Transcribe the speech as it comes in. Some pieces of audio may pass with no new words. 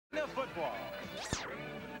Arena Football.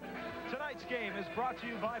 Tonight's game is brought to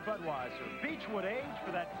you by Budweiser. Beechwood Age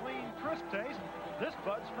for that clean, crisp taste. This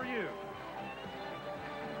Bud's for you.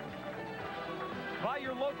 By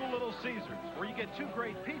your local Little Caesars, where you get 2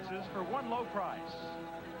 great pizzas for 1 low price.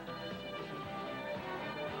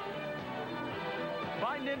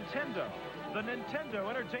 By Nintendo, the Nintendo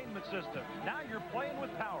Entertainment System. Now you're playing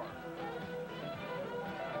with power.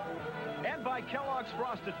 And by Kellogg's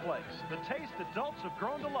Frosted Flakes, the taste adults have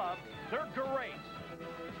grown to love. They're great.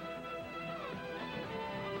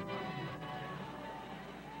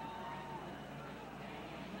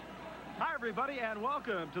 Hi, everybody, and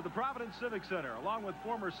welcome to the Providence Civic Center. Along with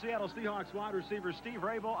former Seattle Seahawks wide receiver Steve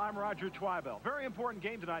Rabel, I'm Roger Twibell. Very important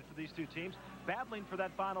game tonight for these two teams, battling for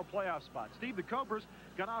that final playoff spot. Steve, the Cobras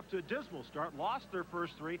got off to a dismal start, lost their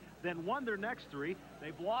first 3, then won their next 3.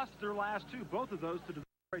 They've lost their last 2, both of those to the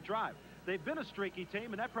drive. They've been a streaky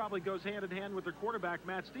team, and that probably goes hand in hand with their quarterback,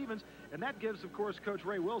 Matt Stevens, and that gives, of course, Coach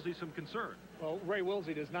Ray Wilsey some concern. Well, Ray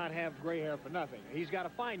Wilsey does not have gray hair for nothing. He's got a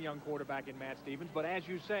fine young quarterback in Matt Stevens, but as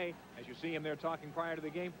you say, as you see him there talking prior to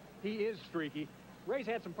the game, he is streaky. Ray's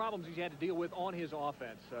had some problems he's had to deal with on his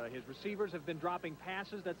offense. His receivers have been dropping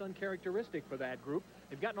passes. That's uncharacteristic for that group.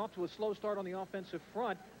 They've gotten off to a slow start on the offensive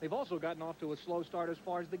front. They've also gotten off to a slow start as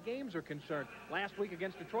far as the games are concerned. Last week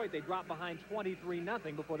against Detroit, they dropped behind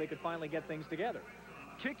 23-0 before they could finally get things together.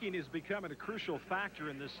 Kicking is becoming a crucial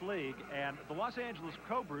factor in this league, and the Los Angeles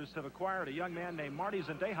Cobras have acquired a young man named Marty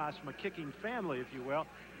Zendejas from a kicking family, if you will.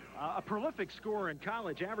 A prolific scorer in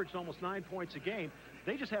college, averaged almost 9 points a game.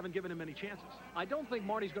 They just haven't given him any chances. I don't think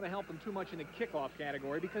Marty's going to help them too much in the kickoff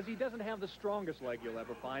category because he doesn't have the strongest leg you'll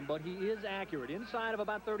ever find, but he is accurate. Inside of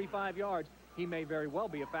about 35 yards, he may very well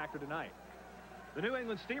be a factor tonight. The New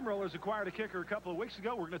England Steamrollers acquired a kicker a couple of weeks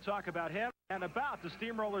ago. We're going to talk about him and about the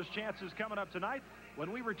Steamrollers' chances coming up tonight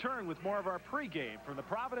when we return with more of our pregame from the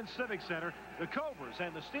Providence Civic Center. The Cobras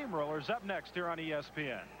and the Steamrollers up next here on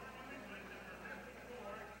ESPN.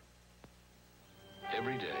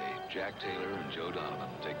 Every day, Jack Taylor and Joe Donovan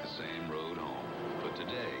take the same road home. But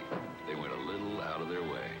today, they went a little out of their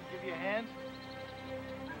way. Give you a hand.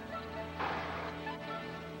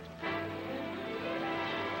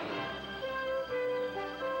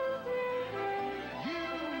 You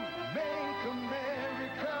make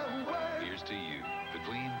America work. Here's to you, the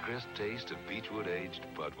clean, crisp taste of Beechwood aged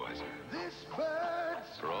Budweiser. This Bud's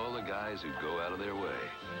For all the guys who go out of their way.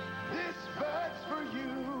 This Bud's for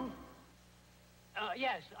you.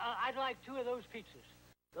 Yes, I'd like 2 of those pizzas.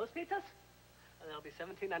 Those pizzas? They'll be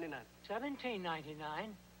 $17.99. $17.99?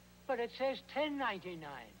 But it says $10.99.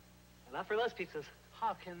 Not for those pizzas.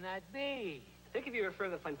 How can that be? I think if you refer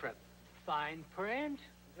to the fine print. Fine print?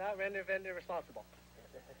 Not vendor responsible.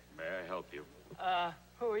 May I help you?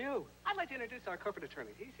 Who are you? I'd like to introduce our corporate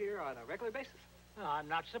attorney. He's here on a regular basis. Oh, I'm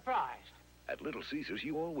not surprised. At Little Caesars,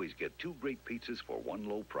 you always get 2 great pizzas for 1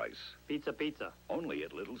 low price. Pizza. Only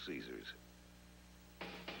at Little Caesars.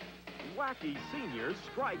 Wacky seniors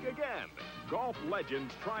strike again. Golf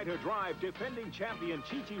legends try to drive defending champion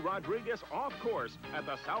Chichi Rodriguez off course at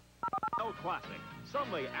the South Classic.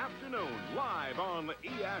 Sunday afternoon, live on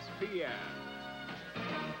ESPN.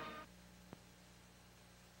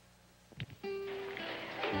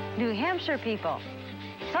 New Hampshire people.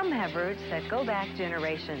 Some have roots that go back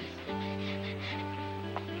generations.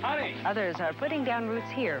 Honey. Others are putting down roots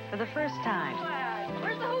here for the first time.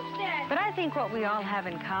 Where's the hoops, Dad? But I think what we all have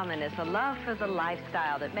in common is the love for the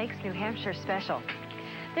lifestyle that makes New Hampshire special.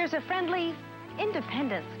 There's a friendly,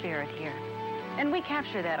 independent spirit here. And we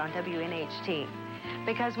capture that on WNHT.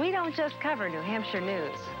 Because we don't just cover New Hampshire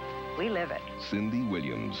news. We live it. Cindy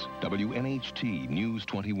Williams, WNHT News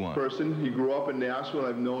 21. He grew up in Nashville.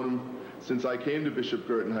 I've known him since I came to Bishop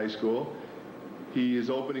Girton High School. He is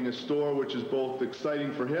opening a store which is both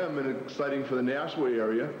exciting for him and exciting for the Nashville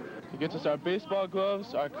area. He gets us our baseball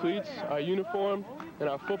gloves, our cleats, our uniform, and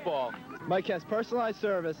our football. Mike has personalized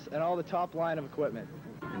service and all the top line of equipment.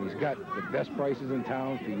 And he's got the best prices in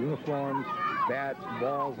town for uniforms, bats,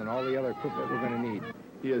 balls, and all the other equipment we're going to need.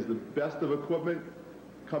 He has the best of equipment.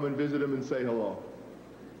 Come and visit him and say hello.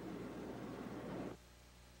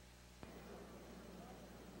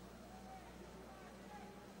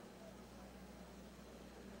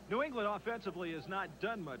 New England offensively has not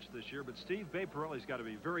done much this year, but Steve, Babe Pirelli's got to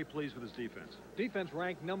be very pleased with his defense. Defense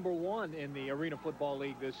ranked #1 in the Arena Football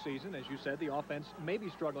League this season. As you said, the offense may be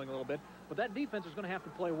struggling a little bit, but that defense is going to have to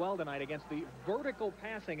play well tonight against the vertical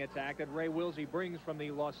passing attack that Ray Wilsey brings from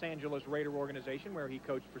the Los Angeles Raider organization where he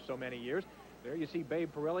coached for so many years. There you see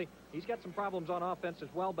Babe Pirelli. He's got some problems on offense as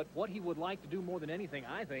well, but what he would like to do more than anything,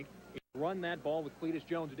 I think, is run that ball with Cletus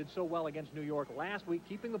Jones, who did so well against New York last week,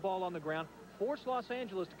 keeping the ball on the ground, force Los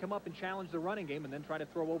Angeles to come up and challenge the running game and then try to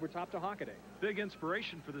throw over top to Hockaday. Big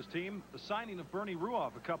inspiration for this team, the signing of Bernie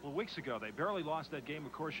Ruoff a couple of weeks ago. They barely lost that game,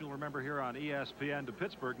 of course, you'll remember here on ESPN to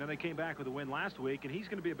Pittsburgh. Then they came back with a win last week, and he's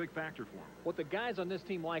going to be a big factor for them. What the guys on this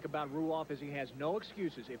team like about Ruoff is he has no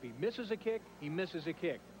excuses. If he misses a kick, he misses a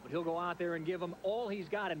kick. But he'll go out there and give them all he's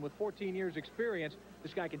got, and with 14 years experience,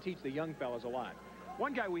 this guy can teach the young fellas a lot.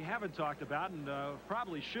 One guy we haven't talked about, and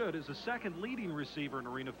probably should, is the second leading receiver in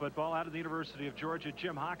arena football out of the University of Georgia,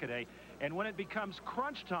 Jim Hockaday. And when it becomes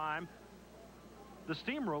crunch time, the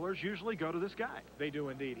Steamrollers usually go to this guy. They do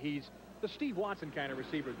indeed. He's the Steve Watson kind of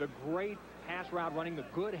receiver, the great pass route running, the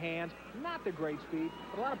good hands, not the great speed.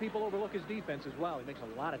 But a lot of people overlook his defense as well. He makes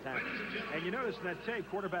a lot of tackles. And you notice in that tape,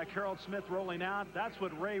 quarterback Harold Smith rolling out. That's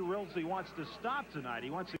what Ray Rilsey wants to stop tonight. He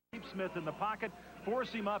wants to keep Smith in the pocket, force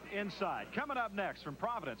him up inside. Coming up next from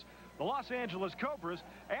Providence, the Los Angeles Cobras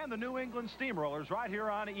and the New England Steamrollers right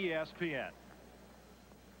here on ESPN.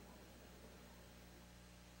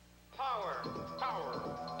 Power,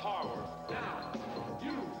 power, power. Now,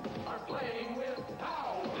 you are playing with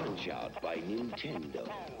power. Punch Out by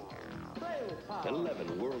Nintendo.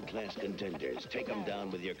 11 world-class contenders. Take them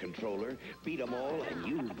down with your controller, beat them all, and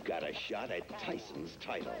you've got a shot at Tyson's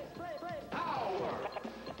title. Power.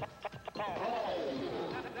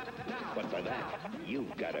 But for that,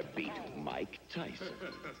 you've got to beat Mike Tyson.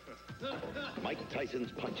 Mike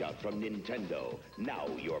Tyson's Punch Out from Nintendo. Now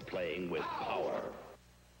you're playing with power.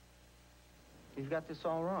 You've got this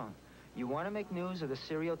all wrong. You want to make news of the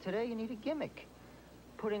cereal today, you need a gimmick.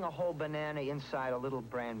 Putting a whole banana inside a little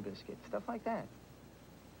bran biscuit, stuff like that.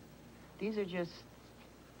 These are just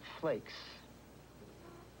flakes.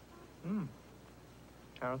 I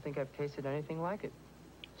don't think I've tasted anything like it.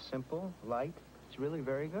 Simple, light, it's really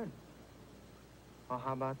very good. Well,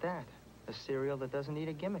 how about that? A cereal that doesn't need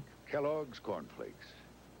a gimmick. Kellogg's Corn Flakes.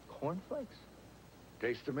 Corn Flakes?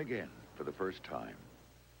 Taste them again for the first time.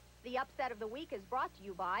 The upset of the week is brought to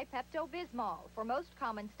you by Pepto-Bismol. For most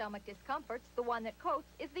common stomach discomforts, the one that coats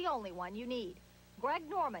is the only one you need. Greg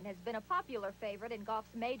Norman has been a popular favorite in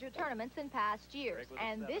golf's major tournaments in past years,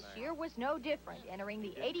 and this year was no different, entering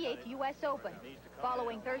the 88th U.S. Open.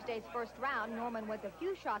 Following Thursday's first round, Norman was a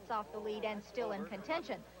few shots off the lead and still in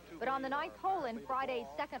contention. But on the ninth hole in Friday's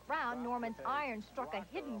second round, Norman's iron struck a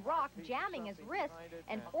hidden rock, jamming his wrist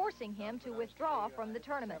and forcing him to withdraw from the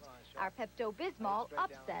tournament. Our Pepto-Bismol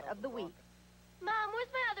upset of the week. Mom, where's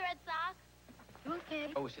my other Red Sox? You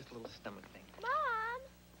okay? Oh, it's just a little stomach thing. Mom!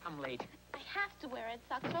 I'm late. I have to wear Red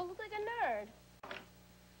Sox or I'll look like a nerd.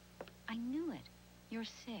 I knew it. You're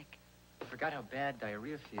sick. I forgot how bad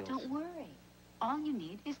diarrhea feels. Don't worry. All you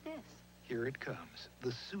need is this. Here it comes.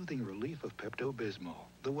 The soothing relief of Pepto-Bismol.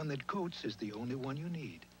 The one that coats is the only one you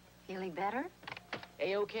need. Feeling better?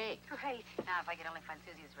 A-okay. Great. Now, if I could only find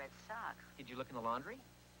Susie's Red Sox. Did you look in the laundry?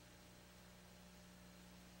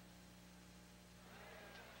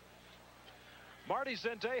 Marty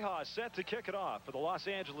Zendejas set to kick it off for the Los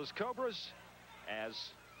Angeles Cobras as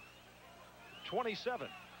 27.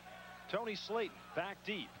 Tony Slayton back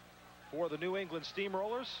deep for the New England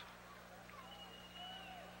Steamrollers.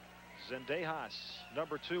 Zendejas,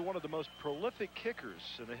 number 2, one of the most prolific kickers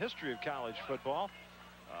in the history of college football.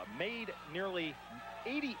 Made nearly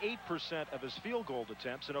 88% of his field goal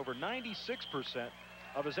attempts and over 96%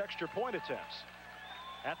 of his extra point attempts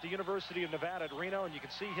at the University of Nevada at Reno. And you can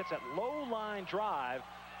see he hits that low line drive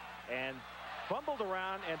and fumbled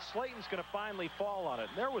around, and Slayton's going to finally fall on it.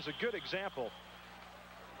 And there was a good example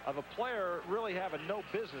of a player really having no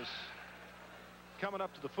business coming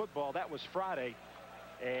up to the football. That was Friday,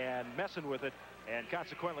 and messing with it, and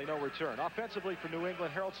consequently no return. Offensively for New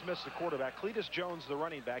England, Harold Smith's the quarterback, Cletus Jones the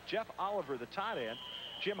running back, Jeff Oliver the tight end,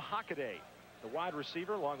 Jim Hockaday the wide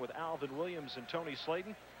receiver, along with Alvin Williams and Tony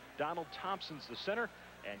Slayton. Donald Thompson's the center,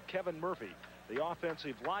 and Kevin Murphy the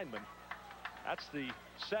offensive lineman. That's the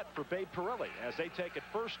set for Babe Perilli as they take it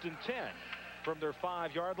 1st and 10 from their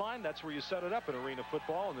 5-yard line. That's where you set it up in arena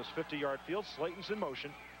football in this 50-yard field. Slayton's in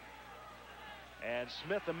motion, and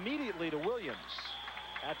Smith immediately to Williams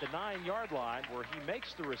at the 9-yard line, where he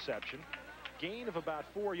makes the reception. Gain of about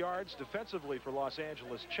 4 yards defensively for Los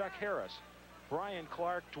Angeles. Chuck Harris, Brian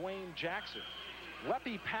Clark, Dwayne Jackson,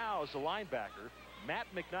 Leppy Powell's the linebacker. Matt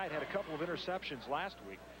McKnight had a couple of interceptions last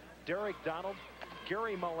week. Derek Donald,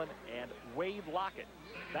 Gary Mullen, and Wade Lockett.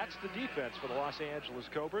 That's the defense for the Los Angeles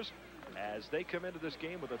Cobras as they come into this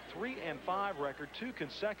game with a 3-5 record, 2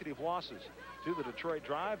 consecutive losses to the Detroit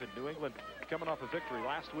Drive, and New England coming off a victory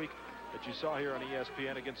last week that you saw here on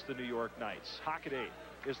ESPN against the New York Knights. Hockaday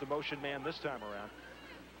is the motion man this time around,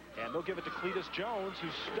 and they'll give it to Cletus Jones,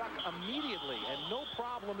 who's stuck immediately, and no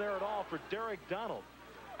problem there at all for Derek Donald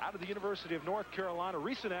out of the University of North Carolina,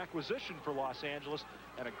 recent acquisition for Los Angeles,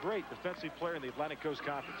 and a great defensive player in the Atlantic Coast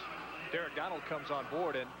Conference. Derek Donald comes on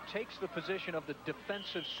board and takes the position of the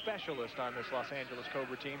defensive specialist on this Los Angeles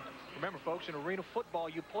Cobra team. Remember, folks, in arena football,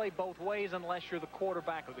 you play both ways unless you're the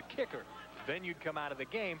quarterback or the kicker. Then you'd come out of the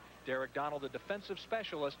game. Derek Donald, the defensive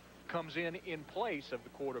specialist, comes in place of the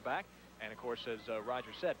quarterback. And, of course, as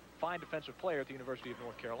Roger said, fine defensive player at the University of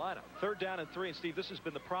North Carolina. 3rd down and 3. And, Steve, this has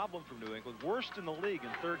been the problem from New England. Worst in the league in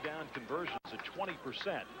 3rd down conversions at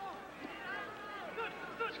 20%.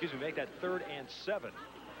 Excuse me, make that 3rd and 7.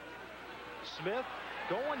 Smith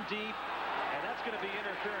going deep, and that's going to be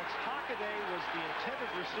interference. Hockaday was the intended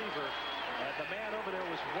receiver, and the man over there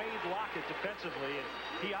was Wade Lockett defensively, and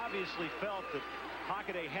he obviously felt that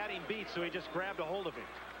Hockaday had him beat, so he just grabbed a hold of him.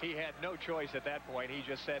 He had no choice at that point. He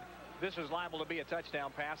just said, this is liable to be a touchdown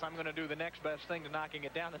pass. I'm going to do the next best thing to knocking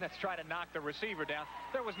it down, and that's try to knock the receiver down.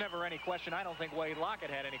 There was never any question. I don't think Wade Lockett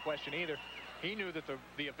had any question either. He knew that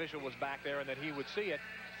the official was back there and that he would see it.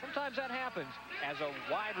 Sometimes that happens. As a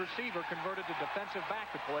wide receiver converted to defensive back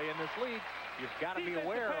to play in this league, you've got to be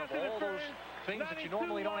aware of all those things that you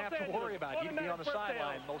normally don't have to worry about. You'd be on the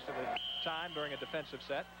sideline most of the time during a defensive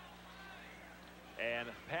set. And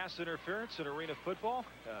pass interference in arena football.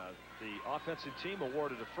 The offensive team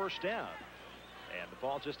awarded a 1st down. And the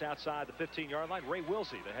ball just outside the 15-yard line. Ray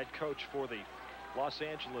Wilsey, the head coach for the Los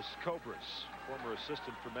Angeles Cobras, former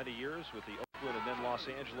assistant for many years with the Oakland and then Los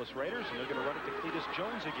Angeles Raiders, and they're going to run it to Cletus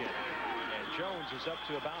Jones again. And Jones is up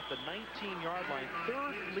to about the 19-yard line,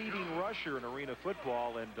 3rd leading rusher in arena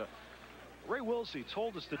football. And Ray Wilsey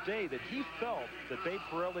told us today that he felt that Babe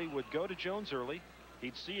Pirelli would go to Jones early.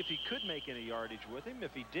 He'd see if he could make any yardage with him.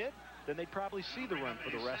 If he did, then they'd probably see the run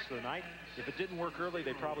for the rest of the night. If it didn't work early,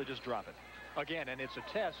 they'd probably just drop it. Again, and it's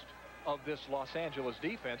a test of this Los Angeles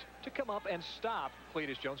defense to come up and stop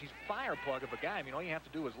Cletus Jones. He's fire plug of a guy. I mean, all you have to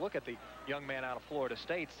do is look at the young man out of Florida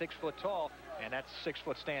State, 6 foot tall, and that's 6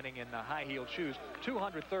 foot standing in high-heeled shoes,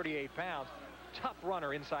 238 pounds, tough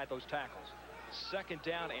runner inside those tackles. 2nd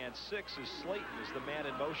down and 6 as Slayton is the man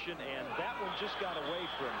in motion, and that one just got away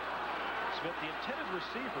from Smith. The intended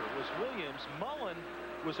receiver was Williams. Mullen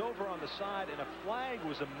was over on the side, and a flag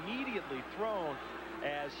was immediately thrown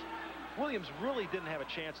as Williams really didn't have a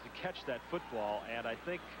chance to catch that football, and I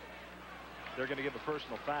think they're going to give a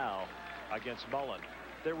personal foul against Mullen.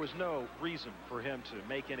 There was no reason for him to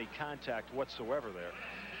make any contact whatsoever there.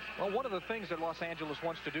 Well, one of the things that Los Angeles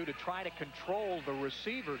wants to do to try to control the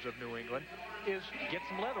receivers of New England is get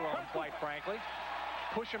some leather on them, quite frankly.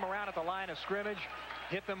 Push them around at the line of scrimmage,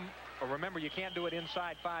 hit them. Remember, you can't do it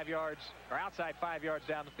inside 5 yards or outside 5 yards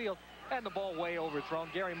down the field. And the ball way overthrown.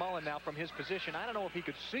 Gary Mullen now from his position. I don't know if he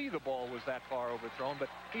could see the ball was that far overthrown, but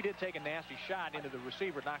he did take a nasty shot into the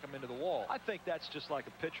receiver, knock him into the wall. I think that's just like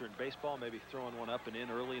a pitcher in baseball, maybe throwing one up and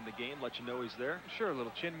in early in the game, let you know he's there. Sure, a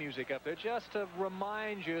little chin music up there just to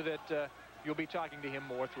remind you that you'll be talking to him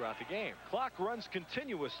more throughout the game. Clock runs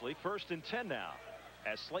continuously. 1st and 10 now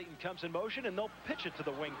as Slayton comes in motion, and they'll pitch it to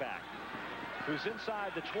the wingback, who's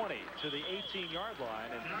inside the 20 to the 18-yard line.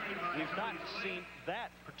 And we've not seen that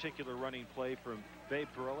particular running play from Babe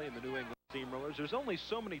Pirelli and the New England Steamrollers. There's only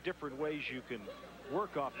so many different ways you can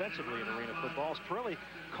work offensively in arena football. Pirelli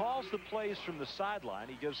calls the plays from the sideline.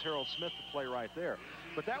 He gives Harold Smith the play right there.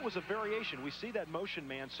 But that was a variation. We see that motion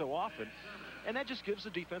man so often, and that just gives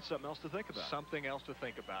the defense something else to think about. Something else to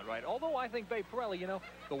think about, right? Although I think Babe Pirelli, you know,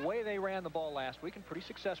 the way they ran the ball last week and pretty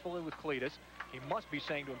successfully with Cletus, he must be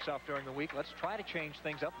saying to himself during the week, let's try to change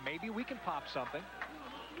things up. Maybe we can pop something.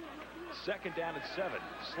 2nd down and 7.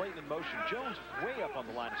 Slayton in motion. Jones way up on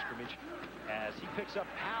the line of scrimmage as he picks up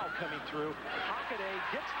Powell coming through. Hockaday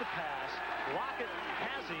gets the pass. Lockett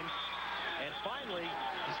has him. And finally,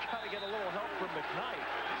 he's got to get a little help from McKnight.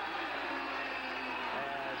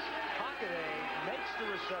 As Hockaday makes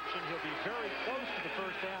the reception, he'll be very close to the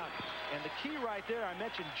 1st down. And the key right there, I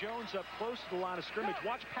mentioned Jones up close to the line of scrimmage.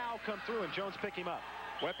 Watch Powell come through and Jones pick him up.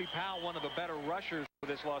 Weppy Powell, one of the better rushers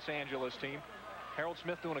for this Los Angeles team. Harold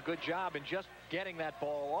Smith doing a good job in just getting that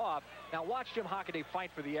ball off. Now watch Jim Hockaday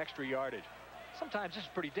fight for the extra yardage. Sometimes this is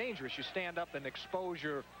pretty dangerous. You stand up and expose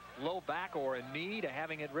your low back or a knee to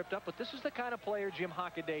having it ripped up. But this is the kind of player Jim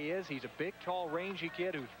Hockaday is. He's a big, tall, rangy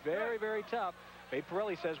kid who's very, very tough. Babe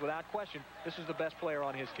Pirelli says without question, this is the best player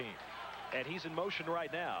on his team. And he's in motion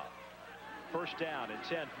right now. 1st down and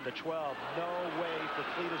 10 from the 12. No way for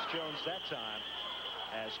Cletus Jones that time,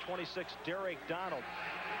 as 26 Derek Donald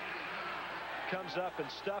comes up and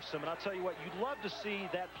stuffs him. And I'll tell you what, you'd love to see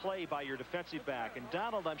that play by your defensive back. And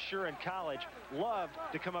Donald, I'm sure in college, loved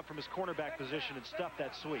to come up from his cornerback position and stuff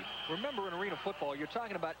that sweep. Remember, in arena football, you're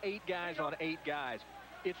talking about 8 guys on 8 guys.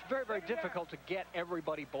 it's very, very difficult to get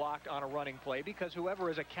everybody blocked on a running play because whoever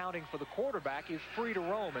is accounting for the quarterback is free to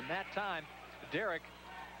roam. And that time, Derek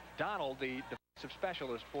Donald, the defensive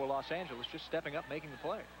specialist for Los Angeles, just stepping up, making the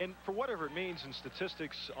play. And for whatever it means, and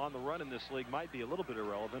statistics on the run in this league might be a little bit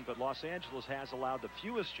irrelevant, but Los Angeles has allowed the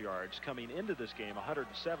fewest yards coming into this game,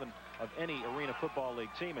 107 of any Arena Football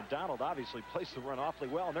League team. And Donald obviously plays the run awfully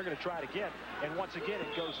well, and they're going to try it again. And once again,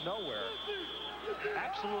 it goes nowhere.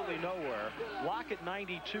 Absolutely nowhere. Lockett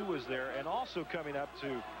 92 was there, and also coming up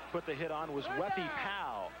to put the hit on was Weppy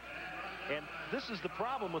Powell. And this is the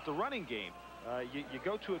problem with the running game. You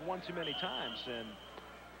go to it one too many times, and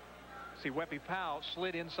see, Weppy Powell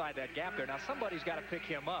slid inside that gap there. Now somebody's got to pick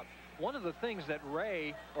him up. One of the things that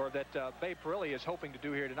Babe Parilli is hoping to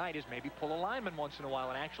do here tonight is maybe pull a lineman once in a while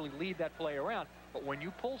and actually lead that play around. But when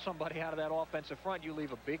you pull somebody out of that offensive front, you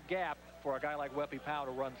leave a big gap for a guy like Weppy Powell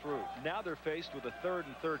to run through. Now they're faced with a 3rd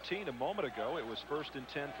and 13. A moment ago, it was 1st and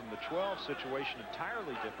 10 from the 12. Situation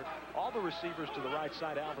entirely different. All the receivers to the right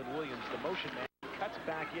side. Alvin Williams, the motion man, cuts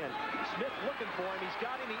back in. Smith looking for him. He's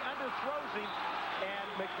got him. He underthrows him.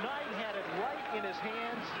 And McKnight had it right in his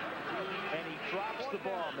hands, and he drops the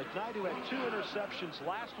ball. McKnight, who had 2 interceptions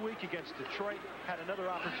last week against Detroit, had another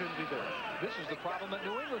opportunity there. This is the problem that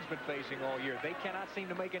New England's been facing all year. They cannot seem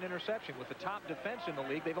to make an interception. With the top defense in the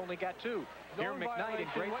league, they've only got 2. Here, McKnight in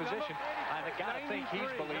great position. I got to think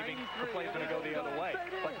he's believing the play's going to go the other way.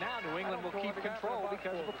 But now New England will keep control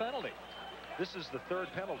because of a penalty. This is the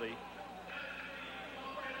 3rd penalty.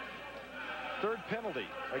 3rd penalty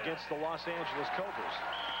against the Los Angeles Cobras.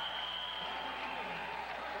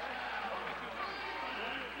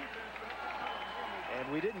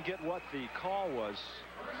 And we didn't get what the call was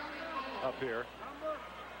up here.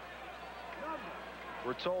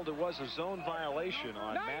 We're told it was a zone violation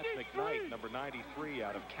on Matt McKnight, number 93,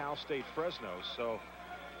 out of Cal State Fresno. So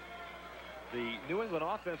the New England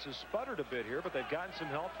offense has sputtered a bit here, but they've gotten some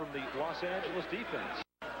help from the Los Angeles defense.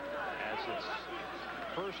 As it's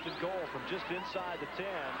 1st and goal from just inside the 10.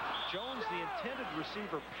 Jones, the intended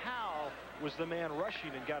receiver, Powell, was the man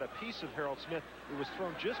rushing and got a piece of Harold Smith. It was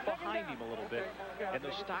thrown just behind him a little bit. And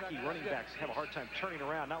those stocky running backs have a hard time turning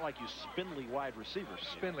around, not like you spindly wide receivers.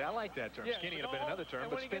 Spindly, I like that term. Skinny would have been another term,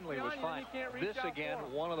 but spindly was fine. This, again,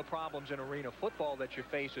 one of the problems in arena football that you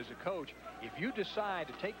face as a coach. If you decide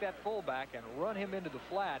to take that fullback and run him into the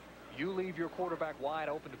flat, you leave your quarterback wide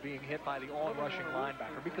open to being hit by the on-rushing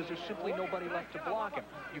linebacker because there's simply nobody left to block him.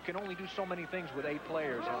 You can only do so many things with 8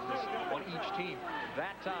 players on each team.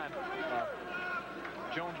 That time,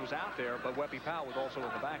 Jones was out there, but Weppy Powell was also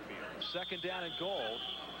in the backfield. 2nd down and goal,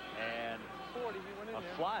 and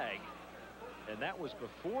a flag, and that was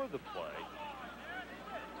before the play.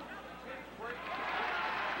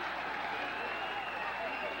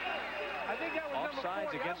 I think that was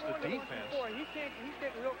offsides against the defense. He's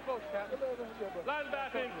getting real close, Captain.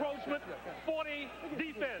 Linebacker encroachment, 40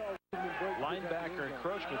 defense. Linebacker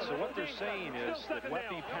encroachment. So what they're saying is that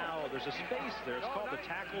Weppy Powell, there's a space there. It's called the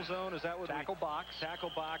tackle zone. Is that what? Tackle box.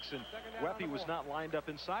 Tackle box, and Weppy was not lined up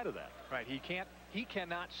inside of that. Right. He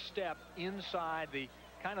cannot step inside the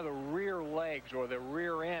kind of the rear legs or the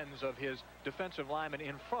rear ends of his defensive lineman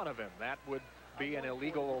in front of him. That would be an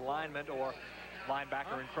illegal alignment or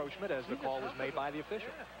linebacker encroachment, as the call was made by the official.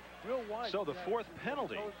 So the 4th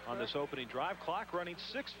penalty on this opening drive. Clock running.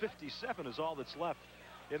 6:57 is all that's left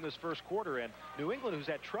in this 1st quarter. And New England, who's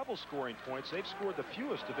had trouble scoring points, they've scored the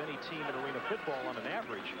fewest of any team in arena football on an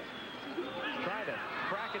average. Trying to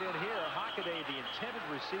crack it in here. Hockaday, the intended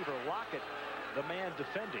receiver. Lockett, the man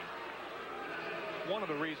defending. One of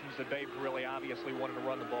the reasons that Babe really obviously wanted to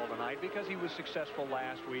run the ball tonight because he was successful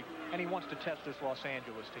last week and he wants to test this Los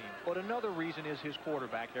Angeles team. But another reason is his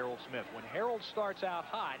quarterback, Harold Smith. When Harold starts out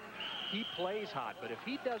hot, he plays hot. But if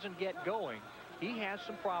he doesn't get going, he has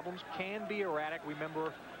some problems, can be erratic.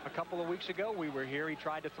 Remember a couple of weeks ago we were here. He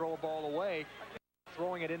tried to throw a ball away,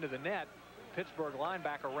 throwing it into the net. Pittsburgh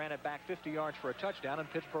linebacker ran it back 50 yards for a touchdown, and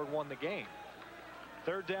Pittsburgh won the game.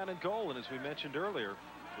 3rd down and goal, and as we mentioned earlier,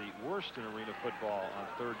 the worst in arena football on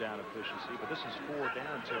 3rd down efficiency, but this is 4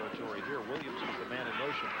 down territory here. Williams with the man in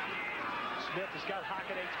motion. Smith has got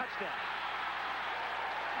Hockaday, touchdown.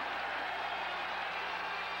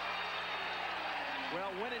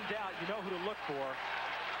 Well, when in doubt, you know who to look for.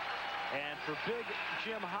 And for big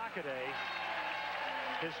Jim Hockaday,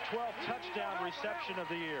 his 12th touchdown reception of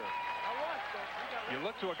the year. You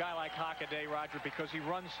look to a guy like Hockaday, Roger, because he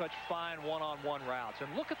runs such fine one-on-one routes.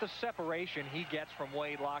 And look at the separation he gets from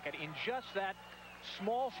Wade Lockett in just that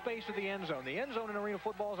small space of the end zone. The end zone in arena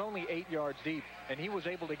football is only 8 yards deep, and he was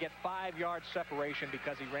able to get 5 yards separation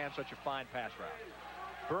because he ran such a fine pass route.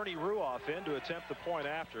 Bernie Ruoff in to attempt the point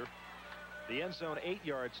after. The end zone 8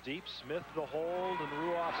 yards deep. Smith the hold, and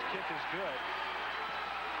Ruoff's kick is good.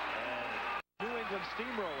 And New England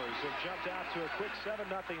Steamrollers have jumped out to a quick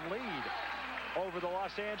 7-0 lead over the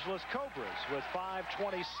Los Angeles Cobras with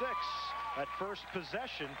 5:26 at first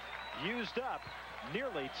possession used up,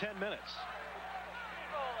 nearly 10 minutes.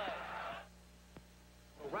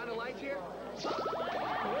 Round of lights here.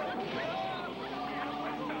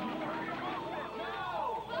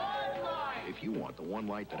 If you want the one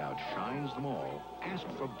light that outshines them all, ask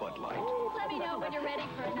for Bud Light. Let me know when you're ready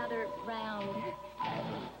for another round.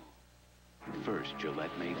 First,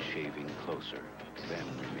 Gillette made shaving closer. Then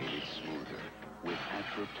we made it smoother. With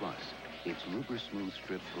Atra Plus, its Luber Smooth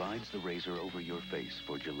Strip glides the razor over your face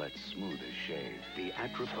for Gillette's smoothest shave. The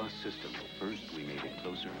Atra Plus system. First, we made it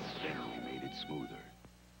closer. Then we made it smoother.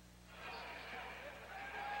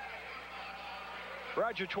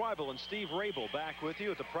 Roger Twibel and Steve Rabel back with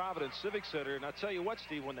you at the Providence Civic Center. And I'll tell you what,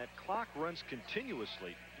 Steve, when that clock runs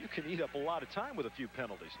continuously, you can eat up a lot of time with a few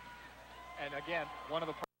penalties. And again, one of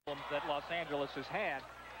the problems that Los Angeles has had,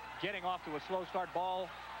 getting off to a slow start, ball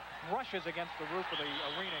rushes against the roof of the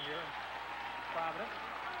arena here in Providence.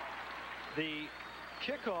 The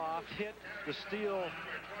kickoff hit the steel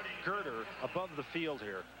girder above the field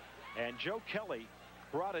here. And Joe Kelly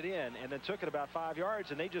brought it in and then took it about 5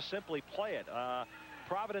 yards, and they just simply play it.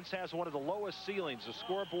 Providence has one of the lowest ceilings, the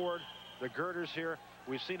scoreboard, the girders here.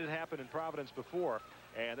 We've seen it happen in Providence before,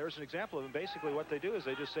 and there's an example of it. Basically what they do is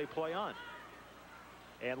they just say play on,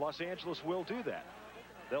 and Los Angeles will do that.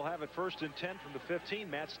 They'll have it 1st and 10 from the 15.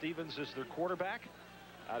 Matt Stevens is their quarterback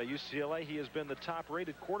out of UCLA. He has been the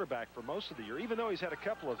top-rated quarterback for most of the year, even though he's had a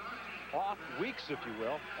couple of off weeks, if you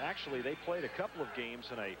will. Actually, they played a couple of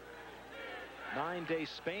games in a 9-day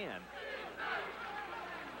span.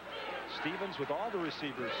 Stevens with all the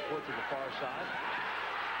receivers split to the far side.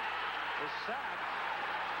 Is sacked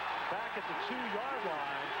back at the 2-yard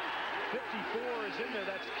line. 54 is in there.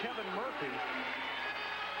 That's Kevin Murphy.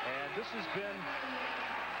 And this has been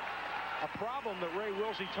a problem that Ray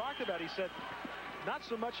Wilsey talked about. He said not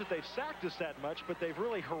so much that they've sacked us that much, but they've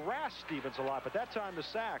really harassed Stevens a lot. But that time the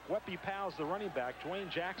sack, Weppy Powell's the running back,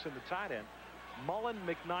 Dwayne Jackson the tight end, Mullen,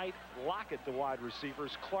 McKnight, Lockett the wide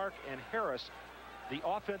receivers, Clark and Harris the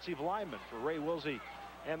offensive linemen for Ray Wilsey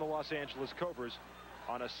and the Los Angeles Cobras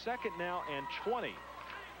on a 2nd now and 20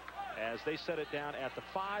 as they set it down at the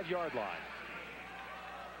 5-yard line.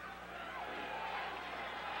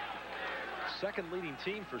 Second leading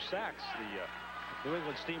team for sacks. The New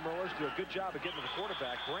England Steamrollers do a good job of getting to the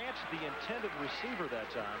quarterback. Branch the intended receiver that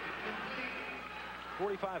time.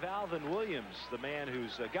 45 Alvin Williams, the man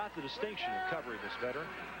who's got the distinction of covering this veteran.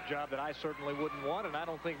 Job that I certainly wouldn't want, and I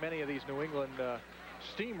don't think many of these New England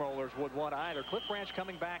Steamrollers would want either. Cliff Branch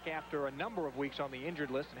coming back after a number of weeks on the injured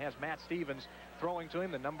list and has Matt Stevens throwing to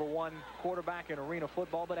him, the #1 quarterback in arena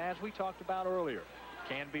football. But as we talked about earlier,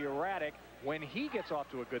 can be erratic. When he gets off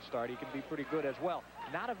to a good start, he can be pretty good as well.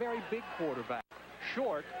 Not a very big quarterback.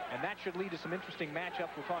 Short, and that should lead to some interesting matchups.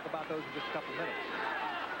 We'll talk about those in just a couple minutes.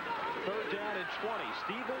 3rd down and 20.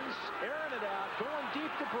 Stevens airing it out, going deep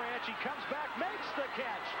to Branch. He comes back, makes the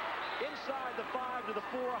catch. Inside the 5 to the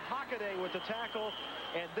 4. Hockaday with the tackle.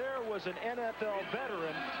 And there was an NFL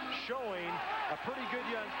veteran showing a pretty good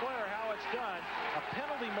young player how it's done. A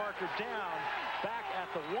penalty marker down back at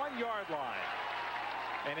the 1-yard line.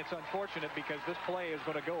 And it's unfortunate because this play is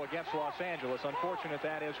going to go against Los Angeles. Unfortunate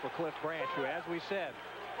that is for Cliff Branch, who, as we said,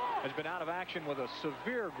 has been out of action with a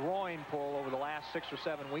severe groin pull over the last 6 or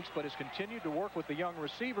 7 weeks, but has continued to work with the young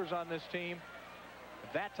receivers on this team.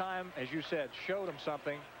 That time, as you said, showed him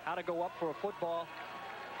something. How to go up for a football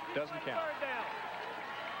doesn't count. 3rd down.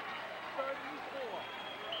 3rd and 4.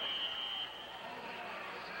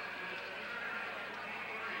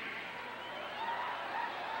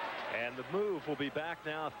 And the move will be back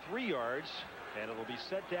now 3 yards, and it'll be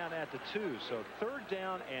set down at the 2. So 3rd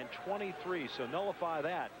down and 23. So nullify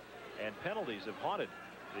that. And penalties have haunted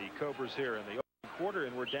the Cobras here in the opening quarter,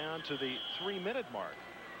 and we're down to the 3-minute mark.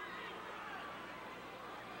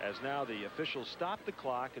 As now the officials stop the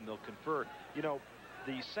clock and they'll confer. You know,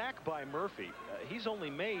 the sack by Murphy, he's only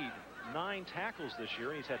made 9 tackles this year,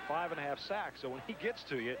 and he's had 5.5 sacks. So when he gets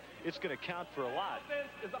to you, it's going to count for a lot.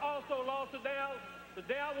 It's also lost of down. The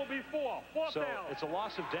down will be 4. 4th so down. It's a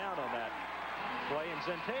loss of down on that play, and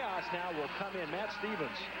Zentejas now will come in. Matt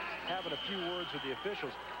Stevens having a few words with the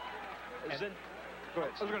officials. Go ahead.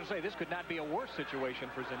 I was going to say, this could not be a worse situation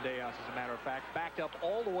for Zendejas, as a matter of fact. Backed up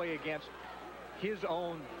all the way against his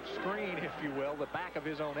own screen, if you will, the back of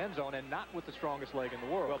his own end zone, and not with the strongest leg in the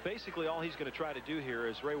world. Well, basically all he's going to try to do here,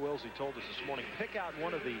 as Ray Wilsey told us this morning, pick out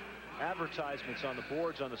one of the advertisements on the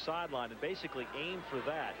boards on the sideline and basically aim for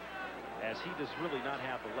that. as he does really not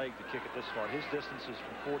have the leg to kick it this far. His distance is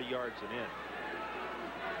from 40 yards and in.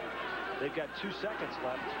 They've got 2 seconds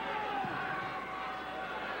left.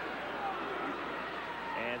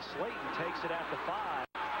 And Slayton takes it at the 5.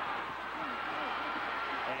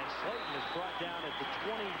 And Slayton is brought down at the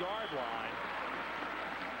 20-yard line.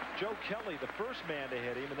 Joe Kelly, the first man to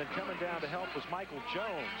hit him, and then coming down to help was Michael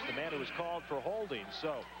Jones, the man who was called for holding.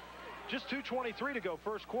 So just 2:23 to go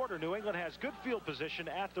first quarter. New England has good field position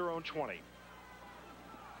at their own 20.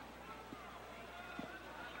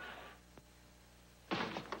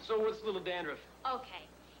 So what's little dandruff? Okay,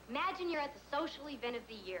 imagine you're at the social event of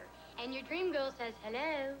the year, and your dream girl says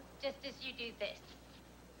hello, just as you do this.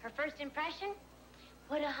 Her first impression?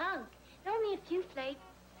 What a hunk. Only a few flakes.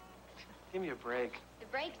 Give me a break. The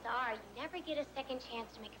breaks are, you never get a second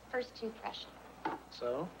chance to make a first impression.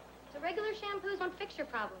 So? So regular shampoos won't fix your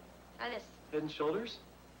problem. Try this. Head and Shoulders?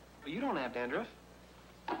 But you don't have dandruff.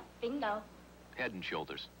 Bingo. Head and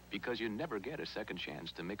Shoulders, because you never get a second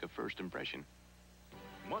chance to make a first impression.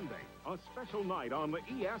 Monday, a special night on the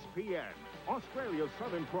ESPN. Australia's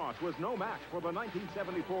Southern Cross was no match for the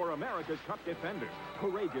 1974 America's Cup defenders.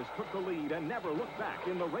 Courageous took the lead and never looked back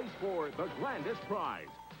in the race for the grandest prize.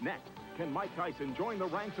 Next, can Mike Tyson join the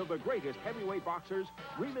ranks of the greatest heavyweight boxers,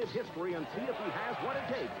 relive history, and see if he has what it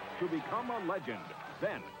takes to become a legend?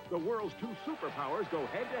 Then, the world's 2 superpowers go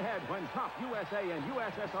head-to-head when top USA and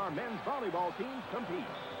USSR men's volleyball teams compete.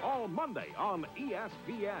 All Monday on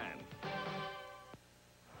ESPN.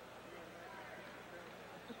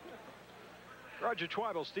 Roger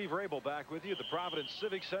Twibel, Steve Rabel back with you at the Providence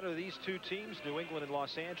Civic Center. These two teams, New England and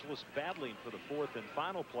Los Angeles, battling for the 4th and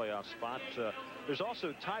final playoff spot. There's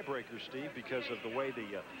also tiebreakers, Steve, because of the way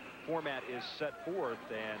the format is set forth.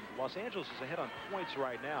 And Los Angeles is ahead on points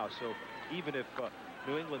right now. So even if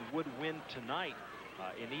New England would win tonight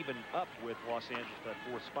and even up with Los Angeles that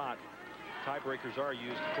 4th spot, tiebreakers are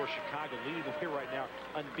used. Of course, Chicago leading the way right now,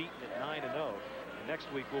 unbeaten at 9-0.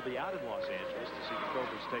 Next week, we'll be out in Los Angeles to see the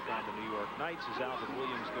Cobras take on the New York Knights as Alvin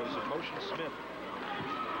Williams goes in motion. Smith.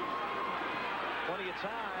 Plenty of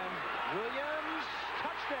time. Williams,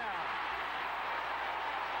 touchdown.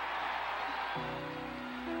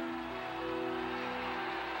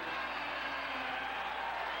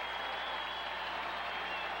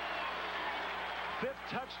 Fifth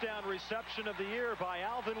touchdown reception of the year by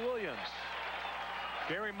Alvin Williams.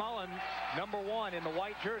 Gary Mullen, #1 in the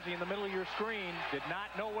white jersey in the middle of your screen, did not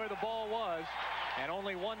know where the ball was, and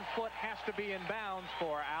only 1 foot has to be in bounds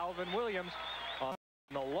for Alvin Williams on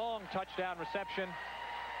the long touchdown reception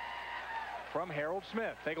from Harold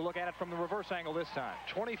Smith. Take a look at it from the reverse angle this time.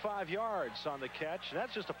 25 yards on the catch.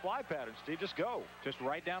 That's just a fly pattern, Steve. Just go. Just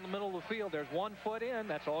right down the middle of the field. There's 1 foot in.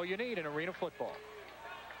 That's all you need in arena football.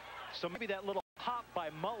 So maybe that little hop by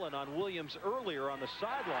Mullen on Williams earlier on the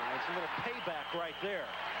sidelines, a little payback right there.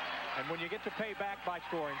 And when you get to pay back by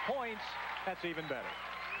scoring points, that's even better.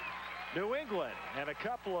 New England and a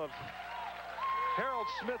couple of Harold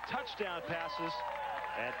Smith touchdown passes,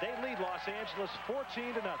 and they lead Los Angeles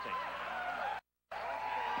 14-0.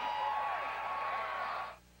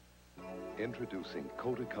 Introducing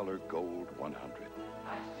Kodacolor Gold 100.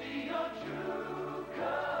 I see your true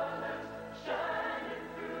colors shining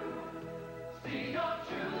through. See your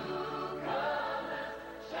true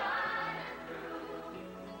colors shining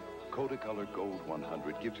through. Kodacolor Gold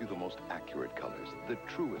 100 gives you the most accurate colors, the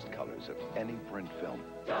truest colors of any print film.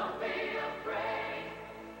 Don't be afraid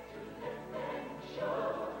to let them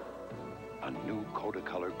show. A new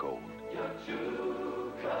Kodacolor Gold. Your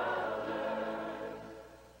true colors.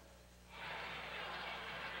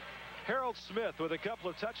 Harold Smith with a couple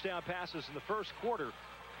of touchdown passes in the first quarter.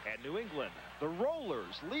 And New England, the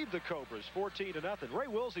Rollers, lead the Cobras 14-0. Ray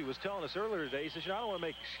Wilsey was telling us earlier today, he says, I don't want to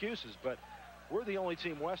make excuses, but we're the only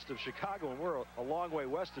team west of Chicago, and we're a long way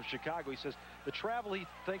west of Chicago. He says the travel he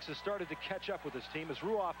thinks has started to catch up with his team as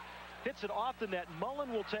Ruoff hits it off the net.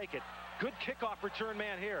 Mullen will take it. Good kickoff return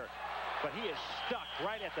man here. But he is stuck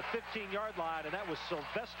right at the 15-yard line, and that was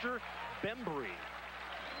Sylvester Bembry.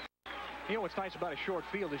 You know what's nice about a short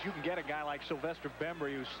field is you can get a guy like Sylvester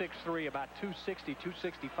Bembry, who's 6'3", about 260,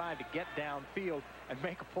 265, to get downfield and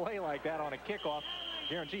make a play like that on a kickoff.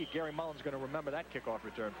 Guaranteed, Gary Mullen's going to remember that kickoff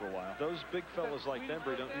return for a while. Those big fellas like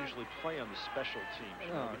Bembry don't usually play on the special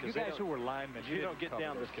teams. No, because you guys who were linemen, you don't get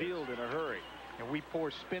down the field in a hurry. And we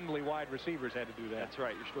poor spindly wide receivers had to do that. That's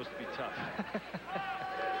right. You're supposed to be tough.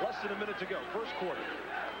 Less than a minute to go. First quarter.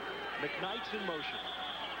 McKnight's in motion.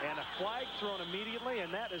 And a flag thrown immediately,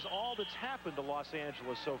 and that is all that's happened to Los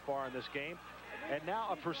Angeles so far in this game. And now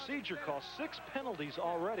a procedure call. 6 penalties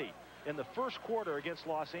already in the first quarter against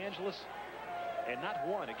Los Angeles, and not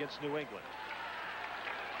 1 against New England.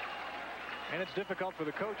 And it's difficult for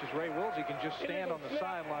the coach as Ray Wilsey can just stand on the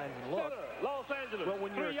sidelines and look. Los Angeles. Well,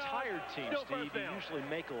 when you're a tired team, Steve, you usually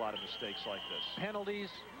make a lot of mistakes like this. Penalties,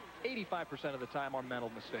 85% of the time, are mental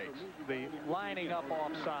mistakes. The lining up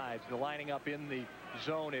offsides, the lining up in the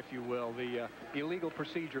zone, if you will, the illegal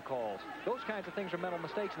procedure calls. Those kinds of things are mental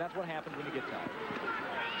mistakes, and that's what happens when you get tired.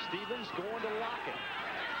 Stevens going to Lockett.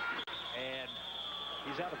 And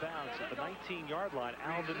he's out of bounds at the 19-yard line.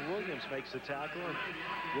 Alvin Williams makes the tackle, and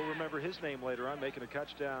we'll remember his name later on, making a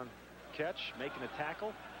touchdown catch, making a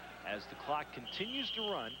tackle as the clock continues to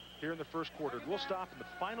run here in the first quarter. We'll stop in the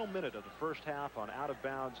final minute of the first half on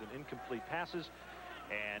out-of-bounds and incomplete passes,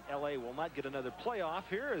 and L.A. will not get another playoff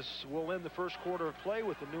here as we'll end the first quarter of play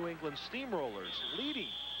with the New England Steamrollers leading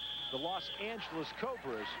the Los Angeles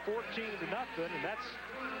Cobras 14-0, and that's,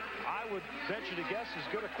 I would venture to guess,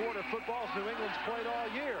 as good a quarter of football as New England's played all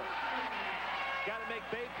year. Got to make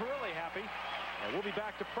Babe Parilli happy, and we'll be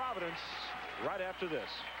back to Providence right after this.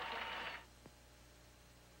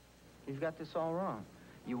 You've got this all wrong.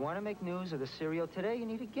 You want to make news of the cereal today, you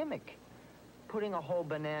need a gimmick. Putting a whole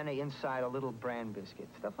banana inside a little bran biscuit,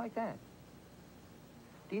 stuff like that.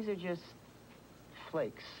 These are just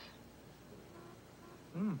flakes.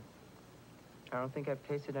 I don't think I've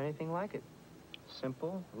tasted anything like it.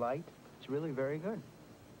 Simple, light, it's really very good.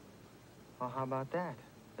 Well, how about that?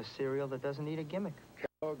 A cereal that doesn't need a gimmick.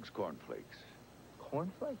 Kellogg's Cornflakes.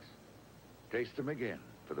 Cornflakes? Taste them again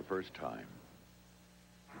for the first time.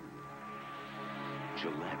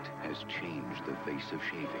 Gillette has changed the face of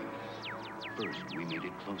shaving. First, we made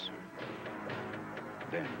it closer.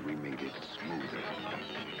 Then we made it smoother.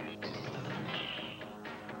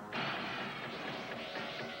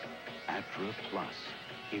 Atra Plus.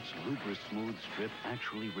 Its Lubra Smooth Strip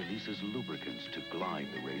actually releases lubricants to glide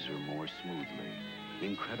the razor more smoothly.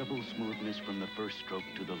 Incredible smoothness from the first stroke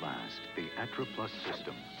to the last. The Atra Plus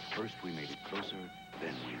system. First we made it closer,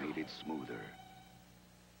 then we made it smoother.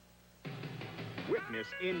 Witness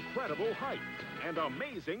incredible height and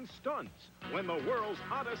amazing stunts when the world's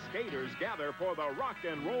hottest skaters gather for the Rock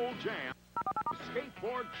and Roll Jam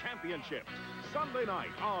Skateboard Championships, Sunday night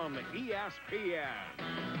on ESPN.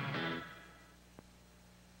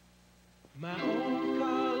 My own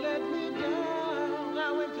car let me down.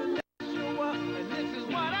 I went to Nashua, and this is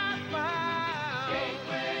what I found.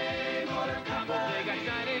 Gateway Motor Company. They got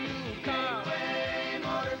shiny new cars. Gateway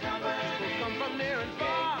Motor Company. People come from near and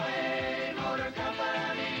far. Gateway Motor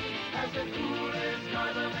Company has the coolest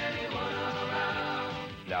cars of anyone around.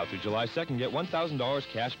 Now through July 2nd, get $1,000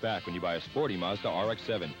 cash back when you buy a sporty Mazda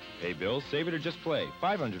RX-7. Pay bills, save it, or just play.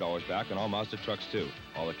 $500 back on all Mazda trucks, too.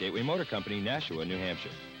 All at Gateway Motor Company, Nashua, New Hampshire.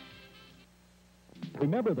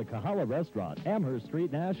 Remember the Kahala Restaurant, Amherst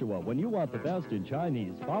Street, Nashua, when you want the best in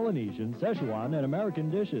Chinese, Polynesian, Szechuan, and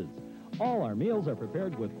American dishes. All our meals are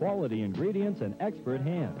prepared with quality ingredients and expert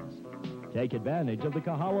hands. Take advantage of the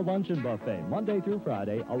Kahala Luncheon Buffet, Monday through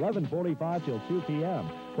Friday, 11:45 till 2 p.m.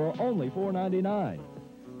 for only $4.99.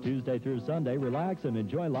 Tuesday through Sunday, relax and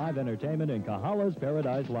enjoy live entertainment in Kahala's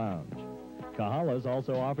Paradise Lounge. Kahala's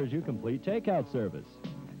also offers you complete takeout service.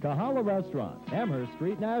 Kahala Restaurant, Amherst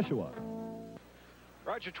Street, Nashua.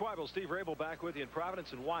 Roger Twibel, Steve Rabel back with you in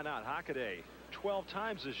Providence, and why not? Hockaday 12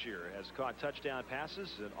 times this year has caught touchdown passes,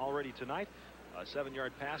 and already tonight a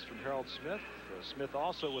 7-yard pass from Harold Smith. Smith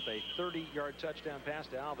also with a 30-yard touchdown pass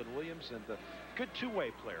to Alvin Williams, and a good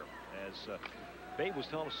two-way player, as Babe was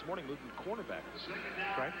telling us this morning, moving cornerback.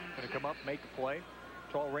 Right, going to come up, make the play.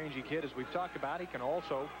 Tall, rangy kid, as we've talked about. He can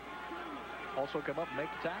also come up and make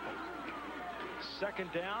the tackle.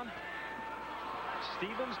 Second down.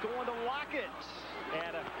 Stevens going to Lockett.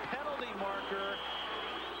 And a penalty marker.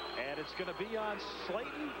 And it's going to be on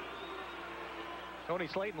Slayton. Tony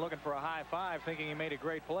Slayton looking for a high five, thinking he made a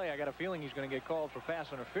great play. I got a feeling he's going to get called for pass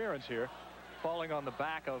interference here. Falling on the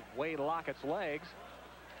back of Wade Lockett's legs.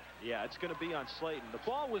 Yeah, it's going to be on Slayton. The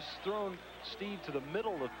ball was thrown, Steve, to the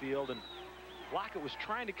middle of the field, and Lockett was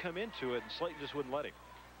trying to come into it, and Slayton just wouldn't let him.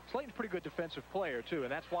 Slayton's a pretty good defensive player, too,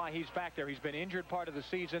 and that's why he's back there. He's been injured part of the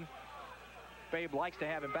season. Babe likes to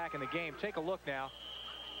have him back in the game. Take a look now.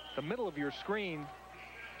 The middle of your screen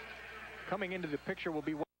coming into the picture will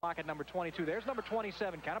be Lockett, number 22. There's number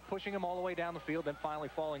 27, kind of pushing him all the way down the field, then finally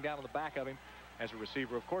falling down on the back of him as a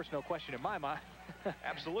receiver. Of course, no question in my mind.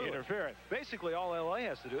 Absolutely. Interference. Basically, all LA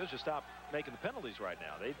has to do is just stop making the penalties right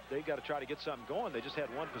now. They've got to try to get something going. They just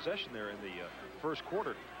had one possession there in the first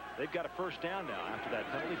quarter. They've got a first down now after that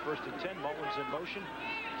penalty. 1st and 10. Mullins in motion.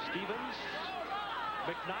 Stevens.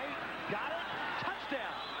 McKnight. Got it.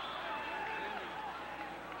 Touchdown.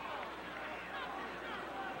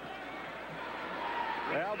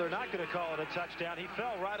 Well, they're not going to call it a touchdown. He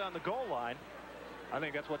fell right on the goal line. I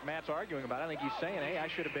think that's what Matt's arguing about. I think he's saying, hey, I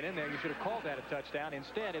should have been in there. You should have called that a touchdown.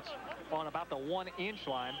 Instead, it's on about the 1-inch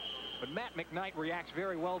line. But Matt McKnight reacts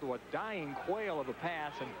very well to a dying quail of a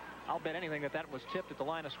pass, and I'll bet anything that that was tipped at the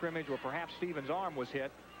line of scrimmage, or perhaps Stevens' arm was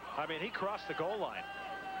hit. I mean, he crossed the goal line.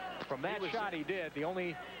 From that shot he did. The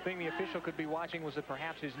only thing the official could be watching was that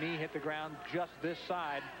perhaps his knee hit the ground just this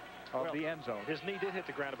side of the end zone. His knee did hit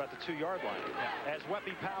the ground about the 2-yard line. Yeah. As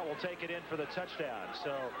Weppy Powell will take it in for the touchdown.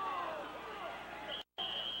 So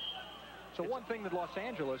one thing that Los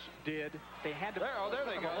Angeles did, they had to there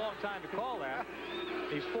they go. A long time to call that.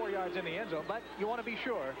 He's 4 yards in the end zone, but you want to be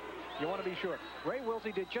sure. You want to be sure. Ray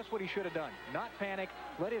Wilsey did just what he should have done. Not panic.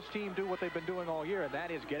 Let his team do what they've been doing all year, and that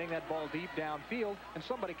is getting that ball deep downfield and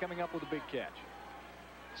somebody coming up with a big catch.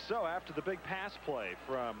 So after the big pass play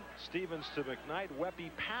from Stevens to McKnight, Weppy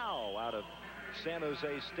Powell out of San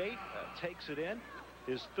Jose State takes it in.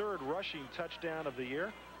 His 3rd rushing touchdown of the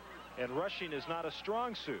year. And rushing is not a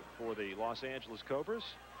strong suit for the Los Angeles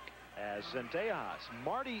Cobras, as Zendejas,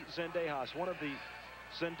 Marty Zendejas, one of the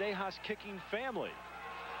Zendejas kicking family,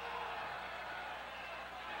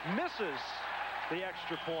 misses the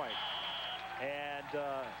extra point. And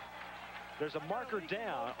there's a marker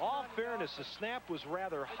down. All fairness, the snap was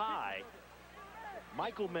rather high.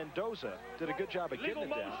 Michael Mendoza did a good job of getting it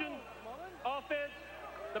down. Motion, offense.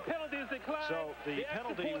 The penalty is declined. So the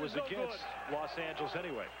penalty was against Los Angeles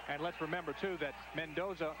anyway. And let's remember, too, that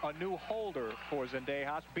Mendoza, a new holder for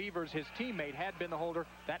Zendejas. Beavers, his teammate, had been the holder.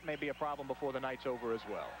 That may be a problem before the night's over as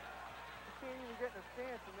well. You can't even get in a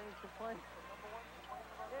stance and then he's complaining.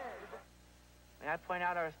 May I point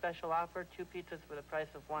out our special offer? 2 pizzas for the price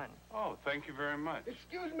of 1. Oh, thank you very much.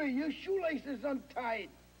 Excuse me, your shoelace is untied.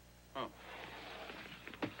 Oh.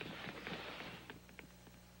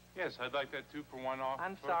 Yes, I'd like that 2-for-1 offer.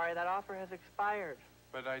 I'm sorry, that offer has expired.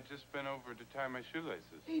 But I just bent over to tie my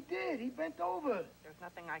shoelaces. He did. He bent over. There's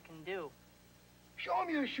nothing I can do. Show him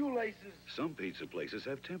your shoelaces. Some pizza places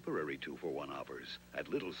have temporary 2-for-1 offers. At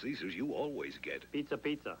Little Caesars, you always get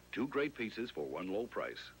pizza. 2 great pizzas for 1 low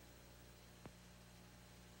price.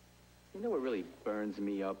 You know what really burns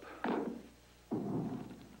me up?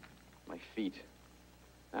 My feet.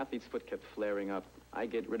 Athlete's foot kept flaring up. I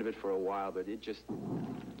get rid of it for a while, but it just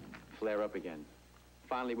flare up again.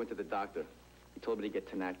 Finally went to the doctor. He told me to get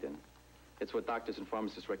Tenactin. It's what doctors and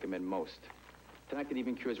pharmacists recommend most. Tenactin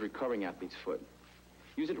even cures recurring athlete's foot.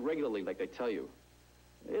 Use it regularly like they tell you.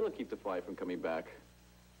 It'll keep the fly from coming back.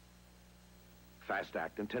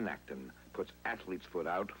 Fast-acting Tenactin puts athlete's foot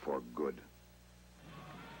out for good.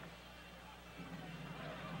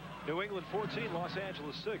 New England 14, Los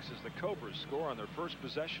Angeles 6 as the Cobras score on their first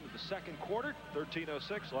possession of the second quarter.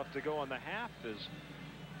 13:06 left to go on the half as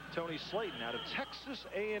Tony Slayton out of Texas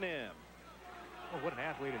A&M. Well, what an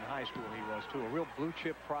athlete in high school he was, too. A real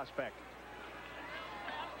blue-chip prospect.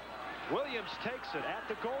 Williams takes it at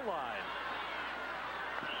the goal line.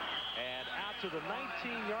 And out to the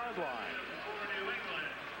 19-yard line.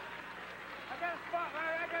 I got a spot,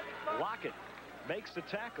 Larry. I got the spot. Lockett makes the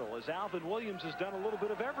tackle as Alvin Williams has done a little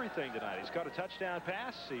bit of everything tonight. He's caught a touchdown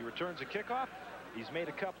pass. He returns a kickoff. He's made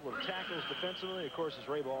a couple of tackles defensively. Of course, as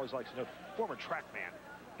Rabel always likes to know, former track man.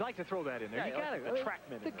 I'd like to throw that in there. Yeah, you got the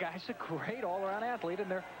trackman. The guy's a great all-around athlete, and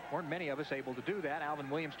there weren't many of us able to do that. Alvin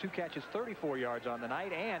Williams, 2 catches, 34 yards on the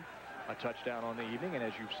night, and a touchdown on the evening. And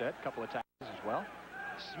as you've said, a couple of tackles as well.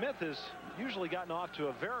 Smith has usually gotten off to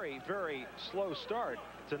a very, very slow start.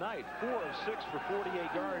 Tonight, 4 of 6 for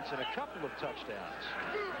 48 yards and a couple of touchdowns.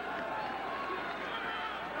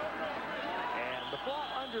 And the ball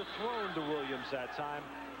underthrown to Williams that time.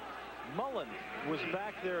 Mullen was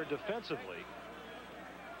back there defensively.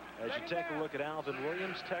 As you take a look at Alvin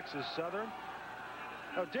Williams, Texas Southern.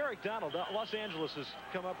 Oh, Derek Donald. Los Angeles has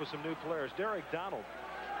come up with some new players. Derek Donald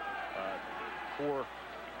for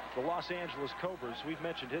the Los Angeles Cobras. We've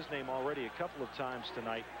mentioned his name already a couple of times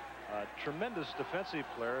tonight. Tremendous defensive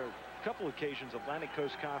player. A couple occasions Atlantic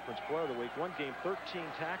Coast Conference Player of the Week. One game, 13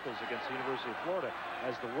 tackles against the University of Florida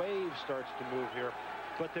as the wave starts to move here.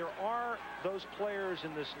 But there are those players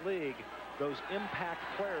in this league, those impact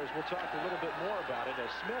players. We'll talk a little bit more about it as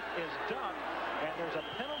Smith is dumped and there's a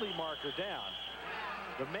penalty marker down.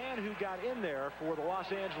 The man who got in there for the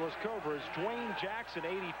Los Angeles Cobras, Dwayne Jackson,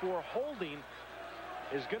 84, holding,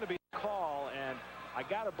 is going to be the call. And I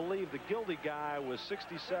got to believe the guilty guy was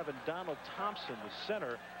 67, Donald Thompson, the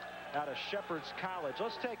center out of Shepherd's College.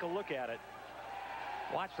 Let's take a look at it.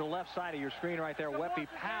 Watch the left side of your screen right there. Weppy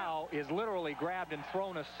Powell is literally grabbed and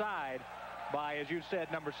thrown aside by, as you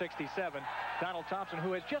said, number 67, Donald Thompson,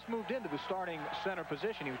 who has just moved into the starting center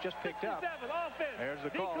position. He was just picked up. There's the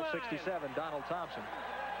call, 67, Donald Thompson.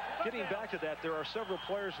 Getting back to that, there are several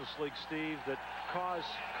players in this league, Steve, that cause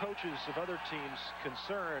coaches of other teams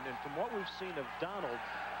concern. And from what we've seen of Donald,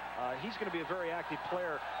 he's going to be a very active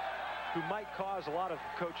player who might cause a lot of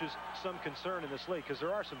coaches some concern in this league, because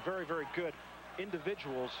there are some very, very good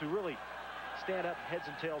individuals who really stand up heads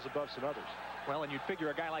and tails above some others. Well, and you'd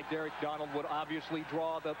figure a guy like Derek Donald would obviously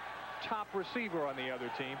draw the top receiver on the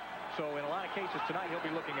other team. So in a lot of cases tonight, he'll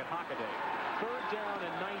be looking at Hockaday. 3rd down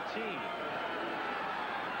and 19.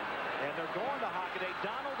 And they're going to Hockaday.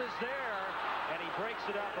 Donald is there, and he breaks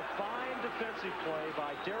it up. A fine defensive play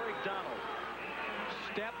by Derek Donald.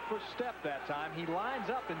 Step for step that time. He lines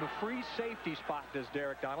up in the free safety spot, does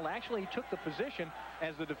Derek Donald. Actually, he took the position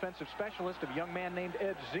as the defensive specialist of a young man named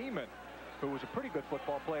Ed Zeman, who was a pretty good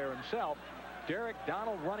football player himself. Derek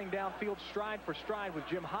Donald running downfield stride for stride with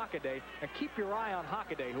Jim Hockaday. And keep your eye on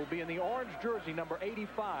Hockaday, who'll be in the orange jersey, number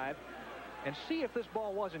 85, and see if this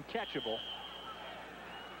ball wasn't catchable.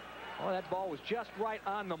 Well, that ball was just right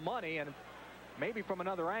on the money, and maybe from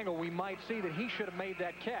another angle we might see that he should have made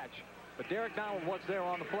that catch. But Derek Donald was there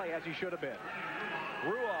on the play, as he should have been.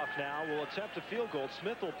 Ruoff now will attempt a field goal.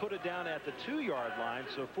 Smith will put it down at the 2-yard line.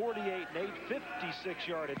 So 48 and 8,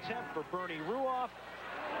 56-yard attempt for Bernie Ruoff.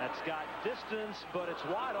 That's got distance, but it's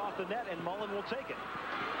wide off the net, and Mullen will take it.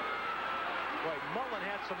 Boy, Mullen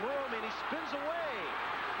had some room, and he spins away.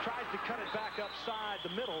 Tries to cut it back upside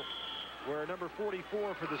the middle, where number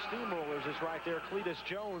 44 for the Steamrollers is right there, Cletus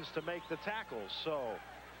Jones, to make the tackle. So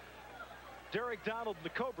Derek Donald and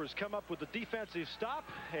the Cobras come up with the defensive stop,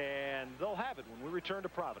 and they'll have it when we return to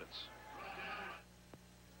Providence.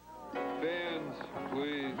 Fans,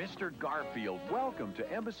 please. Mr. Garfield, welcome to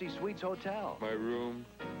Embassy Suites Hotel. My room.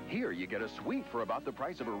 Here you get a suite for about the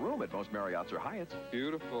price of a room at most Marriotts or Hyatts.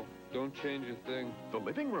 Beautiful. Don't change a thing. The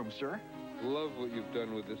living room, sir. Love what you've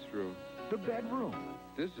done with this room. The bedroom.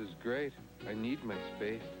 This is great. I need my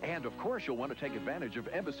space. And of course you'll want to take advantage of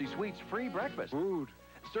Embassy Suites free breakfast. Food.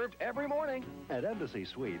 Served every morning. At Embassy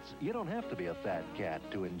Suites, you don't have to be a fat cat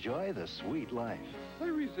to enjoy the sweet life. I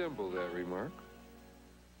resemble that remark.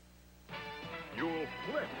 You'll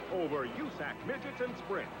flip over USAC midgets and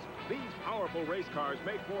sprints. These powerful race cars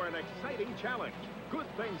make for an exciting challenge. Good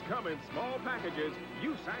things come in small packages.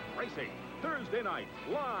 USAC Racing. Thursday night,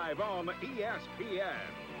 live on ESPN.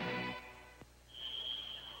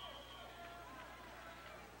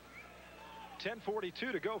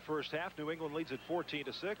 .10:42 to go first half. New England leads at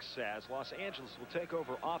 14-6 as Los Angeles will take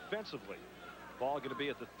over offensively. Ball going to be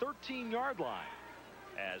at the 13-yard line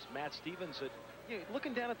as Matt Stevens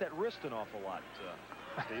looking down at that wrist an awful lot,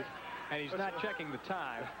 Steve. And he's not checking the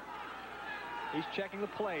time. He's checking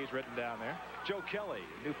the plays written down there. Joe Kelly,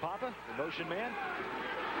 new papa, the motion man.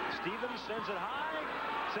 Stevens sends it high,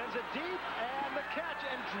 sends it deep, and the catch,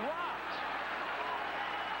 and dropped.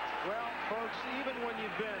 Well, folks, even when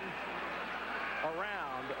you've been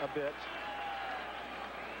around a bit,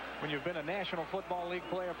 when you've been a National Football League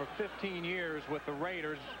player for 15 years with the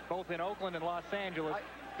Raiders, both in Oakland and Los Angeles,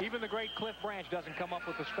 even the great Cliff Branch doesn't come up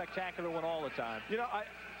with a spectacular one all the time. You know,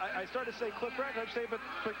 I started to say Cliff Branch. I'd say, but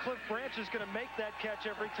Cliff Branch is going to make that catch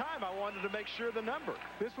every time. I wanted to make sure the number.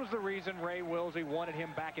 This was the reason Ray Wilsey wanted him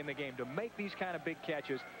back in the game, to make these kind of big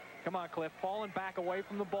catches. Come on, Cliff, falling back away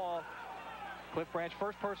from the ball. Cliff Branch,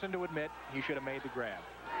 first person to admit he should have made the grab.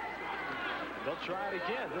 They'll try it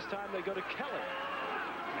again. This time they go to Kelly.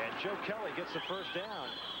 And Joe Kelly gets the first down.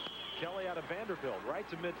 Kelly out of Vanderbilt, right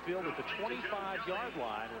to midfield at the 25-yard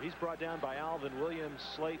line, where he's brought down by Alvin Williams,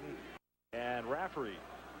 Slayton, and Rafferty,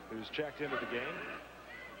 who's checked into the game.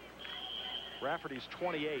 Rafferty's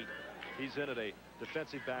 28. He's in at a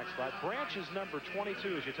defensive back slot. Branch is number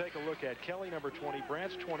 22 as you take a look at Kelly, number 20,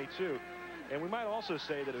 Branch 22. And we might also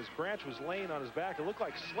say that as Branch was laying on his back, it looked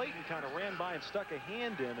like Slayton kind of ran by and stuck a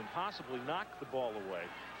hand in and possibly knocked the ball away.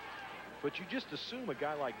 But you just assume a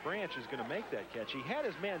guy like Branch is going to make that catch. He had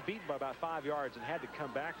his man beaten by about 5 yards and had to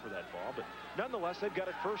come back for that ball. But nonetheless, they've got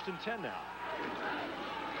it 1st and 10 now.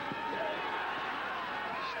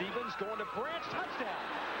 Stevens going to Branch, touchdown.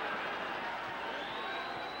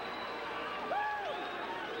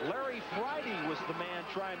 Larry Friday was the man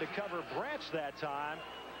trying to cover Branch that time.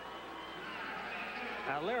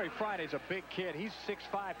 Now, Larry Friday's a big kid. He's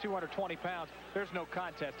 6'5", 220 pounds. There's no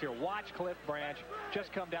contest here. Watch Cliff Branch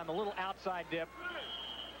just come down the little outside dip.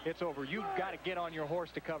 It's over. You've got to get on your horse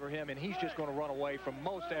to cover him, and he's just going to run away from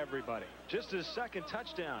most everybody. Just his second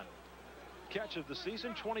touchdown catch of the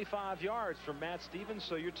season, 25 yards from Matt Stevens.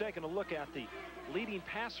 So you're taking a look at the leading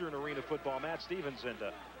passer in arena football, Matt Stevens, and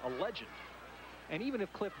a legend. And even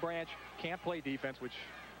if Cliff Branch can't play defense, which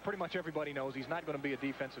pretty much everybody knows he's not going to be a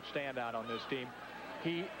defensive standout on this team,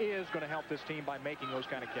 he is going to help this team by making those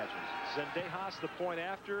kind of catches. Zendejas the point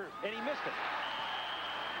after, and he missed it.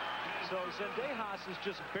 So Zendejas has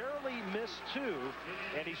just barely missed 2,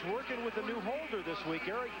 and he's working with a new holder this week.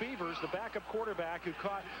 Eric Beavers, the backup quarterback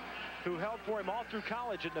who held for him all through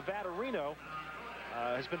college at Nevada Reno,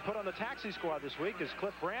 has been put on the taxi squad this week as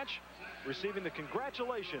Cliff Branch receiving the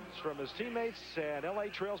congratulations from his teammates, and LA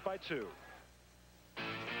trails by 2.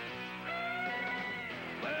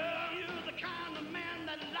 Well, you're the kind of man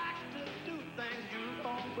that likes to do things your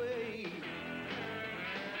own way.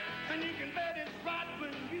 And you can bet it's right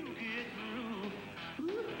when you get through.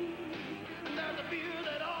 And there's a beer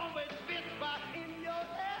that always fits right in your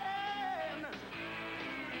hand.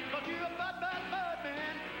 But you're a bud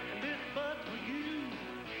man, and this bud's for you.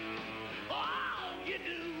 Oh, you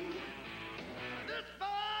do. This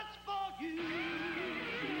bud's for you.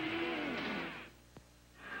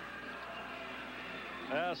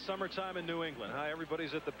 Summertime in New England. Hi,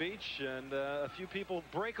 everybody's at the beach, and a few people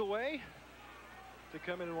break away to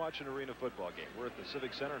come in and watch an arena football game. We're at the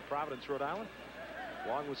Civic Center in Providence, Rhode Island.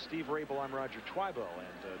 Along with Steve Rabel, I'm Roger Twibell,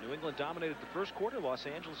 and New England dominated the first quarter. Los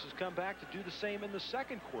Angeles has come back to do the same in the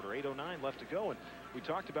second quarter. 8:09 left to go, and we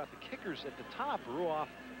talked about the kickers at the top. Ruoff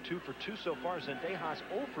 2 for 2 so far. Zendejas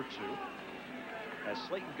 0 for 2 as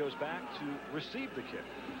Slayton goes back to receive the kick.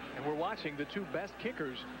 And we're watching the 2 best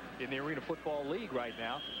kickers in the Arena Football League right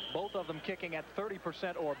now. Both of them kicking at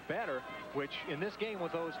 30% or better, which in this game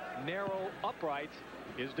with those narrow uprights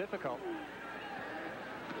is difficult.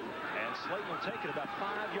 And Slayton will take it about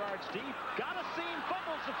 5 yards deep. Got a seam,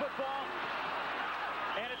 fumbles the football.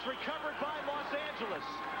 And it's recovered by Los Angeles.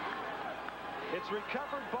 It's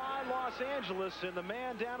recovered by Los Angeles, and the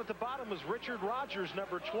man down at the bottom was Richard Rogers,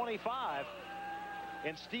 number 25.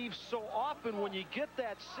 And Steve, so often when you get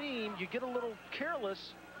that seam, you get a little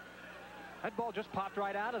careless. That ball just popped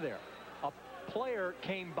right out of there. A player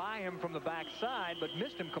came by him from the backside, but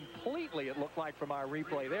missed him completely, it looked like, from our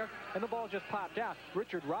replay there. And the ball just popped out.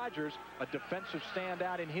 Richard Rogers, a defensive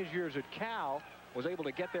standout in his years at Cal, was able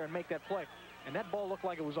to get there and make that play. And that ball looked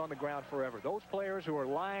like it was on the ground forever. Those players who are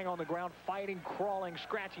lying on the ground, fighting, crawling,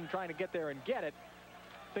 scratching, trying to get there and get it,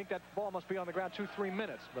 think that ball must be on the ground 2-3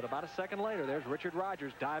 minutes. But about a second later, there's Richard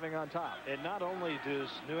Rogers diving on top. And not only does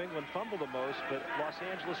New England fumble the most, but Los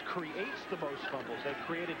Angeles creates the most fumbles. They've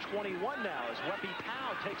created 21 now as Weppy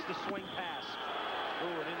Powell takes the swing pass.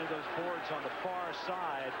 Ooh, and into those boards on the far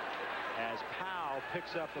side as Powell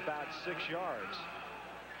picks up about 6 yards.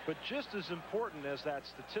 But just as important as that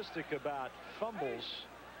statistic about fumbles,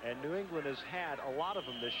 and New England has had a lot of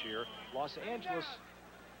them this year, Los Angeles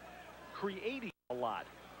creating a lot.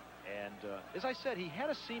 And as I said, he had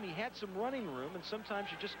a seam, he had some running room, and sometimes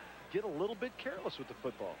you just get a little bit careless with the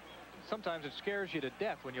football. Sometimes it scares you to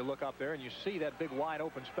death when you look up there and you see that big wide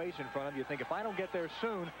open space in front of you. You think, if I don't get there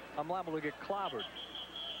soon, I'm liable to get clobbered.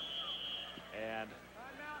 And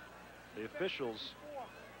the officials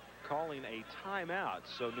calling a timeout.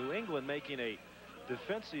 So New England making a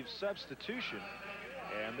defensive substitution,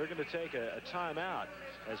 and they're going to take a timeout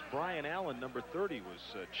as Brian Allen, number 30,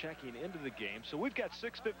 was checking into the game. So we've got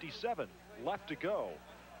 6:57 left to go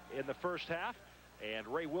in the first half, and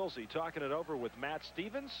Ray Wilsey talking it over with Matt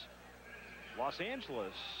Stevens. Los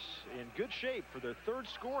Angeles in good shape for their third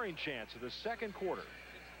scoring chance of the second quarter.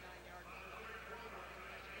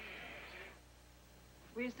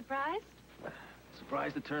 Were you surprised?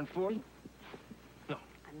 Surprised to turn 40? No.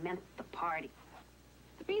 I meant the party.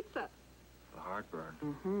 The pizza. The heartburn.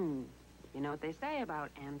 Mm-hmm. You know what they say about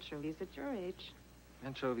anchovies at your age.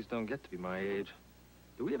 Anchovies don't get to be my age.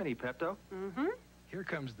 Do we have any Pepto? Mm-hmm. Here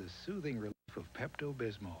comes the soothing relief of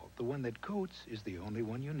Pepto-Bismol. The one that coats is the only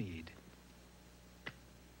one you need.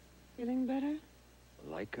 Feeling better?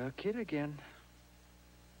 Like a kid again.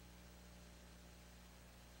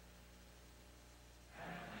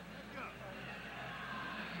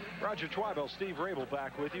 Roger Twibell, Steve Rabel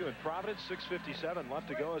back with you in Providence. 6:57 left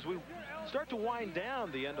to go as we start to wind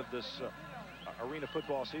down the end of this arena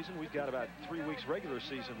football season. We've got about 3 weeks regular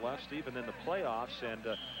season left, Steve, and then the playoffs. And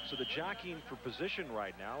so the jockeying for position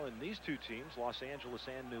right now, and these two teams, Los Angeles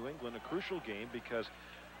and New England, a crucial game because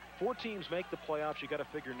 4 teams make the playoffs. You got to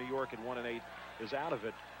figure New York at 1-8 is out of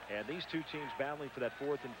it. And these two teams battling for that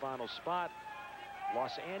 4th and final spot.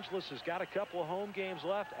 Los Angeles has got a couple of home games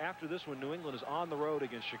left. After this one, New England is on the road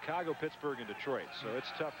against Chicago, Pittsburgh, and Detroit. So it's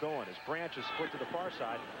tough going as Branch is split to the far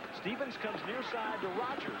side. Stevens comes near side to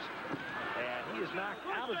Rogers. And he is knocked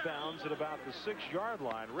out of bounds at about the 6-yard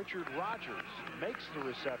line. Richard Rogers makes the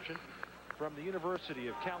reception from the University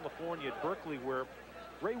of California at Berkeley, where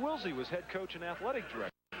Ray Wilsey was head coach and athletic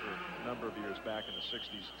director for a number of years back in the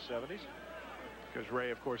 60s and 70s. Because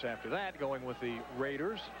Ray, of course, after that, going with the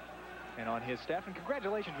Raiders and on his staff. And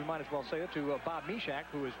congratulations, we might as well say it, to Bob Mishak,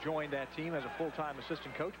 who has joined that team as a full-time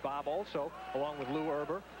assistant coach. Bob also, along with Lou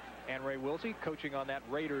Erber and Ray Wilsey, coaching on that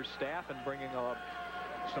Raiders staff and bringing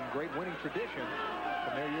some great winning tradition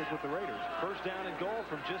from their years with the Raiders. First down and goal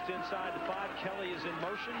from just inside the 5. Kelly is in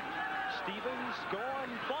motion. Stevens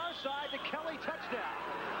going far side to Kelly, touchdown.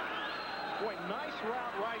 Boy, nice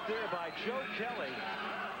route right there by Joe Kelly,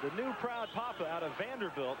 the new proud papa out of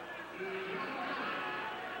Vanderbilt.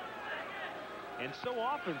 And so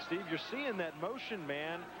often, Steve, you're seeing that motion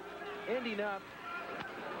man ending up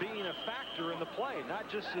being a factor in the play, not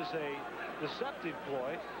just as a deceptive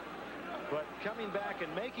ploy, but coming back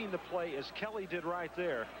and making the play as Kelly did right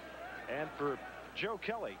there. And for Joe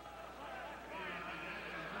Kelly,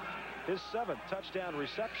 his 7th touchdown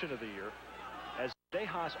reception of the year, as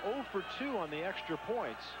Dejas 0 for 2 on the extra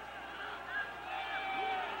points.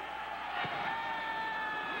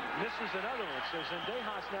 Misses another one, so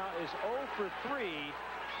Zendejas now is 0 for 3.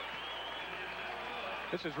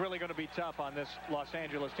 This is really going to be tough on this Los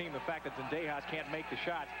Angeles team, the fact that Zendejas can't make the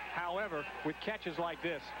shots. However, with catches like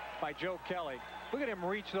this by Joe Kelly, look at him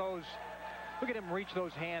reach those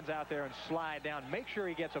hands out there and slide down. Make sure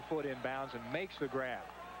he gets a foot in bounds and makes the grab.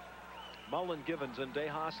 Mullen giving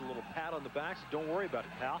Zendejas a little pat on the back. So don't worry about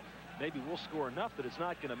it, pal. Maybe we'll score enough that it's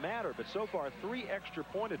not going to matter. But so far, 3 extra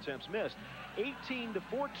point attempts missed.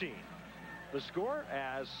 18-14. The score,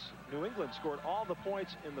 as New England scored all the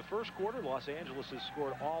points in the first quarter. Los Angeles has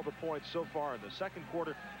scored all the points so far in the second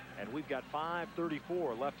quarter. And we've got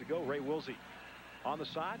 5:34 left to go. Ray Wilsey on the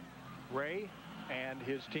side. Ray and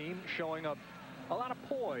his team showing up a lot of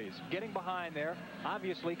poise, getting behind there.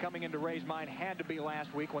 Obviously, coming into Ray's mind had to be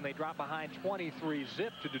last week when they dropped behind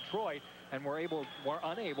 23-zip to Detroit and were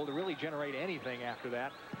unable to really generate anything after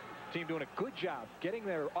that. Team doing a good job getting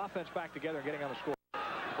their offense back together and getting on the score.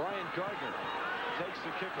 Brian Gardner takes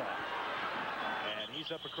the kickoff. And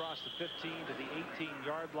he's up across the 15 to the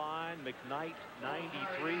 18-yard line. McKnight,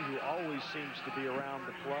 93, who always seems to be around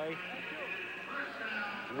the play.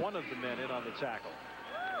 One of the men in on the tackle.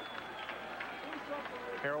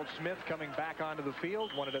 Harold Smith coming back onto the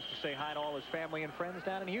field. Wanted us to say hi to all his family and friends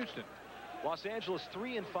down in Houston. Los Angeles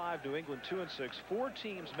 3-5, New England 2-6. 4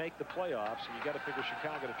 teams make the playoffs, and you got to figure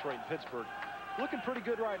Chicago, Detroit, and Pittsburgh looking pretty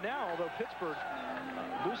good right now, although Pittsburgh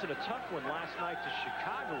losing a tough one last night to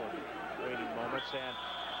Chicago in the waning moments, and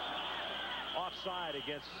offside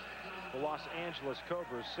against the Los Angeles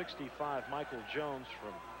Cobras. 65, Michael Jones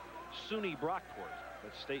from SUNY Brockport,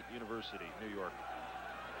 that's State University, New York.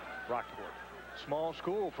 Brockport. Small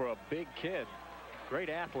school for a big kid. Great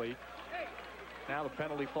athlete. Now the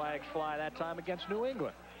penalty flags fly that time against New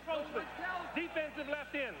England. Defensive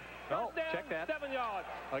left in. Oh, check that. 7 yards.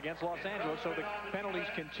 Against Los Angeles, so the penalties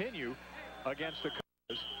continue against the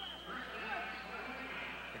Cobras.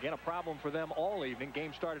 Again, a problem for them all evening.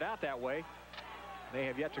 Game started out that way. They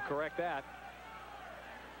have yet to correct that.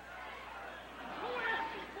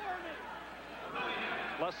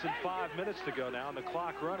 Less than 5 minutes to go now, and the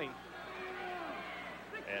clock running.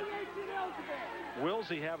 And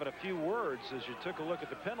Wilsey having a few words as you took a look at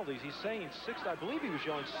the penalties. He's saying I believe he was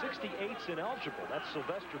yelling 68's ineligible. That's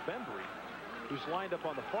Sylvester Bembry, who's lined up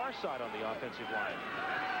on the far side on the offensive line.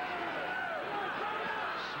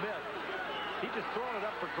 Smith, he just throwing it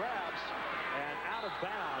up for grabs and out of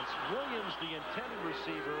bounds. Williams, the intended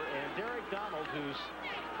receiver, and Derek Donald, who's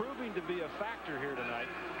proving to be a factor here tonight.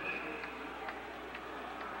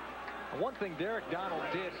 One thing Derek Donald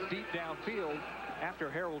did deep downfield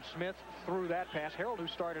after Harold Smith threw that pass. Harold, who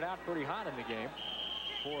started out pretty hot in the game,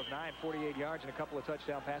 4 of 9, 48 yards and a couple of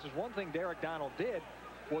touchdown passes. One thing Derek Donald did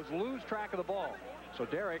was lose track of the ball. So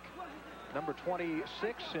Derek, number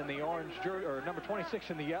 26 in the orange jersey, or number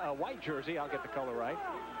 26 in the white jersey, I'll get the color right,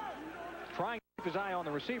 trying to keep his eye on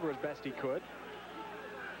the receiver as best he could,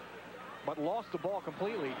 but lost the ball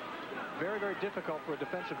completely. Very, very difficult for a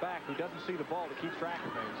defensive back who doesn't see the ball to keep track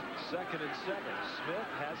of things. 2nd and 7. Smith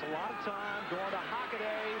has a lot of time going to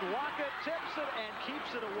Hockaday. Lockett tips it and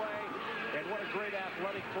keeps it away. And what a great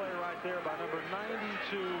athletic play right there by number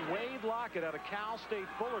 92, Wade Lockett out of Cal State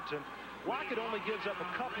Fullerton. Lockett only gives up a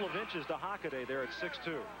couple of inches to Hockaday there at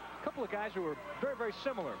 6'2". A couple of guys who are very, very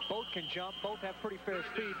similar. Both can jump. Both have pretty fair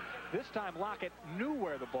speed. This time Lockett knew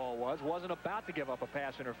where the ball was, wasn't about to give up a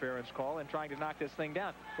pass interference call and trying to knock this thing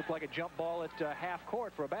down. Looked like a jump ball at half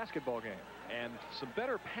court for a basketball game. And some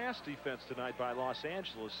better pass defense tonight by Los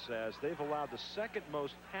Angeles, as they've allowed the 2nd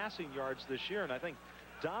most passing yards this year. And I think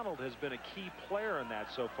Donald has been a key player in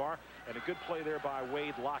that so far. And a good play there by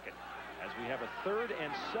Wade Lockett. As we have a 3rd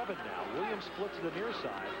and 7 now. Williams split to the near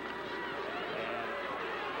side.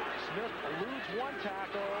 Smith eludes one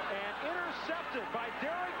tackle and intercepted by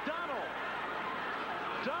Derek Donald.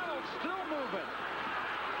 Donald still moving.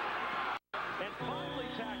 And finally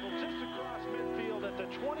tackled just across midfield at the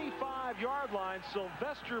 25-yard line.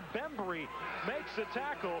 Sylvester Bembry makes the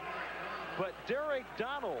tackle. But Derek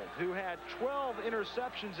Donald, who had 12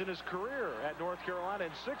 interceptions in his career at North Carolina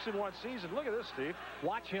in 6 in one season. Look at this, Steve.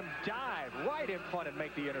 Watch him dive right in front and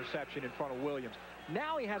make the interception in front of Williams.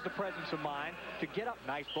 Now he has the presence of mind to get up.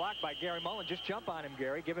 Nice block by Gary Mullen. Just jump on him,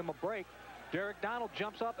 Gary. Give him a break. Derek Donald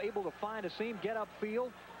jumps up, able to find a seam, get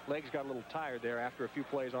upfield. Legs got a little tired there after a few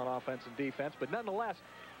plays on offense and defense. But nonetheless,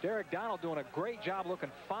 Derek Donald doing a great job,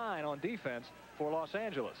 looking fine on defense for Los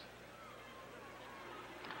Angeles.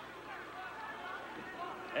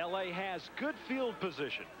 LA has good field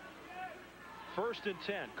position. 1st and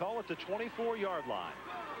 10. Call it the 24-yard line.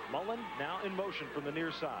 Mullen now in motion from the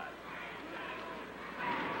near side.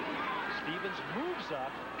 Stevens moves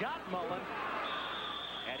up, got Mullen,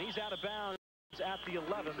 and he's out of bounds at the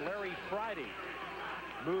 11. Larry Friday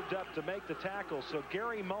moved up to make the tackle. So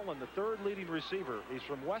Gary Mullen, the 3rd leading receiver, he's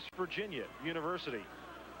from West Virginia University,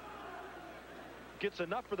 gets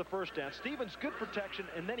enough for the first down. Stevens, good protection,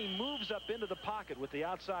 and then he moves up into the pocket with the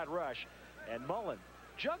outside rush, and Mullen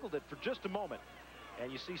juggled it for just a moment,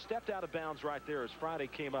 and you see stepped out of bounds right there as Friday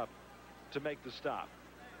came up to make the stop.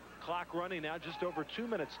 Clock running now, just over 2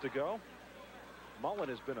 minutes to go. Mullen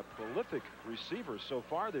has been a prolific receiver so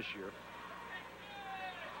far this year.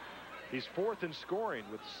 He's 4th in scoring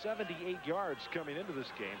with 78 yards coming into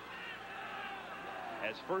this game.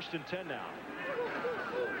 As 1st and 10 now.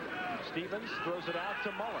 Stevens throws it out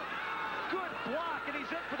to Mullen. Good block, and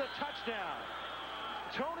he's in for the touchdown.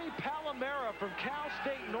 Tony Palomera from Cal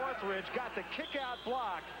State Northridge got the kick-out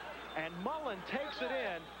block, and Mullen takes it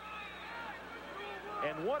in.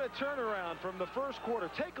 And what a turnaround from the first quarter.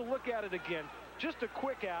 Take a look at it again. Just a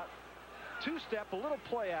quick out, 2-step, a little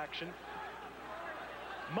play action.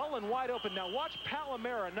 Mullen wide open. Now watch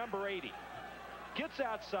Palomera, number 80. Gets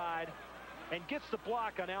outside and gets the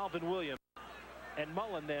block on Alvin Williams. And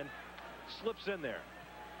Mullen then slips in there.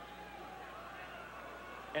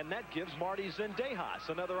 And that gives Marty Zendejas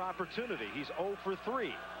another opportunity. He's 0 for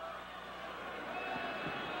 3.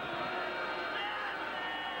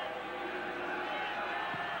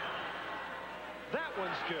 That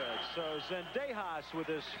one's good. So Zendejas with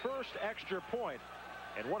his first extra point.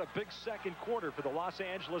 And what a big second quarter for the Los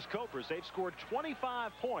Angeles Cobras. They've scored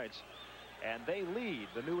 25 points, and they lead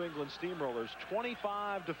the New England Steamrollers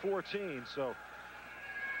 25-14. So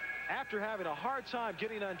after having a hard time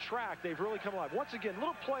getting on track, they've really come alive. Once again,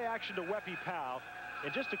 little play action to Weppy Powell,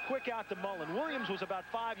 and just a quick out to Mullen. Williams was about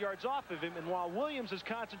 5 yards off of him, and while Williams is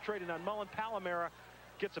concentrating on Mullen, Palomera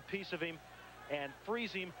gets a piece of him and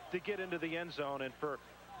frees him to get into the end zone. And for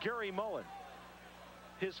Gary Mullen,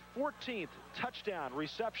 his 14th touchdown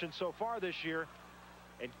reception so far this year,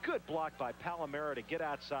 and good block by Palomera to get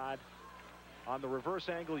outside. On the reverse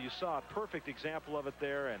angle, you saw a perfect example of it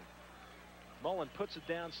there, and Mullen puts it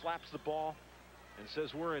down, slaps the ball, and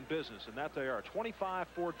says we're in business, and that they are.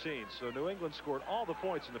 25-14. So New England scored all the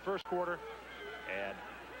points in the first quarter, and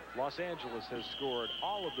Los Angeles has scored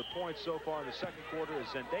all of the points so far in the second quarter as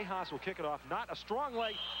Zendejas will kick it off. Not a strong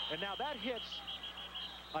leg, and now that hits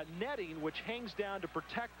a netting which hangs down to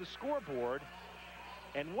protect the scoreboard.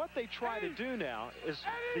 And what they try to do now is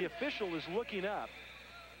the official is looking up.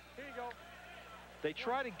 Here you go. They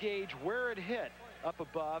try to gauge where it hit up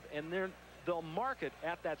above, and they'll mark it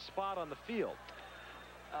at that spot on the field.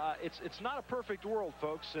 It's not a perfect world,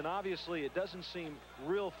 folks, and obviously it doesn't seem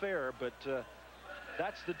real fair, but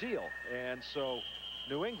that's the deal. And so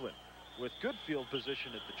New England with good field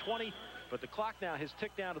position at the 20. But the clock now has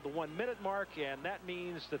ticked down to the 1 minute mark, and that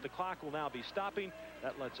means that the clock will now be stopping.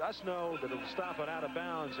 That lets us know that it'll stop on out of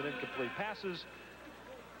bounds and incomplete passes.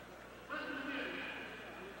 And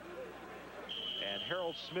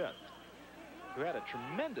Harold Smith, who had a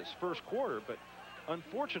tremendous first quarter, but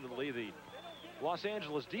unfortunately the Los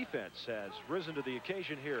Angeles defense has risen to the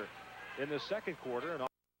occasion here in the second quarter, and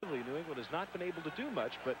New England has not been able to do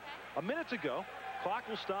much. But a minute to go. Clock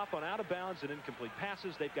will stop on out of bounds and incomplete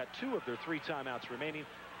passes. They've got 2 of their 3 timeouts remaining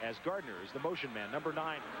as Gardner is the motion man, number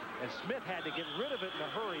 9. And Smith had to get rid of it in a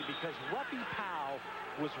hurry because Weppy Powell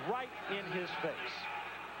was right in his face.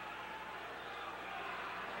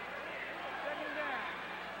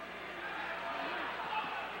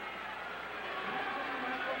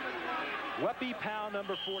 Weppy Powell,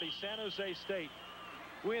 number 40, San Jose State.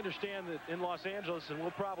 We understand that in Los Angeles, and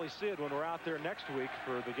we'll probably see it when we're out there next week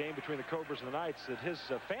for the game between the Cobras and the Knights, that his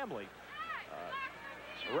family,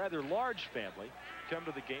 a rather large family, come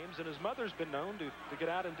to the games, and his mother's been known to get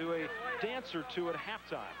out and do a dance or two at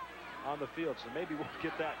halftime. on the field. So maybe we'll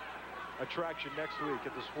get that attraction next week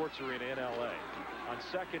at the Sports Arena in L.A. On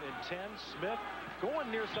 2nd and 10, Smith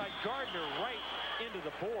going near side. Gardner right into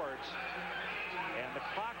the boards. And the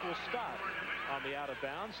clock will stop on the out of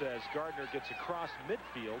bounds as Gardner gets across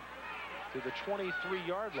midfield to the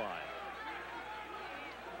 23-yard line.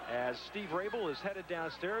 As Steve Rabel is headed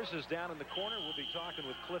downstairs, is down in the corner. We'll be talking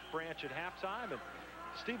with Cliff Branch at halftime. And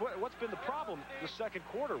Steve, what's been the problem the second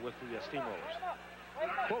quarter with the Steamrollers?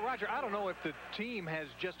 Well, Roger, I don't know if the team has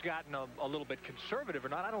just gotten a little bit conservative or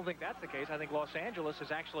not. I don't think that's the case. I think Los Angeles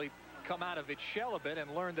has actually come out of its shell a bit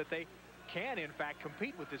and learned that they can, in fact,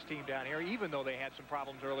 compete with this team down here. Even though they had some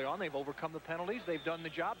problems early on, they've overcome the penalties. They've done the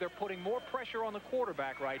job. They're putting more pressure on the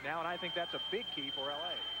quarterback right now, and I think that's a big key for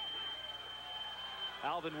L.A.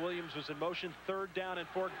 Alvin Williams was in motion. 3rd down and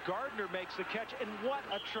 4. Gardner makes the catch, and what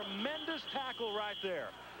a tremendous tackle right there.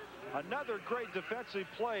 Another great defensive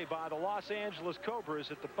play by the Los Angeles Cobras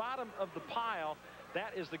at the bottom of the pile.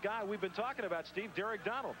 That is the guy we've been talking about, Steve, Derek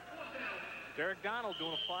Donald. Derek Donald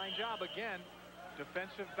doing a fine job again.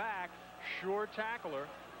 Defensive back, sure tackler.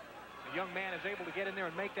 The young man is able to get in there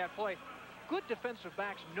and make that play. Good defensive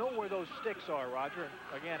backs know where those sticks are, Roger.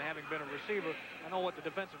 Again, having been a receiver, I know what the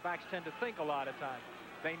defensive backs tend to think a lot of times.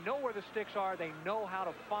 They know where the sticks are. They know how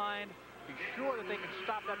to find, be sure that they can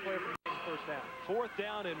stop that player from getting first down. 4th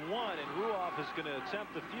down and 1, and Ruoff is going to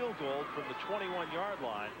attempt the field goal from the 21-yard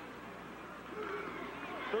line.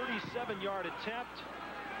 37-yard attempt.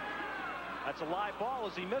 That's a live ball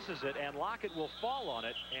as he misses it, and Lockett will fall on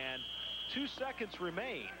it, and 2 seconds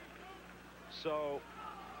remain. So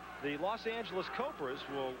the Los Angeles Cobras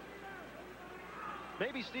will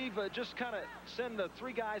maybe, Steve, just kind of send the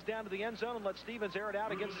 3 guys down to the end zone and let Stevens air it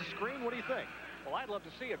out against the screen. What do you think? Well, I'd love to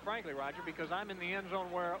see it, frankly, Roger, because I'm in the end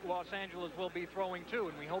zone where Los Angeles will be throwing to,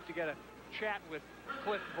 and we hope to get a chat with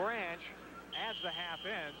Cliff Branch as the half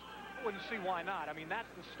ends. I wouldn't see why not. I mean, that's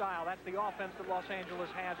the style, that's the offense that Los Angeles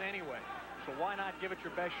has anyway. So why not give it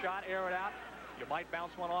your best shot, air it out? You might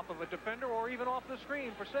bounce one off of a defender or even off the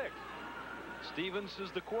screen for 6. Stevens is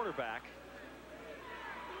the quarterback.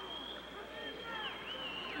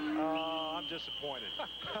 Oh, I'm disappointed.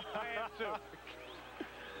 I am too.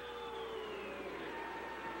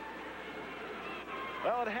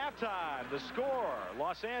 Well, at halftime, the score,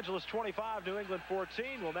 Los Angeles 25, New England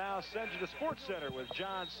 14. We'll now send you to Sports Center with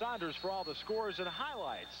John Saunders for all the scores and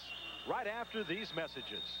highlights right after these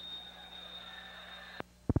messages.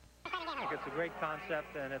 I think it's a great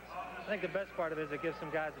concept, and I think the best part of it is it gives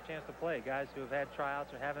some guys a chance to play, guys who have had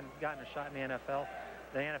tryouts or haven't gotten a shot in the NFL.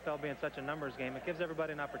 The NFL being such a numbers game, it gives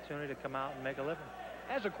everybody an opportunity to come out and make a living.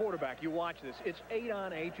 As a quarterback, you watch this. It's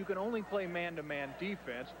 8-on-8. You can only play man-to-man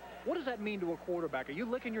defense. What does that mean to a quarterback? Are you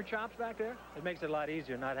licking your chops back there? It makes it a lot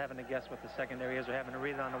easier not having to guess what the secondary is or having to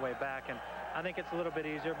read it on the way back. And I think it's a little bit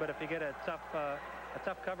easier, but if you get a tough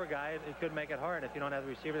cover guy, it could make it hard if you don't have the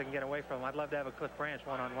receiver that can get away from him. I'd love to have a Cliff Branch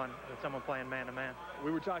one-on-one with someone playing man-to-man.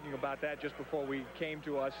 We were talking about that just before we came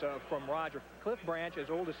to us from Roger. Cliff Branch, as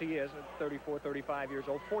old as he is, 34, 35 years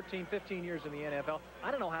old, 14, 15 years in the NFL.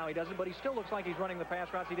 I don't know how he does it, but he still looks like he's running the pass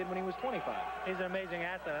routes he did when he was 25. He's an amazing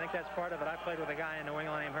athlete. I think that's part of it. I played with a guy in New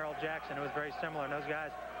England named Harold Jackson who was very similar, and those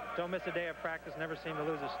guys don't miss a day of practice, never seem to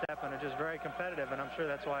lose a step, and are just very competitive, and I'm sure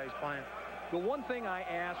that's why he's playing. The one thing I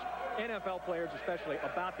asked NFL players especially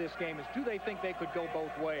about this game is, do they think they could go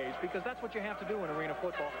both ways? Because that's what you have to do in arena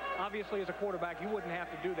football. Obviously, as a quarterback, you wouldn't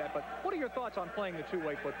have to do that. But what are your thoughts on playing the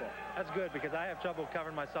two-way football? That's good, because I have trouble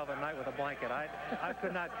covering myself at night with a blanket. I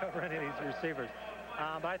could not cover any of these receivers.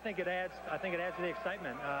 But I think it adds to the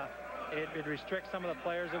excitement. It restricts some of the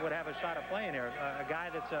players that would have a shot at playing here. A guy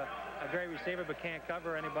that's a great receiver but can't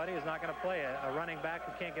cover anybody is not going to play. A running back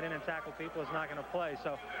who can't get in and tackle people is not going to play.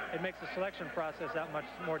 So it makes the selection process that much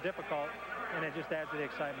more difficult, and it just adds to the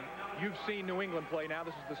excitement. You've seen New England play now.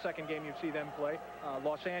 This is the second game you see them play.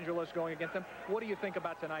 Los Angeles going against them. What do you think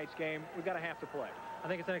about tonight's game? We've got to have to play. I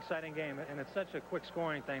think it's an exciting game, and it's such a quick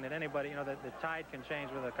scoring thing that anybody, you know, the tide can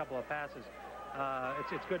change with a couple of passes.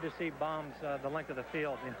 It's good to see bombs the length of the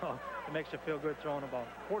field. You know, it makes you feel good throwing the ball.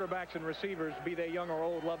 Quarterbacks and receivers, be they young or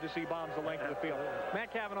old, love to see bombs the length of the field.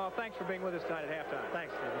 Matt Cavanaugh, thanks for being with us tonight at halftime.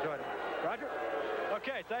 Thanks, Steve. Enjoyed it. Roger.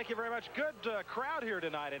 Okay, thank you very much. Good crowd here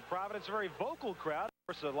tonight in Providence. A very vocal crowd.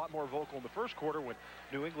 Of course, a lot more vocal in the first quarter when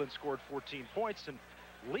New England scored 14 points and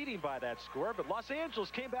leading by that score. But Los Angeles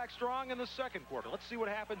came back strong in the second quarter. Let's see what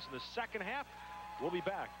happens in the second half. We'll be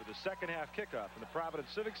back for the second half kickoff in the Providence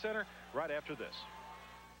Civic Center right after this.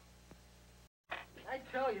 I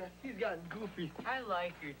tell you, he's gotten goofy. I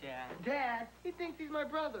like your dad. Dad? He thinks he's my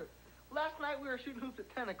brother. Last night we were shooting hoops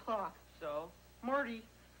at 10 o'clock. So? Marty,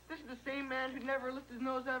 this is the same man who never lifted his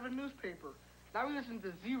nose out of a newspaper. Now we listen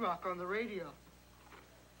to Z-Rock on the radio.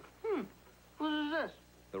 What is this?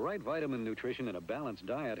 The right vitamin nutrition and a balanced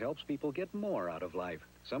diet helps people get more out of life.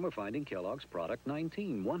 Some are finding Kellogg's Product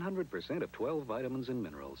 19, 100% of 12 vitamins and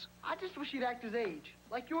minerals. I just wish he'd act his age,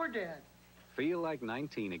 like your dad. Feel like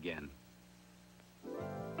 19 again.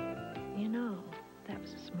 You know, that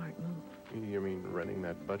was a smart move. You mean renting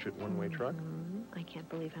that budget one-way truck? I can't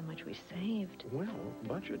believe how much we saved. Well,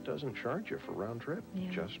 budget doesn't charge you for round trip,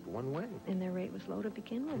 just one way. And their rate was low to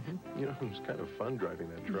begin with. You know, it was kind of fun driving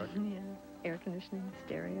that truck. Yeah. Air conditioning,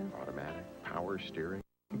 stereo. Automatic, power steering.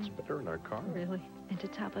 It's better in our car. Really? And to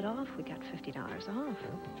top it off, we got $50 off.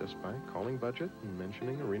 Yeah, just by calling budget and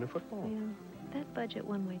mentioning Arena Football. Yeah. That budget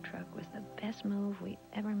one-way truck was the best move we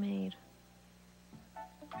ever made.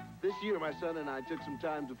 This year, my son and I took some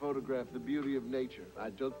time to photograph the beauty of nature.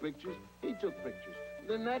 I took pictures, he took pictures.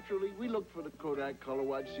 Then naturally, we looked for the Kodak Color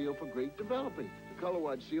Watch seal for great developing. The Color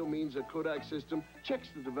Watch seal means a Kodak system checks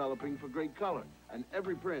the developing for great color, and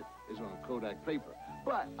every print is on Kodak paper.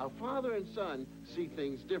 But our father and son see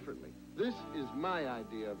things differently. This is my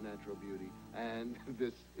idea of natural beauty, and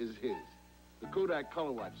this is his. The Kodak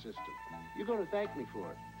Color Watch system. You're going to thank me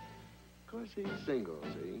for it. Of course, he's single,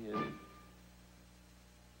 see? And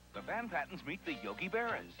the Van Pattens meet the Yogi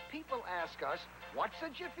Berras. People ask us, what's a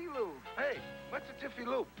Jiffy Lube? Hey, what's a Jiffy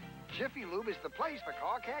Lube? Jiffy Lube is the place for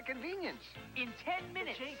car care convenience. In 10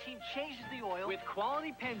 minutes, the team changes the oil with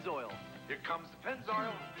quality Pennzoil. Here comes the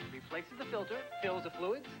Pennzoil. Replaces the filter, fills the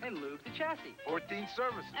fluids, and lubes the chassis. 14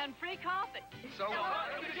 services. And free coffee. So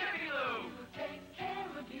welcome to Jiffy Lube. Take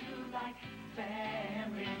care of you like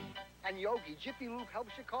family. And Yogi, Jiffy Lube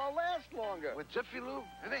helps your car last longer. With Jiffy Lube,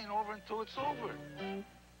 it ain't over until it's over.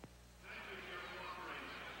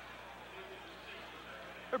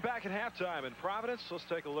 We're back at halftime in Providence. Let's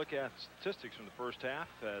take a look at statistics from the first half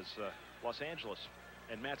as Los Angeles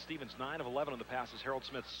and Matt Stevens 9 of 11 on the passes. Harold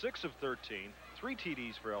Smith 6 of 13. 3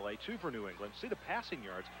 TDs for LA, 2 for New England. See the passing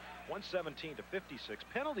yards, 117 to 56.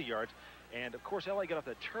 Penalty yards, and of course LA got off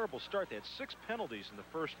that terrible start. They had 6 penalties in the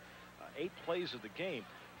first 8 plays of the game.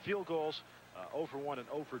 Field goals 0 for 1 and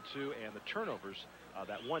 0 for 2, and the turnovers.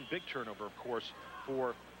 That one big turnover, of course,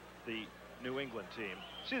 for the New England team.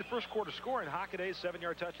 See the first quarter score in Hockaday's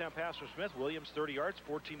 7-yard touchdown pass from Smith. Williams 30 yards,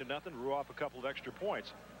 14-0. Ruoff a couple of extra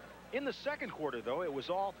points. In the second quarter, though, it was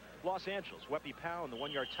all Los Angeles. Weppy Powell in the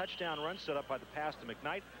 1-yard touchdown run set up by the pass to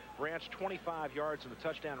McKnight. Branch 25 yards in the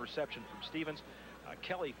touchdown reception from Stevens.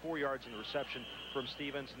 Kelly 4 yards in the reception from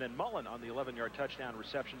Stevens. And then Mullen on the 11-yard touchdown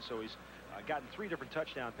reception. So he's gotten 3 different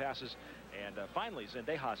touchdown passes. And finally,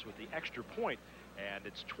 Zendejas with the extra point. And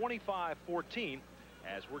it's 25-14.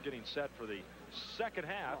 As we're getting set for the second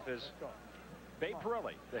half as Babe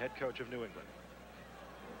Pirelli, the head coach of New England.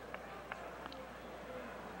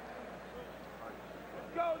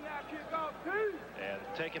 Go now, kick off, two. And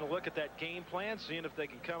taking a look at that game plan, seeing if they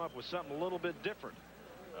can come up with something a little bit different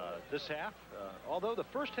this half. Although the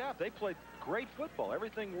first half, they played great football.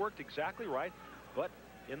 Everything worked exactly right. But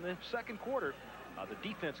in the second quarter, the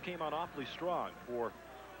defense came on awfully strong for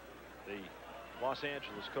the Los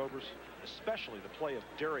Angeles Cobras, especially the play of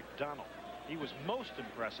Derek Donald. He was most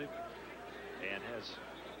impressive and has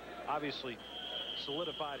obviously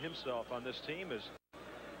solidified himself on this team as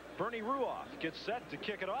Bernie Ruoff gets set to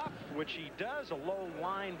kick it off, which he does. A low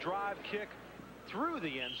line drive kick through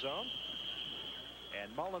the end zone.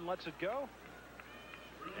 And Mullen lets it go.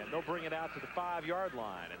 And they'll bring it out to the 5-yard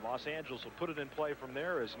line. And Los Angeles will put it in play from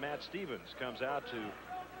there as Matt Stevens comes out to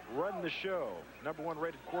run the show. #1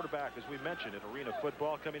 rated quarterback, as we mentioned, in Arena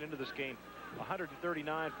Football. Coming into this game,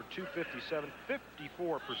 139 for 257.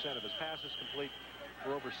 54% of his passes complete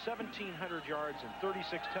for over 1,700 yards and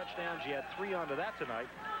 36 touchdowns. You had 3 onto that tonight.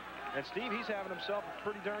 And Steve, he's having himself a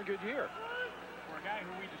pretty darn good year. For a guy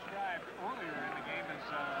who we described earlier in the game as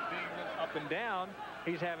being up and down,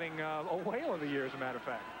 he's having a whale of a year, as a matter of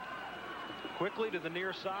fact. Quickly to the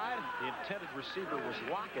near side. The intended receiver was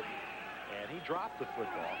Lockett, and he dropped the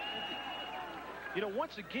football. You know,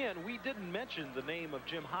 once again, we didn't mention the name of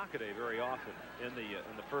Jim Hockaday very often in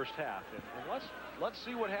the first half. And let's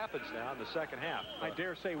see what happens now in the second half. I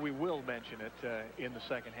dare say we will mention it in the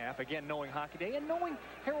second half. Again, knowing Hockaday and knowing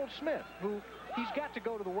Harold Smith, who he's got to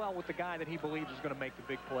go to the well with the guy that he believes is going to make the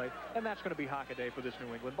big play, and that's going to be Hockaday for this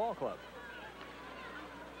New England ball club.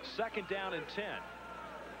 2nd down and 10.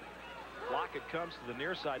 Lockett comes to the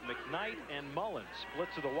near side. McKnight and Mullen split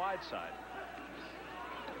to the wide side.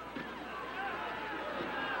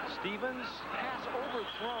 Stevens, pass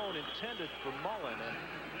overthrown, intended for Mullen,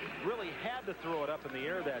 and really had to throw it up in the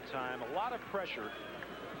air that time. A lot of pressure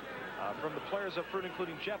From the players up front,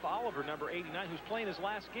 including Jeff Oliver, number 89, who's playing his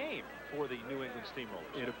last game for the New England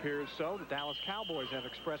Steamrollers. It appears so. The Dallas Cowboys have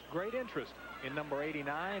expressed great interest in number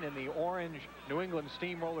 89 in the orange New England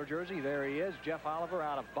Steamroller jersey. There he is, Jeff Oliver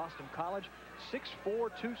out of Boston College,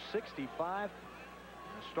 6'4", 265.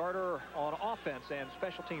 Starter on offense and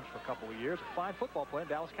special teams for a couple of years. A fine football player.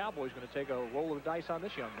 Dallas Cowboys going to take a roll of the dice on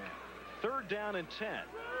this young man. 3rd down and 10.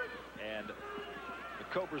 And the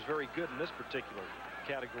Cobras very good in this particular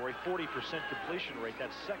category. 40% completion rate.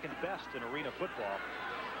 That's second best in arena football.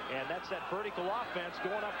 And that's that vertical offense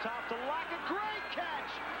going up top to Lockett. Great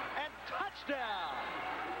catch and touchdown.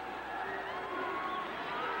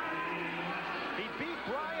 He beat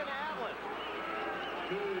Brian Allen.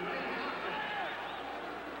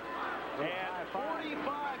 And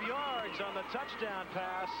 45 yards on the touchdown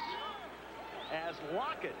pass as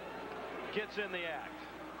Lockett gets in the act.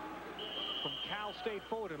 From Cal State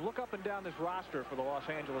Fullerton, look up and down this roster for the Los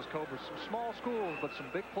Angeles Cobras. Some small schools, but some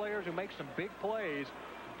big players who make some big plays.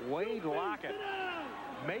 Wade Lockett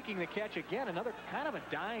making the catch again. Another kind of a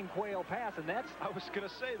dying quail pass, and that's... I was going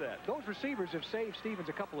to say that. Those receivers have saved Stevens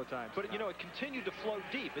a couple of times. But, you know, it continued to float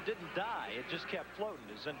deep. It didn't die. It just kept floating.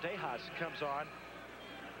 As Zendejas comes on.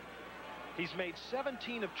 He's made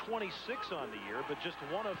 17 of 26 on the year, but just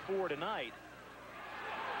 1 of 4 tonight.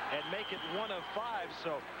 And make it 1 of 5.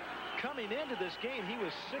 So coming into this game, he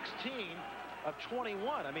was 16 of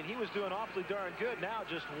 21. I mean, he was doing awfully darn good. Now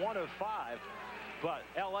just 1 of 5. But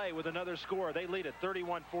L.A. with another score. They lead at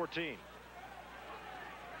 31-14.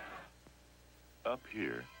 Up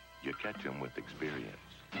here, you catch them with experience.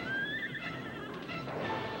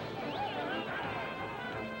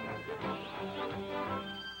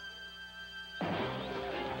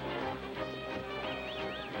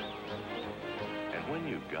 When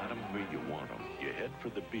you've got them where you want them, you head for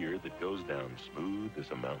the beer that goes down smooth as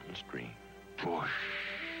a mountain stream. Whoosh.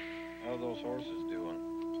 How are those horses doing?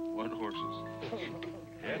 What horses?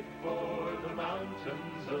 Head for the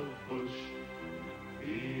mountains of Bush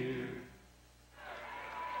beer.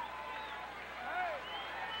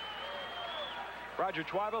 Roger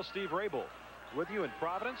Twyville, Steve Rabel with you in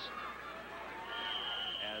Providence.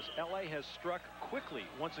 As L.A. has struck quickly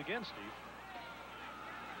once again, Steve.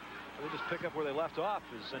 We'll just pick up where they left off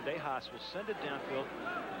as Zendejas will send it downfield.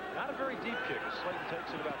 Not a very deep kick. Slayton takes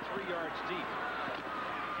it about 3 yards deep.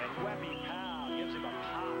 And Webby Powell gives him a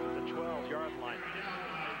pop at the 12-yard line.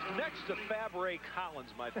 Next to Fabre Collins,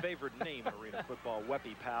 my favorite name in arena football,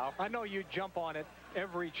 Webby Powell. I know you jump on it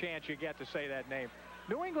every chance you get to say that name.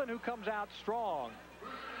 New England, who comes out strong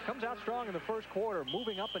in the first quarter,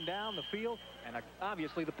 moving up and down the field. And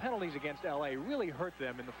obviously the penalties against L.A. really hurt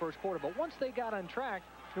them in the first quarter. But once they got on track,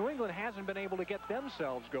 New England hasn't been able to get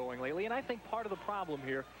themselves going lately, and I think part of the problem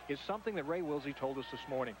here is something that Ray Wilsey told us this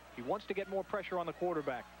morning. He wants to get more pressure on the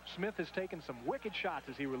quarterback. Smith has taken some wicked shots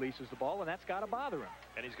as he releases the ball, and that's got to bother him.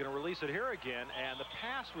 And he's going to release it here again, and the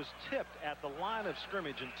pass was tipped at the line of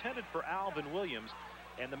scrimmage, intended for Alvin Williams,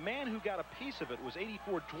 and the man who got a piece of it was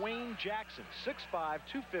 84 Dwayne Jackson, 6'5",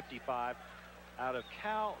 255, out of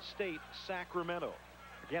Cal State, Sacramento.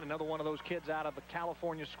 Again, another one of those kids out of a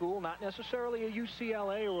California school, not necessarily a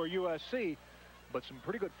UCLA or a USC, but some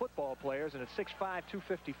pretty good football players. And at 6'5",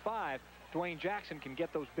 255, Dwayne Jackson can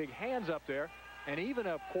get those big hands up there. And even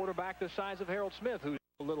a quarterback the size of Harold Smith, who's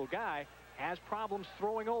a little guy, has problems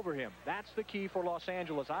throwing over him. That's the key for Los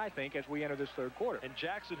Angeles, I think, as we enter this third quarter. And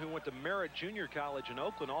Jackson, who went to Merritt Junior College in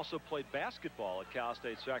Oakland, also played basketball at Cal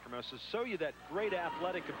State Sacramento. So show you that great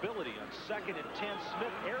athletic ability. On 2nd and 10,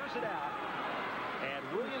 Smith airs it out.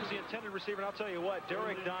 And Williams, the intended receiver, and I'll tell you what,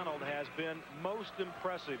 Derek Donald has been most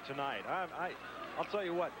impressive tonight. I'll tell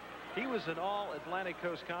you what, he was an all-Atlantic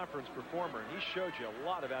Coast Conference performer, and he showed you a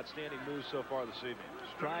lot of outstanding moves so far this evening.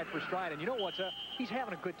 Stride for stride, and you know what, he's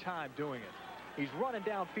having a good time doing it. He's running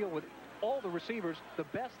downfield with all the receivers, the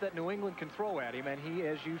best that New England can throw at him, and he,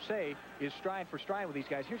 as you say, is stride for stride with these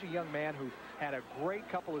guys. Here's a young man who had a great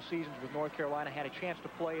couple of seasons with North Carolina, had a chance to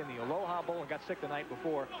play in the Aloha Bowl and got sick the night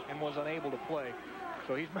before and was unable to play.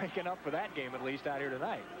 So he's making up for that game, at least, out here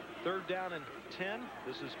tonight. 3rd down and 10.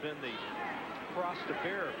 This has been the cross to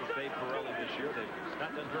bear for Babe Pirelli this year. They've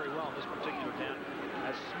not done very well in this particular down,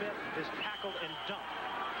 as Smith is tackled and dumped.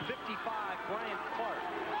 55, Brian Clark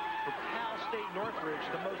from Cal State Northridge,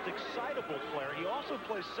 the most excitable player. He also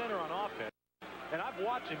plays center on offense. And I've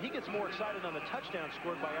watched him. He gets more excited on the touchdown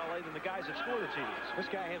scored by L.A. than the guys that score the TDs. This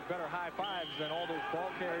guy has better high fives than all those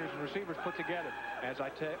ball carriers and receivers put together. As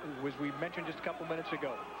we mentioned just a couple minutes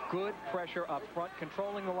ago, good pressure up front,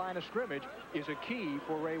 controlling the line of scrimmage is a key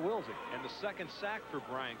for Ray Wilsey. And the second sack for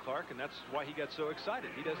Brian Clark, and that's why he got so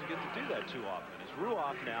excited. He doesn't get to do that too often. As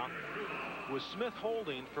Ruoff now, with Smith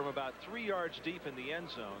holding from about 3 yards deep in the end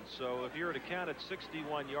zone. So if you're to count at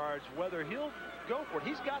 61 yards, whether he'll go for it,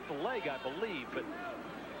 he's got the leg, I believe, but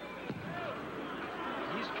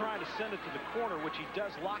he's trying to send it to the corner, which he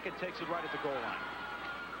does. Lockett takes it right at the goal line.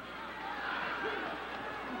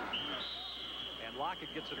 And Lockett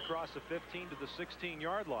gets it across the 15 to the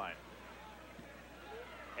 16-yard line.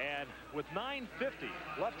 And with 9:50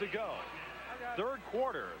 left to go, third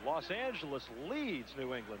quarter, Los Angeles leads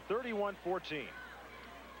New England 31-14.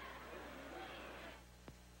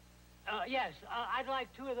 Yes, I'd like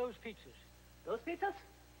 2 of those pizzas. Those pizzas?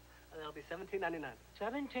 They'll be $17.99.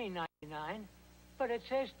 $17.99? But it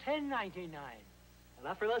says $10.99.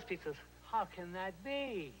 Not for those pizzas. How can that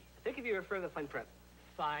be? I think if you refer to the fine print.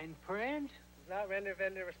 Fine print? Not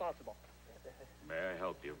vendor responsible. May I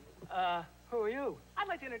help you? Who are you? I'd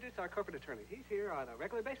like to introduce our corporate attorney. He's here on a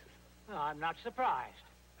regular basis. Oh, I'm not surprised.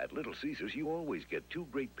 At Little Caesars, you always get 2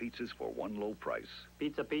 great pizzas for 1 low price.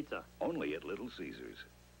 Pizza. Only at Little Caesars.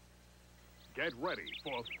 Get ready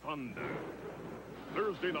for thunder.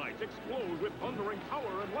 Thursday nights explode with thundering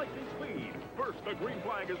power and lightning speed. First, the green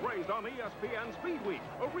flag is raised on ESPN Speed Week,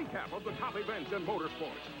 a recap of the top events in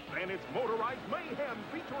motorsports. Then it's motorized mayhem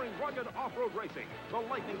featuring rugged off-road racing, the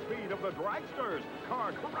lightning speed of the dragsters,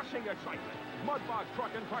 car-crushing excitement, mudbox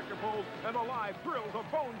truck and tractor pulls, and the live thrills of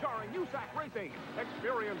bone-jarring USAC racing.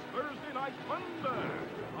 Experience Thursday Night Thunder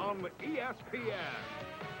on ESPN.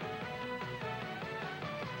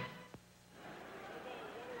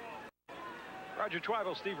 Roger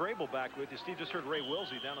Twyville, Steve Rabel back with you. Steve just heard Ray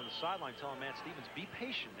Wilsey down on the sideline telling Matt Stevens, be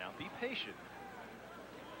patient now, be patient.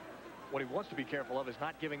 What he wants to be careful of is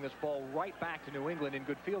not giving this ball right back to New England in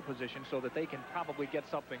good field position so that they can probably get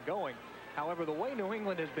something going. However, the way New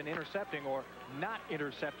England has been intercepting or not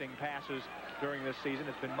intercepting passes during this season,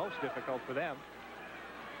 it's been most difficult for them.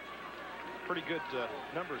 Pretty good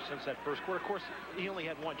numbers since that first quarter. Of course, he only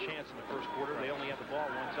had 1 chance in the first quarter. They only had the ball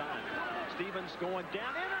 1 time. Stevens going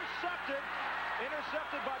down, intercepted.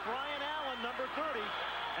 Intercepted by Brian Allen, number 30.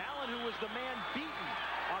 Allen, who was the man beaten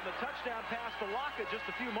on the touchdown pass to Lockett just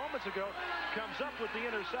a few moments ago, comes up with the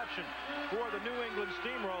interception for the New England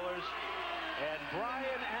Steamrollers. And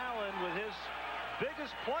Brian Allen with his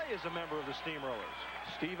biggest play as a member of the Steamrollers.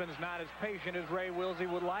 Stevens not as patient as Ray Wilsey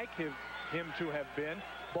would like him to have been.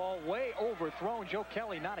 Ball way overthrown. Joe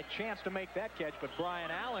Kelly not a chance to make that catch, but Brian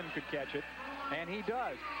Allen could catch it, and he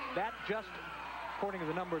does. That just, according to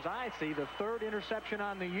the numbers I see, the 3rd interception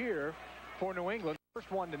on the year for New England.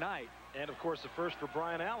 First one tonight. And, of course, the first for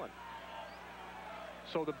Brian Allen.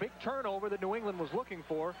 So the big turnover that New England was looking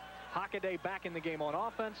for, Hockaday back in the game on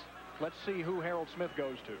offense. Let's see who Harold Smith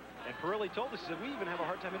goes to. And Pirelli told us, he said, we even have a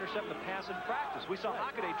hard time intercepting the pass in practice. We saw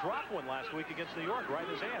Hockaday drop one last week against New York right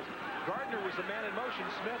in his hands. Gardner was the man in motion.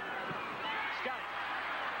 Smith, Scott.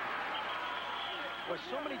 Well,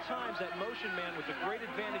 so many times that motion man with the great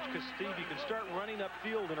advantage, because, Steve, you can start running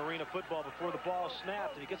upfield in arena football before the ball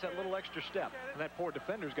snapped, and he gets that little extra step. And that poor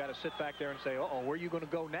defender's got to sit back there and say, uh-oh, where are you going to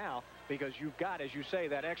go now? Because you've got, as you say,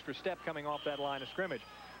 that extra step coming off that line of scrimmage.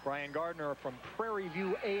 Brian Gardner from Prairie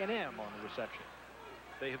View A&M on the reception.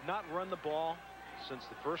 They have not run the ball since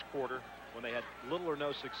the first quarter when they had little or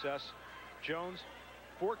no success. Jones,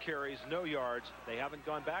 4 carries, no yards. They haven't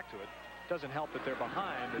gone back to it. Doesn't help that they're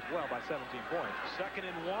behind as well by 17 points. 2nd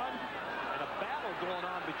and 1, and a battle going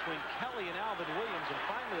on between Kelly and Alvin Williams, and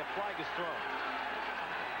finally a flag is thrown.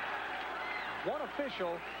 One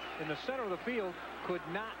official in the center of the field could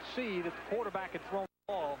not see that the quarterback had thrown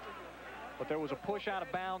the ball, but there was a push out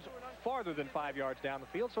of bounds farther than 5 yards down the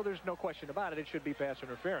field, so there's no question about it. It should be pass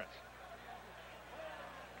interference.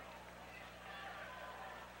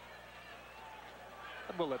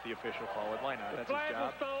 We'll let the official call it. Why not? That's his job. The flag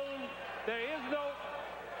was thrown. There is no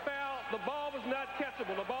foul. The ball was not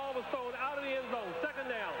catchable. The ball was thrown out of the end zone. 2nd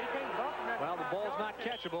down. Well, the ball's not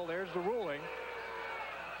catchable. There's the ruling.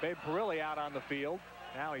 Babe Pirelli out on the field.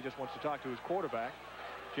 Now he just wants to talk to his quarterback.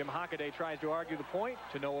 Jim Hockaday tries to argue the point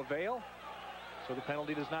to no avail. So the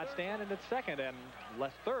penalty does not stand, and it's 2nd and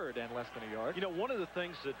 3rd and less than a yard. You know, one of the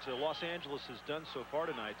things that Los Angeles has done so far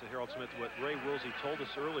tonight to Harold Smith, what Ray Wilsey told us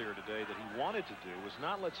earlier today that he wanted to do was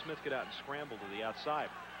not let Smith get out and scramble to the outside.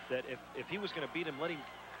 That if he was going to beat him, let him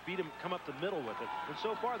beat him, come up the middle with it. And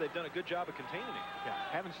so far, they've done a good job of containing him. Yeah,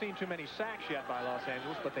 haven't seen too many sacks yet by Los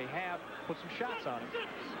Angeles, but they have put some shots on him.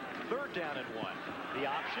 3rd down and 1. The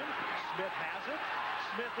option. Smith has it.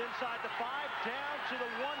 Smith inside the 5, down to the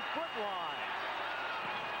 1-foot line.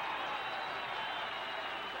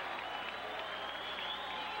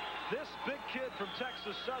 This big kid from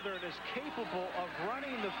Texas Southern is capable of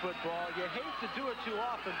running the football. You hate to do it too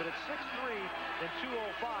often, but at 6'3" and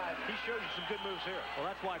 205, he shows you some good moves here. Well,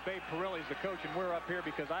 that's why Babe Pirelli's the coach, and we're up here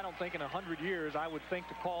because I don't think in 100 years I would think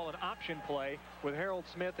to call an option play with Harold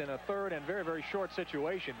Smith in a 3rd and very, very short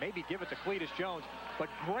situation. Maybe give it to Cletus Jones, but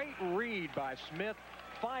great read by Smith,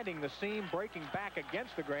 finding the seam, breaking back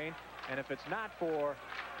against the grain, and if it's not for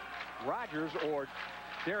Rogers or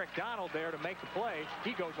Derek Donald there to make the play,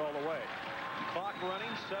 he goes all the way. Clock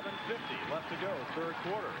running, 7:50 left to go, 3rd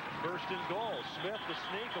quarter. 1st and goal. Smith the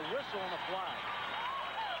sneak, a whistle and a flag.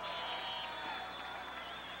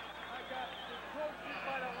 I got encroachment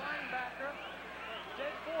by the linebacker.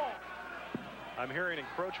 Dead ball. I'm hearing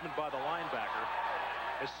encroachment by the linebacker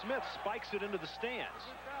as Smith spikes it into the stands.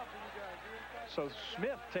 So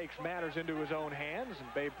Smith takes matters into his own hands, and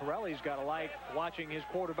Babe Pirelli's got to like watching his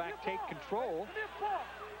quarterback take control.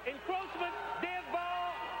 Encroachment, dead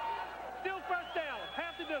ball, still 1st down,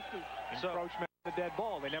 half the distance. Encroachment, the dead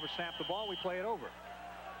ball. They never snap the ball. We play it over.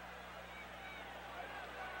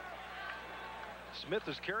 Smith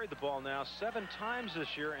has carried the ball now 7 times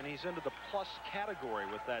this year, and he's into the plus category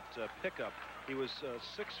with that pickup. He was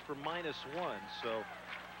 6 for -1, so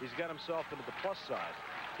he's got himself into the plus side.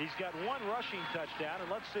 He's got 1 rushing touchdown, and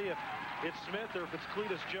let's see if it's Smith or if it's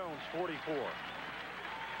Cletus Jones, 44.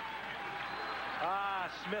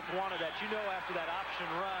 Smith wanted that. You know, after that option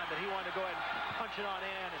run that he wanted to go ahead and punch it on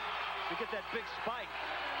in and to get that big spike.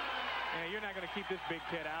 Yeah, you're not going to keep this big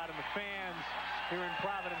kid out, and the fans here in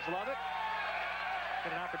Providence love it.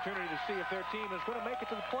 Get an opportunity to see if their team is going to make it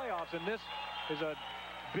to the playoffs, and this is a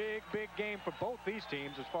big, big game for both these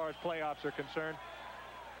teams as far as playoffs are concerned.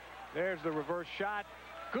 There's the reverse shot.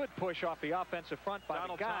 Good push off the offensive front by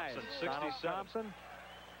Donald the guys. Thompson, 67. Donald Thompson,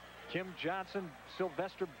 Kim Johnson,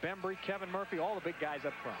 Sylvester Bembry, Kevin Murphy, all the big guys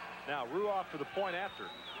up front. Now Ruoff for the point after.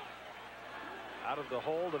 Out of the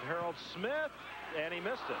hold of Harold Smith, and he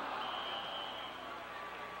missed it.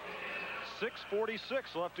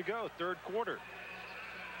 6:46 left to go, 3rd quarter.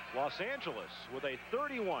 Los Angeles with a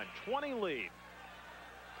 31-20 lead.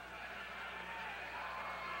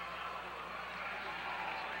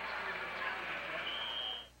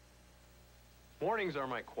 Mornings are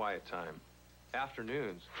my quiet time.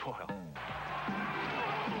 Afternoons, well,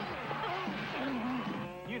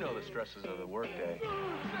 you know the stresses of the workday.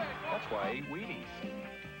 That's why I eat Wheaties.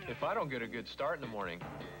 If I don't get a good start in the morning,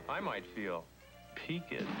 I might feel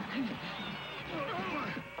peaked.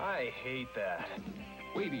 I hate that.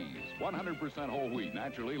 Wheaties, 100% whole wheat,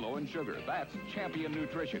 naturally low in sugar. That's champion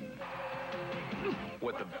nutrition.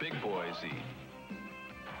 What the big boys eat.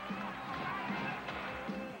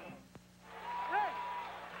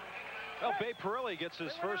 Well, Babe Pirelli gets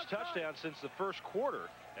his first touchdown since the 1st quarter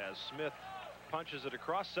as Smith punches it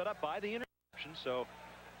across, set up by the interception. So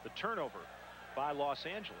the turnover by Los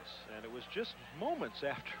Angeles. And it was just moments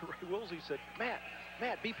after Ray Wilsey said,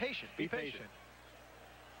 Matt, be patient, be patient.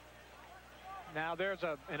 Now there's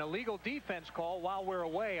an illegal defense call while we're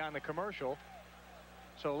away on the commercial.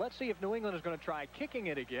 So let's see if New England is going to try kicking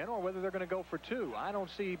it again or whether they're going to go for 2. I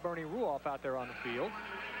don't see Bernie Ruoff out there on the field.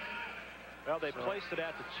 Well, they placed it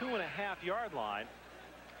at the 2.5-yard line.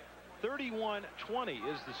 31-20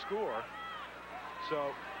 is the score.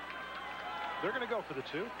 So they're going to go for the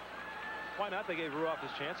 2. Why not? They gave Ruoff his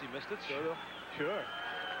chance. He missed it, so they'll... Sure.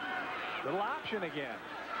 Little option again.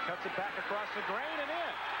 Cuts it back across the grain and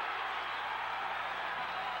in.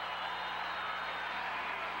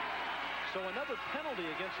 So another penalty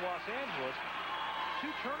against Los Angeles. 2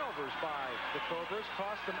 turnovers by the Cobras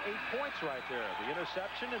cost them 8 points right there. The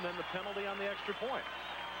interception and then the penalty on the extra point.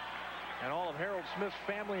 And all of Harold Smith's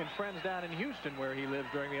family and friends down in Houston, where he lives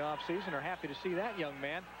during the offseason, are happy to see that young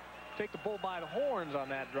man take the bull by the horns on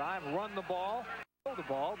that drive, run the ball, throw the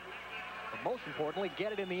ball, but most importantly,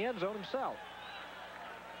 get it in the end zone himself.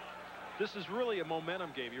 This is really a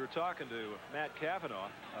momentum game. You were talking to Matt Cavanaugh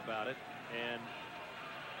about it, and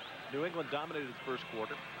New England dominated the 1st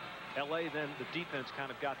quarter. LA, then the defense kind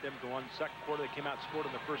of got them going. 2nd quarter, they came out and scored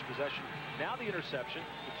on the 1st possession. Now the interception,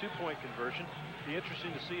 the 2-point conversion. Be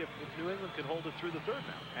interesting to see if New England can hold it through the 3rd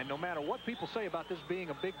now. And no matter what people say about this being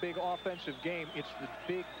a big, big offensive game, it's the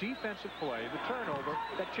big defensive play, the turnover,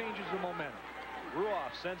 that changes the momentum.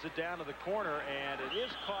 Ruoff sends it down to the corner, and it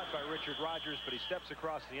is caught by Richard Rogers, but he steps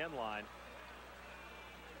across the end line.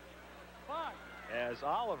 as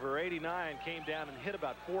Oliver, 89, came down and hit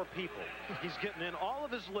about 4 people. He's getting in all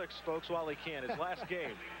of his licks, folks, while he can. His last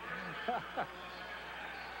game.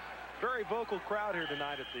 Very vocal crowd here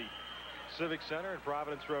tonight at the Civic Center in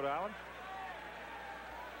Providence, Rhode Island.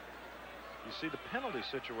 You see the penalty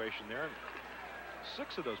situation there.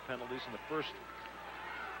 6 of those penalties in the first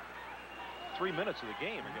 3 minutes of the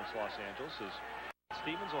game against Los Angeles. As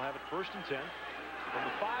Stevens will have it 1st and 10 from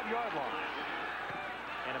the 5-yard line.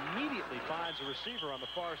 And immediately finds a receiver on the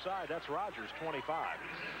far side. That's Rogers, 25.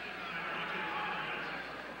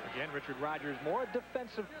 Again, Richard Rogers, more a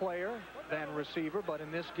defensive player than receiver, but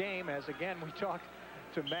in this game, as again we talked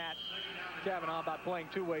to Matt Cavanaugh about playing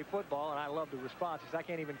two-way football, and I love the response. He says, I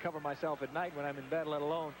can't even cover myself at night when I'm in bed, let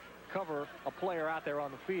alone cover a player out there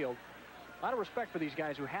on the field. A lot of respect for these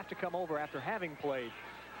guys who have to come over after having played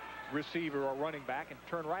receiver or running back and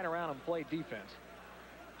turn right around and play defense.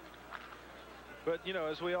 But, you know,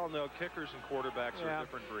 as we all know, kickers and quarterbacks are a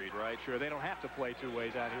different breed, right? Sure, they don't have to play two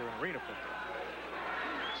ways out here in arena football.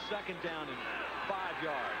 2nd down and 5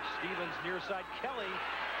 yards. Stevens near side. Kelly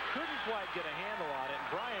couldn't quite get a handle on it, and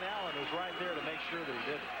Brian Allen was right there to make sure that he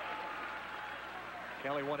didn't.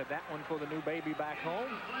 Kelly wanted that one for the new baby back home.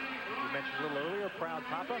 You mentioned a little earlier, proud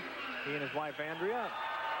papa. He and his wife, Andrea,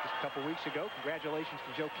 just a couple weeks ago. Congratulations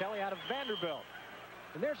to Joe Kelly out of Vanderbilt.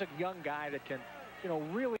 And there's a young guy that can, you know,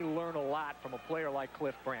 really learn a lot from a player like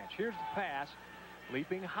Cliff Branch. Here's the pass,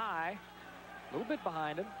 leaping high, a little bit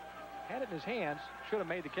behind him, had it in his hands, should have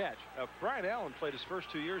made the catch. Brian Allen played his first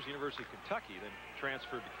 2 years at the University of Kentucky, then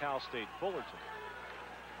transferred to Cal State Fullerton.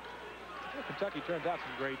 Well, Kentucky turns out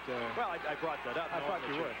some great... well, I brought that up. I thought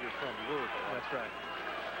you would. You're from Louisville. That's right.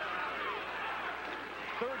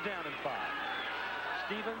 3rd down and 5.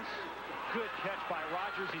 Stevens, good catch by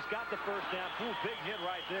Rogers. He's got the 1st down. Ooh, big hit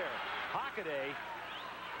right there. Hockaday.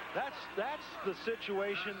 That's the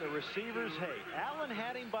situation the receivers hate. Allen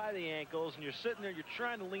had him by the ankles, and you're sitting there, you're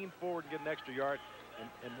trying to lean forward and get an extra yard,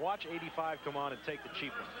 and watch 85 come on and take the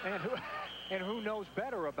cheap one. And who knows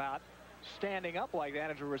better about standing up like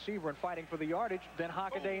that as a receiver and fighting for the yardage than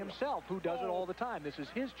Hockaday himself, who does it all the time. This is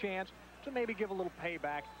his chance to maybe give a little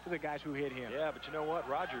payback to the guys who hit him. Yeah, but you know what?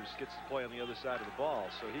 Rogers gets to play on the other side of the ball,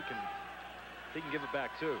 so he can give it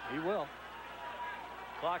back too. He will.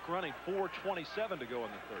 Clock running, 4:27 to go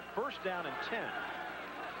in the 3rd. 1st down and 10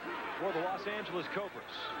 for the Los Angeles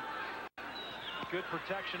Cobras. Good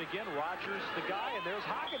protection again. Rogers the guy, and there's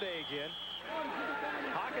Hockaday again.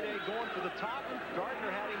 Hockaday going for the top.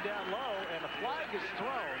 Gardner had him down low, and the flag is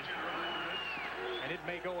thrown. And it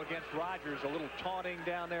may go against Rogers. A little taunting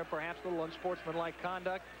down there, perhaps a little unsportsmanlike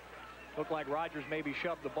conduct. Looked like Rogers maybe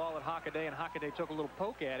shoved the ball at Hockaday, and Hockaday took a little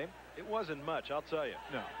poke at him. It wasn't much, I'll tell you.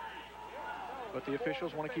 No. But the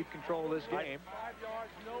officials want to keep control of this game. 5 yards,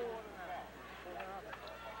 no one.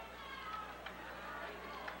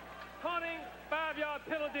 Taunting, 5-yard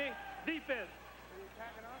penalty, defense.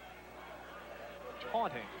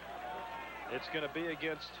 Taunting. It's going to be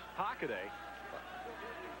against Hockaday.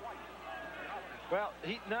 Well,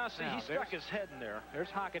 he stuck his head in there. There's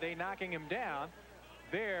Hockaday knocking him down.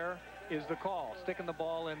 There is the call. Sticking the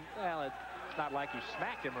ball in. Well, it's not like he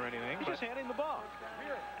smacked him or anything. He's just handing the ball.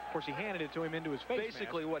 Of course, he handed it to him into his face.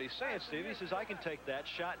 Basically what he's saying, Steve, he says, I can take that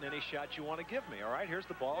shot and any shot you want to give me. All right, here's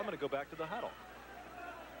the ball. I'm going to go back to the huddle.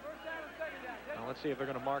 Now, let's see if they're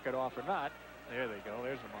going to mark it off or not. There they go.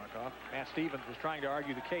 There's the mark off. Matt Stevens was trying to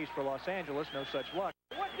argue the case for Los Angeles. No such luck.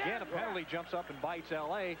 Again, a penalty jumps up and bites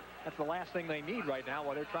L.A. That's the last thing they need right now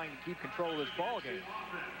while they're trying to keep control of this ball game.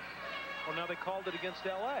 Well, now they called it against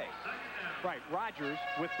L.A. Right, Rogers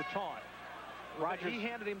with the taunt. Rogers, he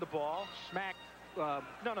handed him the ball. Smacked. No.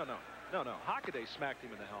 Hockaday smacked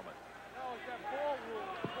him in the helmet. No, it's that ball rule.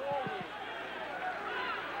 Ball rule.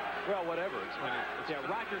 Well, whatever.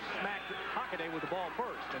 Rogers smacked Hockaday with the ball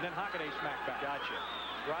first, and then Hockaday smacked back. Gotcha.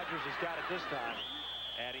 Rogers has got it this time,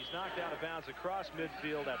 and he's knocked out of bounds across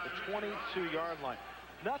midfield at the 22-yard line.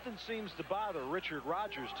 Nothing seems to bother Richard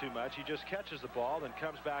Rogers too much. He just catches the ball, then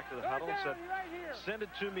comes back to the huddle and said, send it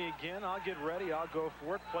to me again. I'll get ready. I'll go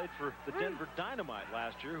for it. Played for the Denver Dynamite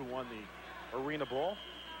last year, who won the Arena Bowl.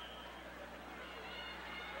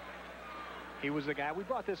 He was the guy. We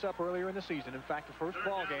brought this up earlier in the season. In fact, the first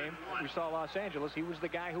ball game we saw Los Angeles, he was the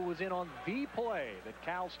guy who was in on the play that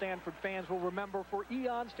Cal Stanford fans will remember for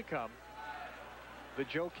eons to come. The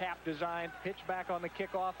Joe Cap design pitch back on the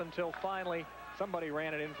kickoff until finally somebody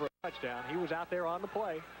ran it in for a touchdown. He was out there on the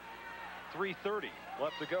play. 3:30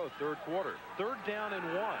 left to go, 3rd quarter. 3rd down and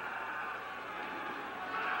 1.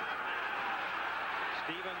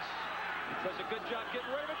 Stevens does a good job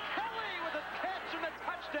getting rid of it. Kelly with a catch and a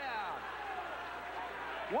touchdown.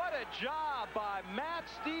 What a job by Matt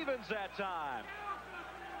Stevens that time.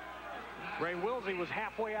 Ray Wilsey was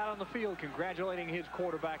halfway out on the field congratulating his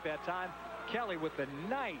quarterback that time. Kelly with the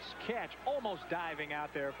nice catch, almost diving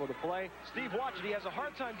out there for the play. Steve, watch it. He has a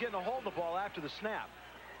hard time getting a hold of the ball after the snap.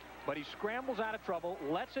 But he scrambles out of trouble,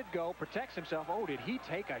 lets it go, protects himself. Oh, did he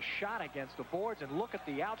take a shot against the boards? And look at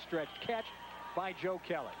the outstretched catch by Joe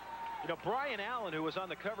Kelly. You know, Brian Allen, who was on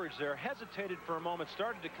the coverage there, hesitated for a moment,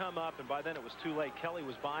 started to come up, and by then it was too late. Kelly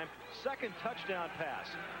was by him. Second touchdown pass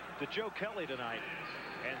to Joe Kelly tonight.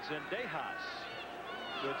 And Zendejas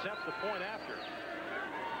to attempt the point after.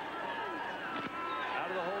 Out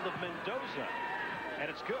of the hold of Mendoza. And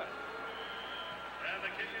it's good. And the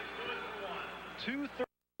kick is good for 1.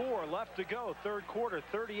 2:34 left to go. Third quarter,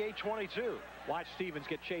 38-22. Watch Stevens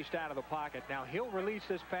get chased out of the pocket. Now he'll release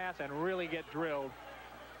this pass and really get drilled.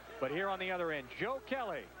 But here on the other end, Joe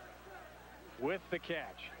Kelly with the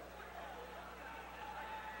catch.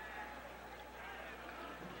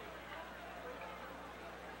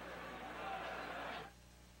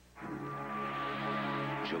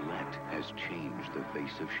 Gillette has changed the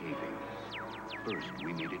face of shaving. First,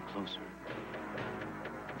 we made it closer.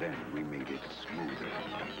 Then we made it smoother.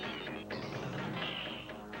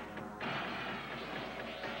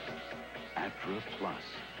 Atra Plus.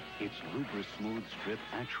 Its Lubra Smooth Strip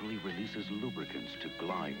actually releases lubricants to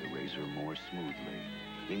glide the razor more smoothly.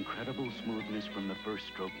 Incredible smoothness from the first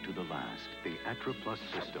stroke to the last. The Atra Plus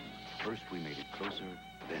system. First we made it closer,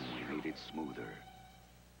 then we made it smoother.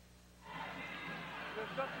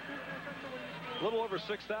 A little over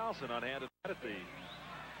 6,000 on hand at the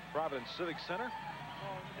Providence Civic Center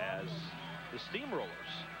as the Steamrollers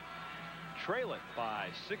trail it by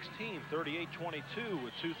 16, 38-22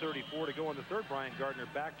 with 2:34 to go in the third. Brian Gardner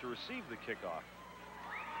back to receive the kickoff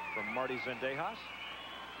from Marty Zendejas.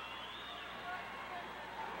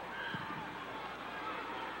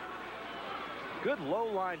 Good low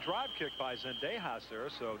line drive kick by Zendejas there,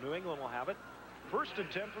 so New England will have it. 1st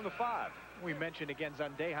and 10 from the 5. We mentioned again,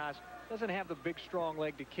 Zendejas doesn't have the big strong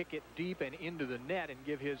leg to kick it deep and into the net and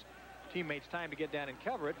give his teammates time to get down and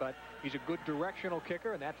cover it, but he's a good directional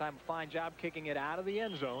kicker, and that time a fine job kicking it out of the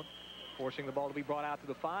end zone, forcing the ball to be brought out to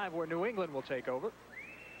the 5 where New England will take over.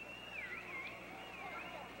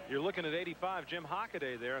 You're looking at 85, Jim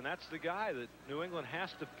Hockaday there, and that's the guy that New England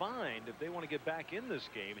has to find if they want to get back in this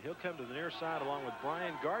game. He'll come to the near side along with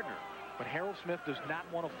Brian Gardner. But Harold Smith does not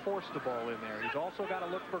want to force the ball in there. He's also got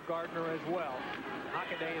to look for Gardner as well.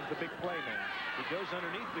 Hockaday is the big playman. He goes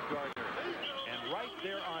underneath the Gardner. And right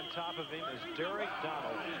there on top of him is Derek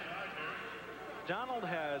Donald. Donald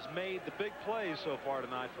has made the big plays so far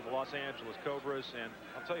tonight for the Los Angeles Cobras. And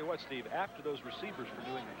I'll tell you what, Steve, after those receivers for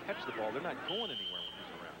New England catch the ball, they're not going anywhere when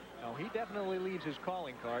he's around. No, he definitely leaves his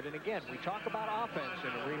calling card. And again, we talk about offense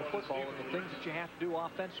in arena football and the things that you have to do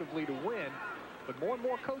offensively to win. But more and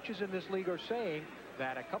more coaches in this league are saying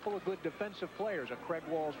that a couple of good defensive players, a Craig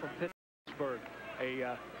Walls from Pittsburgh,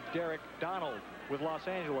 a Derek Donald with Los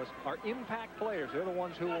Angeles, are impact players. They're the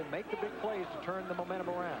ones who will make the big plays to turn the momentum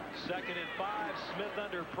around. 2nd and 5, Smith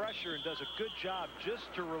under pressure and does a good job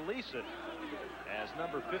just to release it as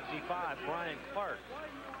number 55, Brian Clark,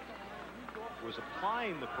 was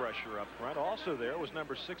applying the pressure up front. Also there was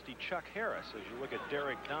number 60, Chuck Harris, as you look at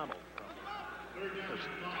Derek Donald from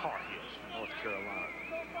Tar Heels from North Carolina.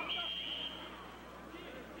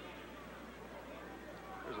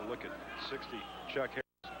 Here's a look at 60, Chuck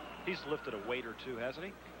Harris. He's lifted a weight or two, hasn't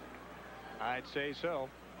he? I'd say so.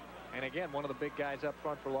 And again, one of the big guys up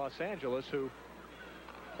front for Los Angeles who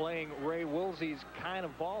playing Ray Wilsey's kind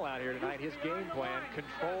of ball out here tonight. His game plan,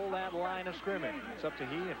 control that line of scrimmage. It's up to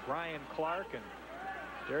he and Brian Clark and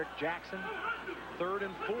Derek Jackson. 3rd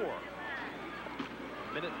and 4.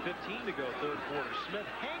 Minute 15 to go, third quarter. Smith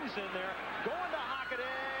hangs in there, going to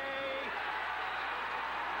Hockaday.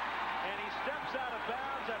 And he steps out of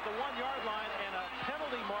bounds at the 1-yard line, and a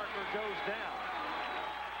penalty marker goes down.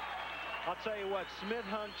 I'll tell you what, Smith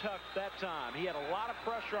hung tough that time. He had a lot of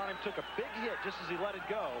pressure on him, took a big hit just as he let it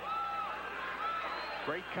go.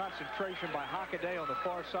 Great concentration by Hockaday on the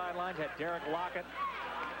far sidelines. Had Wade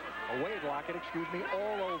Lockett,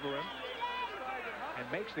 all over him.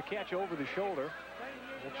 And makes the catch over the shoulder.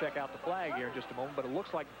 We'll check out the flag here in just a moment, but it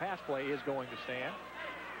looks like the pass play is going to stand.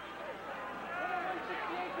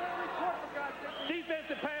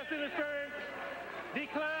 Defensive pass interference.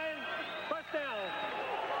 Decline. First down.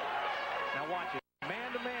 Now watch it.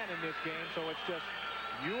 Man-to-man in this game, so it's just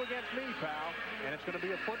you against me, pal. And it's going to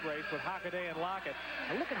be a foot race with Hockaday and Lockett.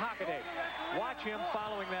 And look at Hockaday. Watch him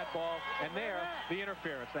following that ball. And there, the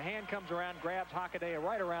interference. The hand comes around, grabs Hockaday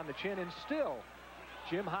right around the chin, and still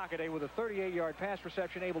Jim Hockaday with a 38-yard pass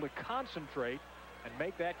reception, able to concentrate and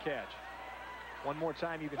make that catch. One more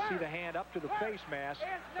time, you can see the hand up to the face mask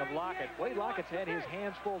of Lockett. Wade Lockett's had his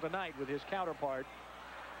hands full tonight with his counterpart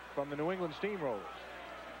from the New England Steamrollers.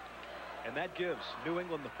 And that gives New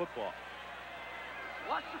England the football.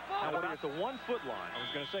 Watch the Now, what at the 1 foot line. I was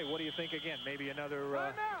going to say, what do you think again? Maybe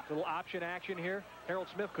another little option action here. Harold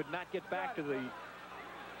Smith could not get back to the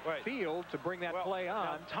field to bring that play on.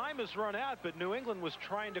 Now, time has run out, but New England was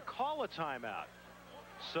trying to call a timeout.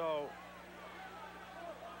 So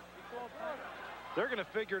they're going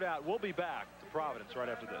to figure it out. We'll be back to Providence right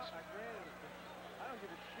after this. I don't give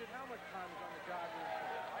a shit how much time is on the clock.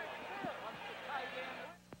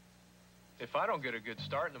 If I don't get a good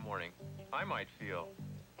start in the morning, I might feel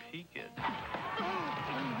peaked.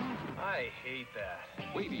 I hate that.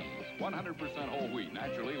 Wheaties, 100% whole wheat,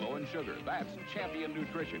 naturally low in sugar. That's champion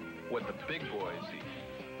nutrition. What the big boys eat.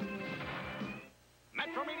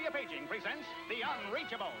 Metro Media Paging presents The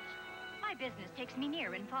Unreachables. My business takes me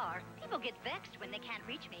near and far. People get vexed when they can't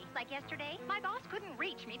reach me. Like yesterday, my boss couldn't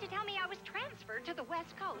reach me to tell me I was transferred to the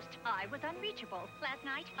West Coast. I was unreachable. Last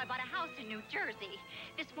night, I bought a house in New Jersey.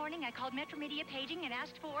 This morning, I called Metro Media Paging and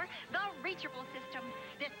asked for the reachable system.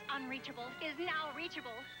 This unreachable is now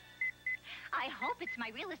reachable. I hope it's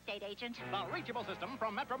my real estate agent. The reachable system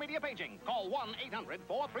from Metro Media Paging. Call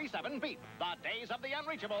 1-800-437-BEEP. The days of the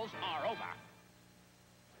unreachables are over.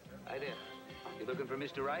 Hi there. You looking for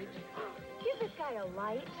Mr. Right? Give this guy a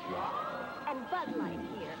light. And Bud Light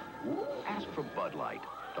here. Ask for Bud Light,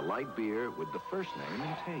 the light beer with the first name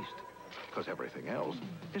and taste. Because everything else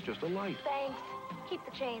is just a light. Thanks. Keep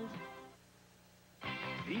the change.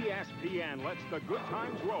 ESPN lets the good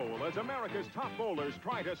times roll as America's top bowlers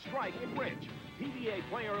try to strike it rich. PBA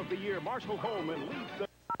Player of the Year Marshall Holman leads the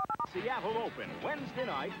Seattle Open Wednesday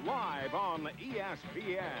night live on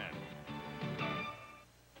ESPN.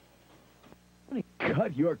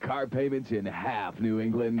 Cut your car payments in half, New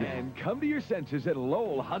England, and come to your senses at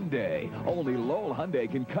Lowell Hyundai. Only Lowell Hyundai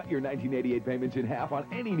can cut your 1988 payments in half on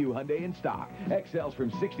any new Hyundai in stock. XL's from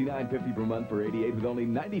 $69.50 per month for 88 with only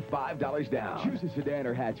 $95 down. Choose a sedan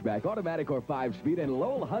or hatchback, automatic or 5-speed, and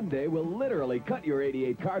Lowell Hyundai will literally cut your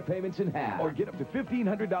 88 car payments in half or get up to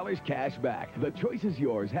 $1,500 cash back. The choice is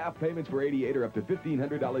yours. Half payments for 88 or up to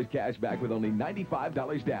 $1,500 cash back with only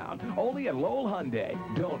 $95 down. Only at Lowell Hyundai.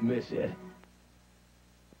 Don't miss it.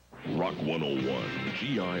 Rock 101,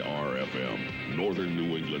 GIR-FM, Northern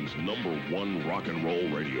New England's #1 rock and roll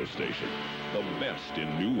radio station. The best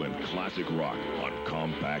in new and classic rock on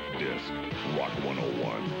compact disc. Rock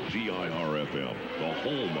 101, GIR-FM, the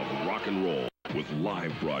home of rock and roll, with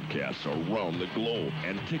live broadcasts around the globe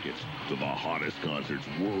and tickets to the hottest concerts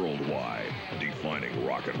worldwide. Defining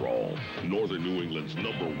rock and roll. Northern New England's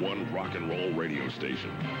 #1 rock and roll radio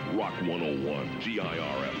station. Rock 101,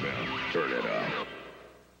 GIR-FM. Turn it up.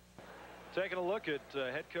 Taking a look at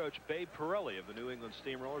head coach Babe Pirelli of the New England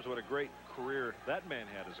Steamrollers. What a great career that man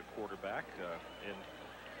had as a quarterback in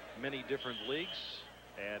many different leagues.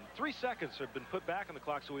 And 3 seconds have been put back on the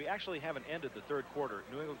clock, so we actually haven't ended the third quarter.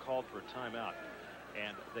 New England called for a timeout,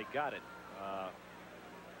 and they got it.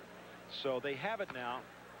 So they have it now,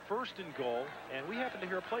 1st and goal, and we happen to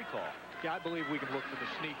hear a play call. Yeah, I believe we can look for the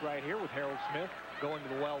sneak right here with Harold Smith going to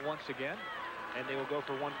the well once again. And they will go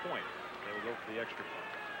for 1 point. They will go for the extra point.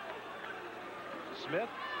 Smith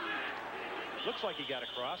looks like he got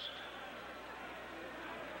across.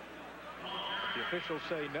 The officials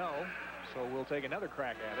say no, so we'll take another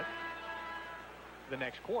crack at it the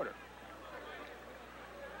next quarter.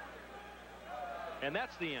 And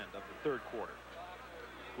that's the end of the third quarter.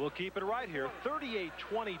 We'll keep it right here.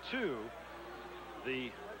 38-22.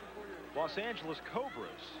 The Los Angeles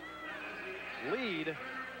Cobras lead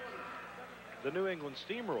the New England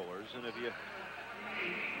Steamrollers. And if you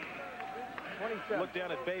look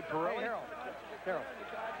down at Babe Pirelli. Hey, Harold.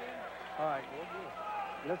 All right.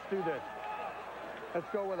 Let's do this. Let's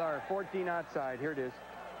go with our 14 outside. Here it is.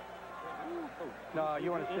 No,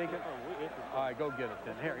 you want to stick it? All right, go get it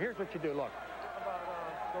then. Here's what you do. Look. How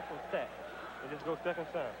about go for set? And just go second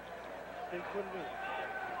serve.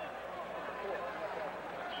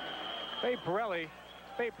 Babe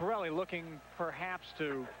Pirelli looking perhaps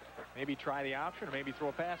to maybe try the option or maybe throw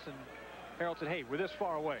a pass, and Harold said, hey, we're this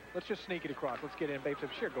far away. Let's just sneak it across. Let's get in. Babe said,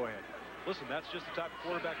 sure, go ahead. Listen, that's just the type of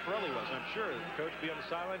quarterback Pirelli was. I'm sure the coach would be on the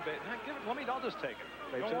sideline. I'll just take it.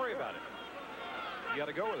 Don't worry about it. You got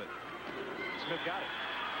to go with it. Smith got it.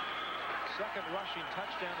 Second rushing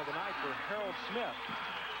touchdown of the night for Harold Smith.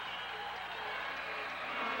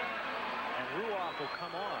 And Ruoff will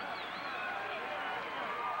come on.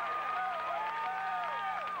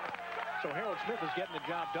 So Harold Smith is getting the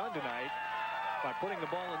job done tonight. by putting the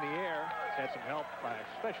ball in the air. He's had some help by a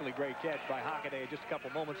especially great catch by Hockaday just a couple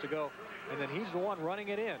moments ago. And then he's the one running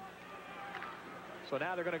it in. So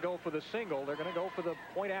now they're going to go for the single. They're going to go for the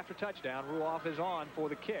point after touchdown. Ruoff is on for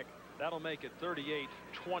the kick. That'll make it 38-29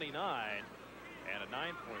 and a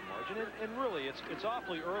 9-point margin. And really, it's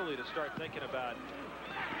awfully early to start thinking about.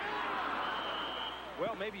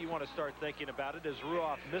 Well, maybe you want to start thinking about it as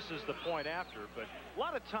Ruoff misses the point after, but a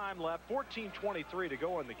lot of time left. 14:23 to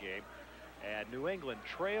go in the game, and New England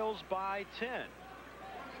trails by 10.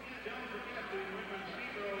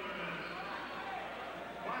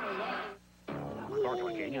 Burger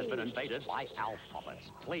King has been invaded by Alf puppets.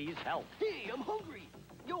 Please help. Hey, I'm hungry.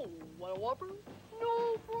 Yo, want a Whopper?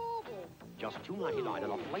 No problem. Just $2.99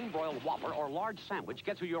 and a flame-broiled Whopper or large sandwich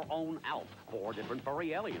gets you your own Alf. 4 different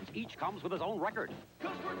furry aliens. Each comes with his own record.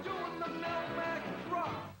 'Cause we're doing the Mailbag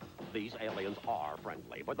Drop. These aliens are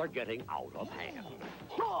friendly, but they're getting out of hand.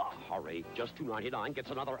 Hurry, just $2.99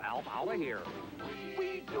 gets another Alf out of here.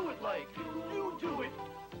 We do it like you do it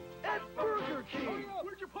at Burger King.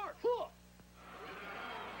 Where'd you park?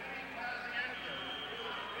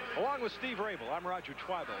 Along with Steve Rabel, I'm Roger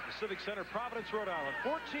Twibell at the Civic Center, Providence, Rhode Island.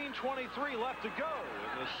 14:23 left to go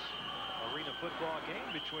in this arena football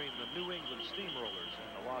game between the New England Steamrollers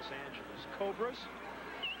and the Los Angeles Cobras.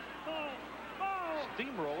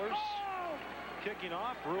 Steamrollers kicking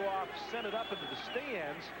off. Ruoff sent it up into the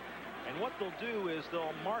stands. And what they'll do is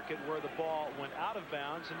they'll mark it where the ball went out of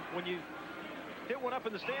bounds. And when you hit one up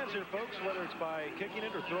in the stands here, folks, whether it's by kicking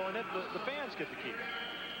it or throwing it, the fans get to keep it.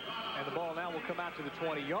 And the ball now will come out to the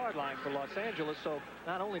 20-yard line for Los Angeles. So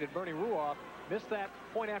not only did Bernie Ruoff miss that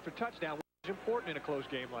point after touchdown, which is important in a close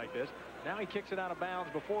game like this, now he kicks it out of bounds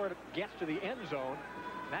before it gets to the end zone.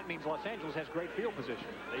 That means Los Angeles has great field position.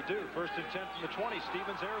 They do. 1st and 10 from the 20.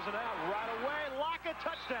 Stevens airs it out right away. Lockett,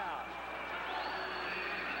 touchdown.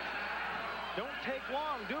 Don't take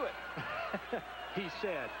long, do it. He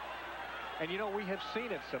said. And you know, we have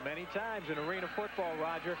seen it so many times in arena football,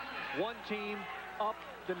 Roger. One team up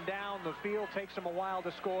and down the field, takes them a while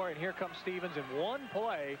to score, and here comes Stevens in one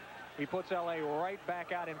play. He puts L.A. right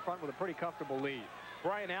back out in front with a pretty comfortable lead.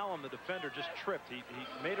 Brian Allen, the defender, just tripped. He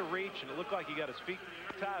made a reach, and it looked like he got his feet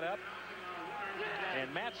tied up.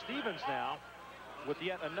 And Matt Stevens now with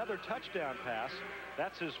yet another touchdown pass.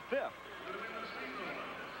 That's his 5th.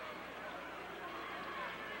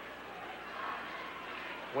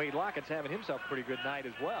 Wade Lockett's having himself a pretty good night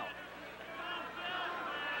as well.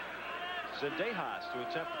 Zendejas to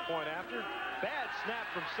attempt the point after. Bad snap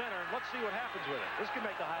from center. Let's see what happens with it. This could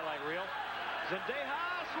make the highlight reel.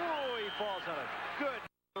 Zendejas, oh, he falls on a good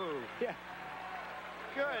move. Yeah.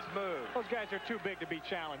 Good move. Those guys are too big to be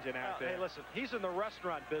challenging out there. Hey, listen, he's in the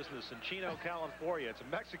restaurant business in Chino, California. It's a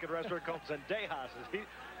Mexican restaurant called Zendejas.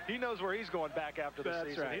 He knows where he's going back after the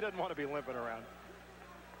season. Right. He doesn't want to be limping around.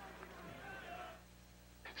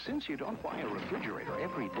 Since you don't buy a refrigerator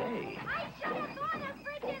every day. I should have bought a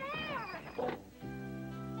Frigidaire.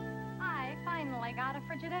 I finally got a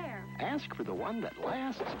Frigidaire. Ask for the one that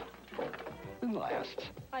lasts and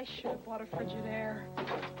lasts. I should have bought a Frigidaire.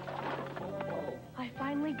 I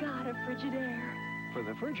finally got a Frigidaire. For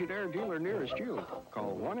the Frigidaire dealer nearest you,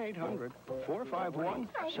 call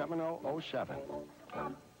 1-800-451-7007.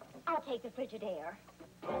 I'll take the Frigidaire.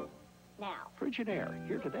 Now. Frigidaire,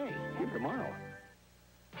 here today, here tomorrow.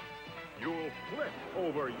 You'll flip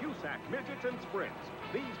over USAC midgets and sprints.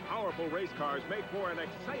 These powerful race cars make for an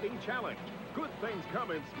exciting challenge. Good things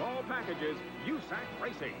come in small packages. USAC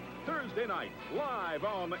Racing, Thursday night, live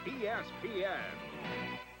on ESPN.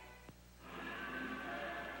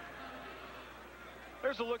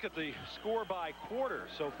 There's a look at the score by quarter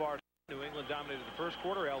so far. New England dominated the first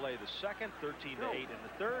quarter, LA the second, 13-8 in the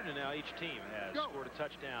third, and now each team has scored a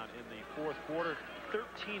touchdown in the fourth quarter.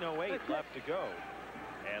 13:08 left to go.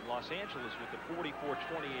 And Los Angeles with the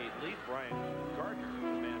 44-28 lead. Brian Gardner,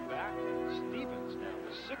 the man back. Stevens now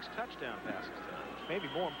with 6 touchdown passes tonight. Maybe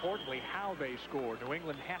more importantly, how they score. New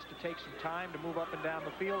England has to take some time to move up and down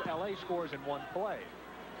the field. LA scores in one play.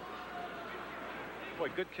 Boy,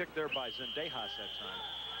 good kick there by Zendejas that time.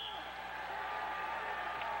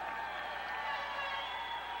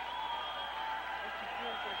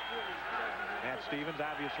 Matt Stevens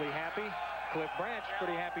obviously happy. Cliff Branch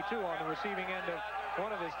pretty happy too on the receiving end of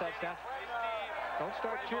one of his touchdowns. Don't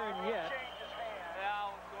start cheering yet.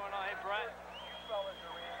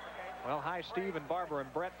 Well, hi, Steve and Barbara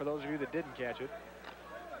and Brett, for those of you that didn't catch it.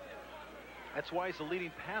 That's why he's the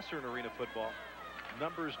leading passer in arena football.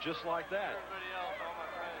 Numbers just like that.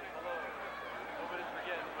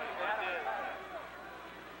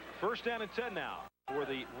 First down and 10 now for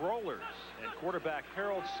the Rollers and quarterback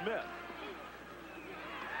Harold Smith.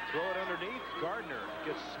 Throw it underneath. Gardner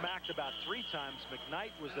gets smacked about 3 times.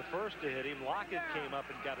 McKnight was the first to hit him. Lockett came up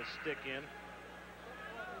and got a stick in.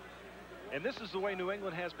 And this is the way New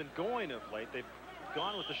England has been going of late. They've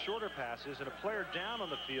gone with the shorter passes, and a player down on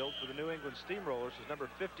the field for the New England Steamrollers is number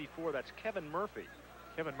 54. That's Kevin Murphy.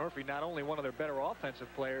 Kevin Murphy, not only one of their better offensive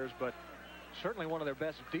players, but certainly one of their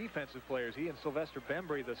best defensive players. He and Sylvester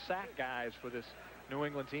Bembry, the sack guys for this New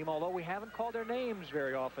England team, although we haven't called their names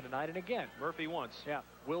very often tonight. And again, Murphy once. Yeah,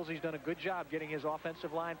 Wilsey's done a good job getting his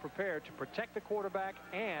offensive line prepared to protect the quarterback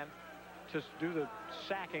and to do the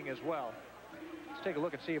sacking as well. Let's take a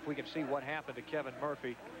look and see if we can see what happened to Kevin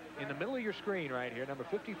Murphy. In the middle of your screen right here, number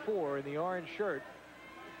 54 in the orange shirt.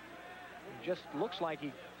 It just looks like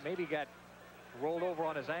he maybe got rolled over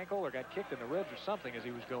on his ankle or got kicked in the ribs or something as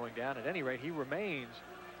he was going down. At any rate, he remains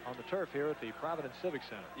on the turf here at the Providence Civic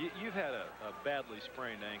Center. You've had a badly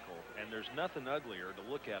sprained ankle, and there's nothing uglier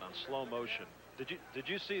to look at on slow motion. Did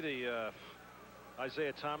you see the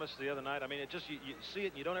Isaiah Thomas the other night? I mean, it just you see it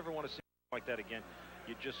and you don't ever want to see it like that again.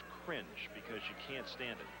 You just cringe because you can't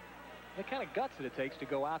stand it. The kind of guts that it takes to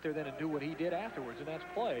go out there then and do what he did afterwards, and that's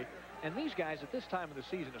play. And these guys at this time of the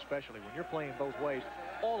season, especially when you're playing both ways,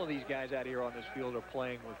 all of these guys out here on this field are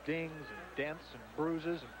playing with dings and dents and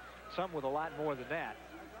bruises, and some with a lot more than that,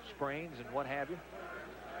 sprains and what have you.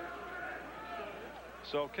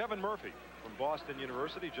 So Kevin Murphy from Boston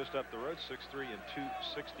University, just up the road, 6'3" and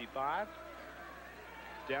 265,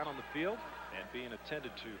 down on the field and being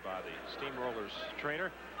attended to by the Steamrollers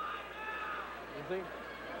trainer.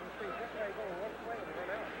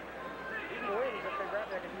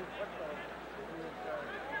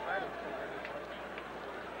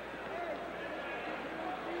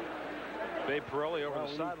 Babe Pirelli over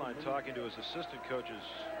the sideline talking to his assistant coaches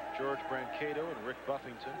George Brancato and Rick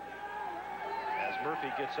Buffington as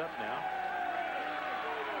Murphy gets up now.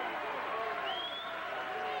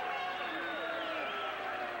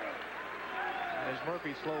 As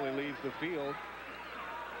Murphy slowly leaves the field,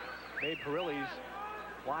 Babe Pirelli's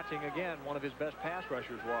watching again one of his best pass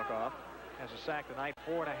rushers walk off. Has a sack tonight,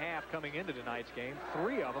 4.5 coming into tonight's game.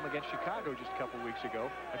 3 of them against Chicago just a couple weeks ago,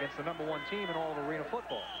 against the #1 team in all of arena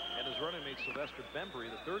football. And his running mate Sylvester Bembry,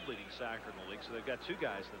 the 3rd leading sacker in the league. So they've got 2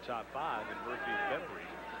 guys in the top 5 in Murphy and Bembry.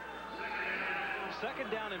 2nd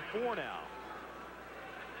down and 4 now.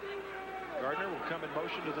 Gardner will come in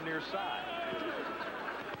motion to the near side.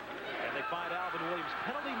 And they find Alvin Williams.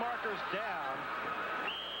 Penalty markers down.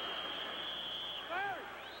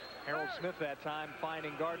 Harold Smith that time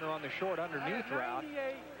finding Gardner on the short underneath route,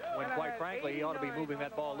 when quite frankly he ought to be moving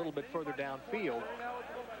that ball a little bit further downfield.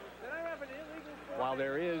 While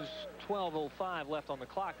there is 12:05 left on the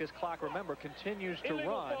clock, this clock, remember, continues to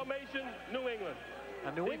run. Formation, New England.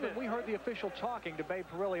 Now, New England, we heard the official talking to Babe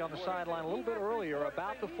Pirelli on the sideline a little bit earlier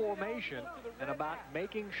about the formation and about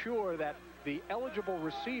making sure that the eligible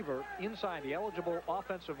receiver inside the eligible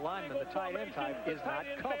offensive lineman, the tight end type, is not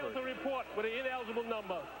covered. Failed to report with an ineligible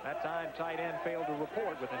number. That time, tight end failed to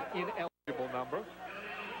report with an ineligible number.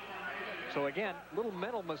 So again, little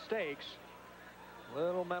mental mistakes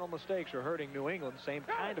are hurting New England. Same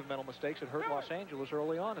kind of mental mistakes that hurt Los Angeles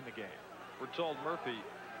early on in the game. We're told Murphy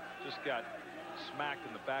just got smacked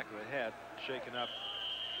in the back of the head, shaken up.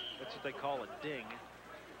 That's what they call a ding.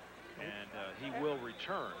 And he will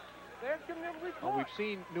return. Well, we've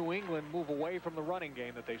seen New England move away from the running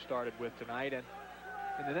game that they started with tonight, and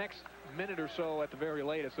in the next minute or so at the very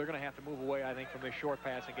latest, they're going to have to move away, I think, from this short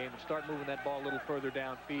passing game and start moving that ball a little further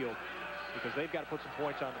downfield, because they've got to put some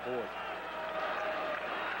points on the board.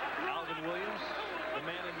 Alvin Williams, the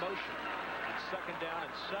man in motion. And 2nd down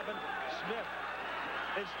and 7. Smith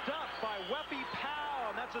is dumped by Weppy Powell,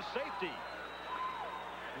 and that's a safety.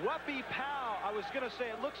 Weppy Powell, I was going to say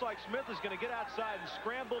it looks like Smith is going to get outside and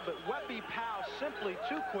scramble, but Weppy Powell simply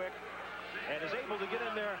too quick and is able to get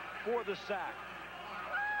in there for the sack.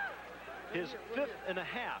 His 5th and a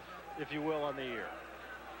half, if you will, on the year.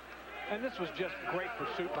 And this was just great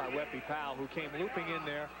pursuit by Weppy Powell, who came looping in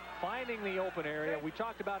there, finding the open area. We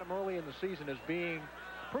talked about him early in the season as being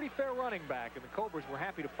a pretty fair running back, and the Cobras were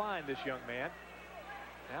happy to find this young man.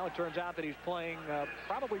 Now it turns out that he's playing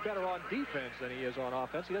probably better on defense than he is on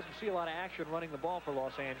offense. He doesn't see a lot of action running the ball for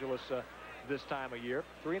Los Angeles this time of year.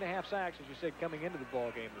 3.5 sacks, as you said, coming into the ball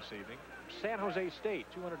game this evening. San Jose State,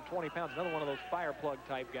 220 pounds, another one of those fire plug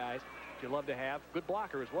type guys you love to have. Good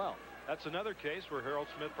blocker as well. That's another case where Harold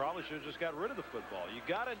Smith probably should have just got rid of the football. You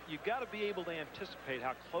gotta be able to anticipate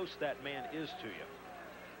how close that man is to you.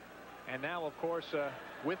 And now, of course,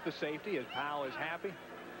 with the safety, as Powell is happy.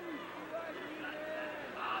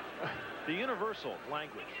 The universal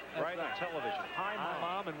language, right, on television. Hi, Mom. Hi,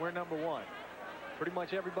 Mom, and we're #1. Pretty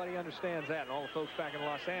much everybody understands that, and all the folks back in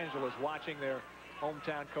Los Angeles watching their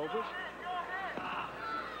hometown Cobras.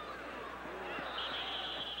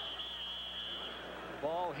 The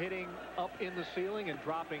ball hitting up in the ceiling and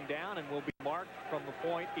dropping down, and will be marked from the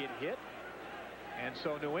point it hit. And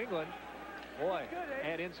so New England, boy,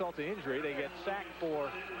 add insult to injury. They get sacked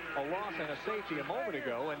for a loss and a safety a moment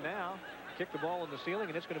ago, and now kick the ball in the ceiling,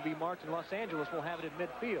 and it's going to be marked, and Los Angeles will have it at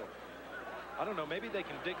midfield. I don't know, maybe they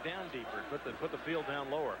can dig down deeper, put the field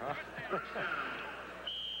down lower, huh?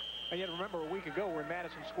 And yet remember, a week ago we're in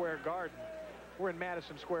Madison Square Garden.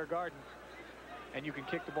 And you can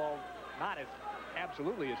kick the ball not as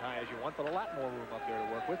absolutely as high as you want, but a lot more room up there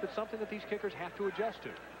to work with. It's something that these kickers have to adjust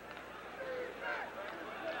to.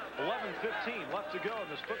 11:15 left to go in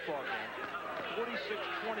this football game.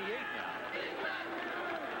 46-28 now.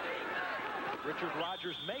 Richard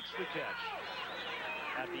Rogers makes the catch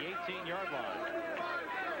at the 18-yard line.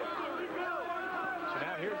 So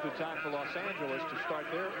now here's the time for Los Angeles to start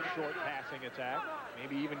their short passing attack.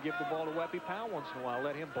 Maybe even give the ball to Weppy Powell once in a while.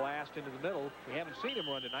 Let him blast into the middle. We haven't seen him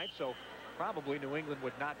run tonight, so probably New England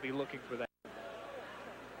would not be looking for that.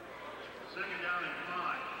 Second down and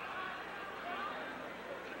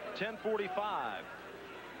 5. 10:45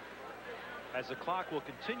 as the clock will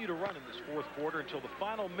continue to run in this fourth quarter until the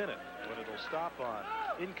final minute, when it'll stop on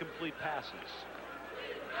incomplete passes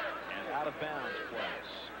and out of bounds plays.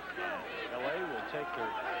 LA will take their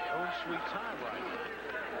own sweet time right now.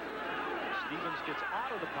 Stevens gets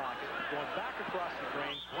out of the pocket, going back across the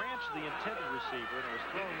grain, branched the intended receiver, and it was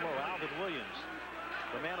thrown low. Alvin Williams,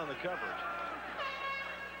 the man on the coverage.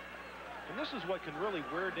 And this is what can really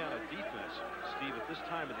wear down a defense, Steve, at this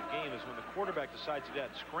time of the game, is when the quarterback decides to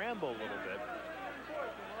scramble a little bit.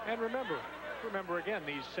 And remember again,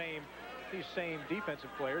 these same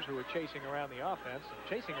defensive players who are chasing around the offense, and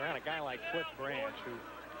chasing around a guy like Cliff Branch, who,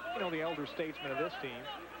 you know, the elder statesman of this team,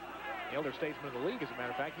 the elder statesman of the league, as a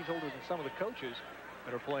matter of fact. He's older than some of the coaches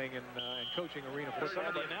that are playing and coaching arena football. Some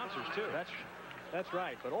of the announcers too. That's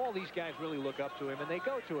right. But all these guys really look up to him, and they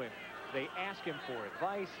go to him. They ask him for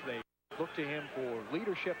advice. They look to him for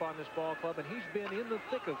leadership on this ball club, and he's been in the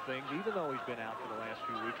thick of things, even though he's been out for the last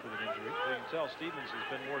few weeks with an injury. You can tell Stevens has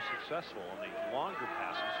been more successful on the longer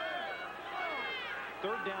passes.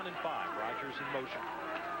 Third down and 5. Rogers in motion.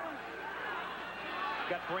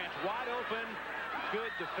 Got Branch wide open.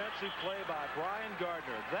 Good defensive play by Brian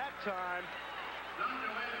Gardner. That time,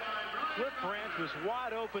 Cliff Branch was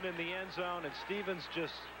wide open in the end zone, and Stevens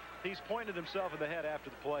he's pointed himself in the head after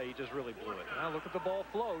the play. He just really blew it. Now look at the ball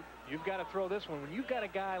float. You've got to throw this one. When you've got a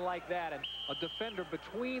guy like that and a defender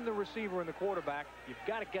between the receiver and the quarterback, you've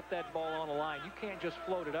got to get that ball on the line. You can't just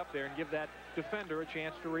float it up there and give that defender a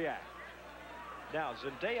chance to react. Now,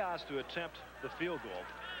 Zendejas to attempt the field goal.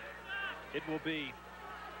 It will be,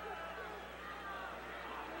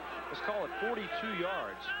 let's call it 42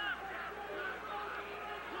 yards.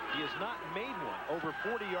 He has not made one over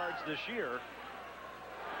 40 yards this year.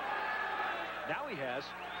 Now he has.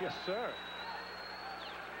 Yes, sir.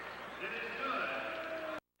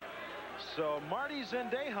 So Marty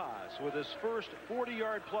Zendejas with his first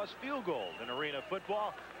 40-yard plus field goal in arena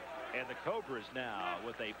football. And the Cobras now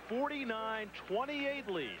with a 49-28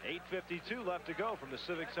 lead. 8:52 left to go from the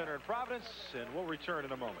Civic Center in Providence, and we'll return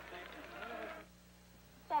in a moment.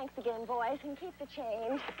 Thanks again, boys, and keep the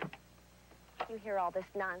change. You hear all this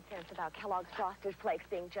nonsense about Kellogg's Frosted Flakes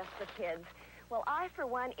being just for kids. Well, I, for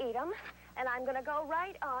one, eat them, and I'm going to go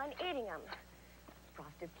right on eating them.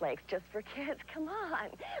 Frosted Flakes just for kids, come on.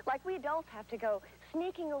 Like we adults have to go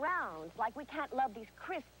sneaking around, like we can't love these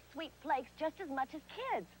crisp, sweet flakes just as much as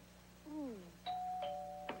kids.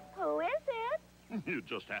 Who is it? You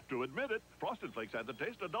just have to admit it. Frosted Flakes had the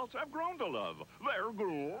taste adults have grown to love. They're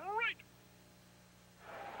great.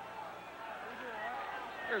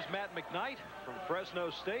 Here's Matt McKnight from Fresno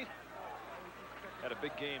State. Had a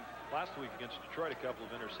big game last week against Detroit, a couple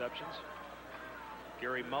of interceptions.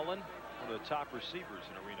 Gary Mullen, one of the top receivers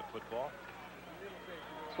in arena football.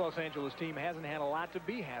 This Los Angeles team hasn't had a lot to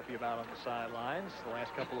be happy about on the sidelines the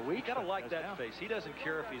last couple of weeks. You gotta like that face. He doesn't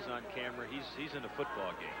care if he's on camera. He's in a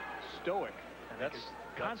football game. Stoic. That's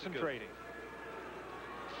concentrating.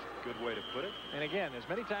 Good way to put it. And again, as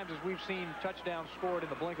many times as we've seen touchdowns scored in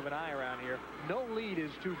the blink of an eye around here, no lead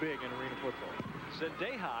is too big in arena football.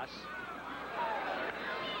 Zendejas.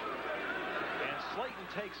 And Slayton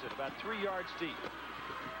takes it about 3 yards deep.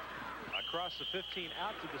 Across the 15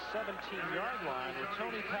 out to the 17-yard line where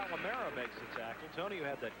Tony Palomero makes the tackle. Tony, who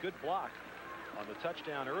had that good block on the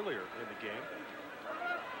touchdown earlier in the game,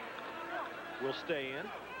 will stay in.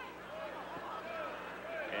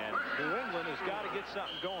 And New England has got to get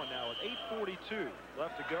something going now with 8:42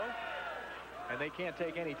 left to go. and they can't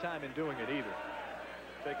take any time in doing it either.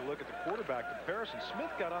 Take a look at the quarterback comparison.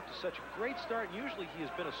 Smith got off to such a great start. Usually he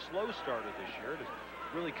has been a slow starter this year. It has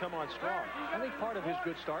really come on strong. I think part of his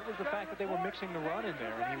good start was the fact that they were mixing the run in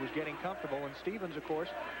there, and he was getting comfortable. And Stevens, of course,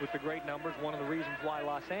 with the great numbers, one of the reasons why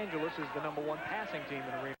Los Angeles is the #1 passing team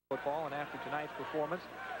in arena football. And after tonight's performance,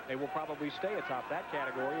 they will probably stay atop that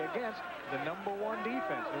category against the #1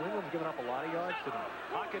 defense. New England's given up a lot of yards today.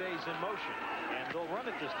 Hockaday's in motion, and they'll run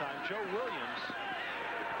it this time. Joe Williams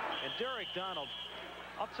and Derek Donald.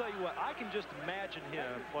 I'll tell you what, I can just imagine him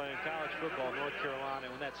playing college football in North Carolina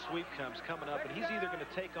when that sweep comes coming up, and he's either going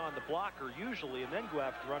to take on the blocker usually and then go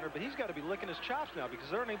after the runner, but he's got to be licking his chops now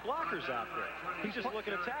because there aren't any blockers out there. He's just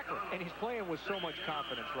looking to tackle him. And he's playing with so much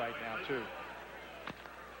confidence right now, too.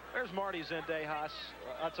 There's Marty Zendejas.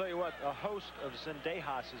 I'll tell you what, a host of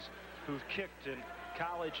Zendejases who've kicked in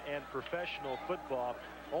college and professional football.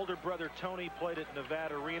 Older brother Tony played at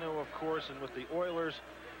Nevada Reno, of course, and with the Oilers.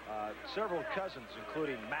 Several cousins,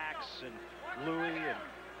 including Max and Louie and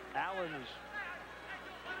Allen's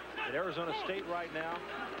at Arizona State right now.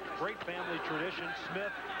 Great family tradition.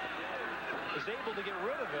 Smith is able to get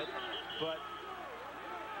rid of it, but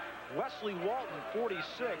Wesley Walton,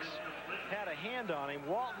 46, had a hand on him.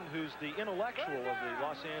 Walton, who's the intellectual of the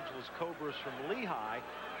Los Angeles Cobras from Lehigh,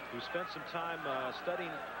 who spent some time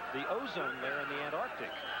studying the ozone there in the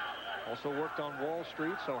Antarctic. Also worked on Wall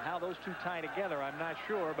Street, so how those two tie together, I'm not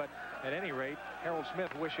sure. But at any rate, Harold Smith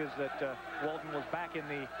wishes that Walton was back in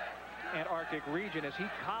the Antarctic region as he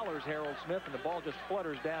collars Harold Smith, and the ball just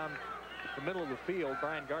flutters down the middle of the field.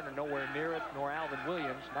 Brian Gardner nowhere near it, nor Alvin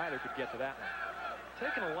Williams. Neither could get to that one.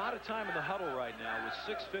 Taking a lot of time in the huddle right now with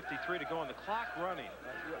 6:53 to go and the clock running.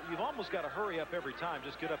 You've almost got to hurry up every time,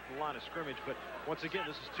 just get up to the line of scrimmage. But once again,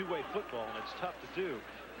 this is two-way football, and it's tough to do.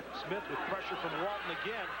 Smith with pressure from Walton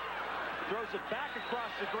again. Throws it back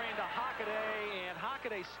across the grain to Hockaday, and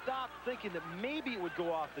Hockaday stopped thinking that maybe it would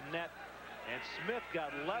go off the net, and Smith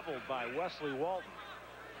got leveled by Wesley Walton.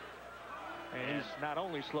 And he's not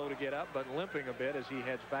only slow to get up, but limping a bit as he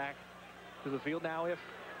heads back to the field. Now, if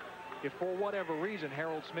for whatever reason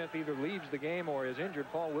Harold Smith either leaves the game or is injured,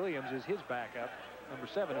 Paul Williams is his backup, number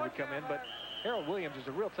 7, who would come in. But Harold Williams is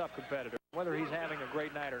a real tough competitor. Whether he's having a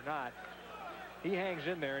great night or not, he hangs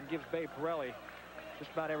in there and gives Babe Pirelli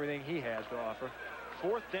just about everything he has to offer.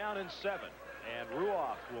 4th down and 7, and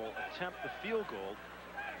Ruoff will attempt the field goal.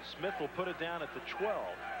 Smith will put it down at the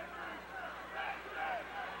 12.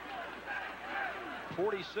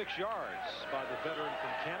 46 yards by the veteran from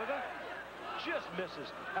Canada. Just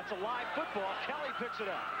misses. That's a live football. Kelly picks it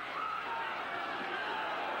up.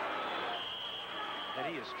 And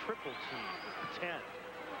he is triple teamed at the 10.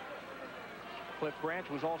 Cliff Branch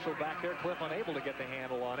was also back there. Cliff unable to get the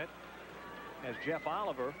handle on it. As Jeff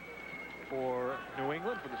Oliver for New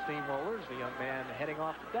England, for the Steamrollers, the young man heading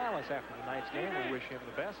off to Dallas after tonight's game. We wish him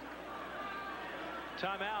the best.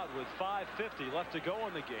 Timeout with 5:50 left to go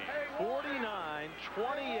in the game.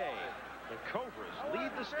 49-28. The Cobras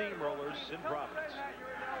lead the Steamrollers in Providence.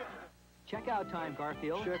 Checkout time,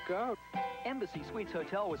 Garfield. Check out. Embassy Suites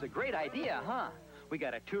Hotel was a great idea, huh? We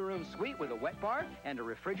got a 2-room suite with a wet bar and a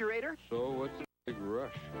refrigerator. So what's the big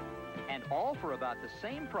rush? And all for about the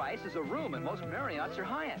same price as a room in most Marriotts or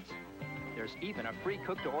Hyatts. There's even a free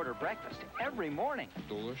cook-to-order breakfast every morning.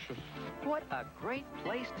 Delicious. What a great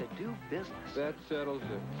place to do business. That settles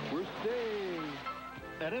it. We're staying.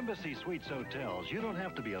 At Embassy Suites Hotels, you don't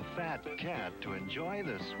have to be a fat cat to enjoy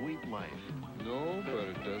the sweet life. No, but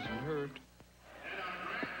it doesn't hurt.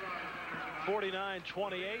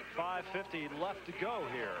 49-28, 5:50 left to go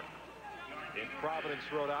here in Providence,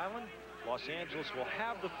 Rhode Island. Los Angeles will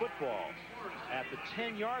have the football at the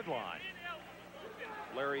 10-yard line.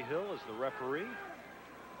 Larry Hill is the referee.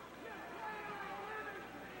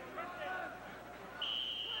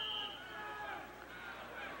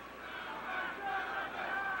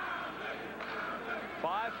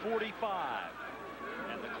 .45,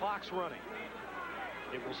 and the clock's running.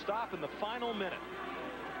 It will stop in the final minute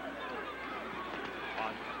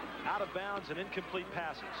on out of bounds and incomplete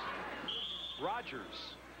passes.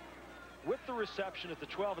 Rogers with the reception at the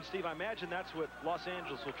 12, and Steve, I imagine that's what Los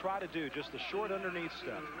Angeles will try to do, just the short underneath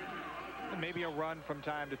stuff. And maybe a run from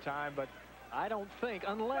time to time, but I don't think,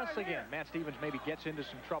 unless, again, Matt Stevens maybe gets into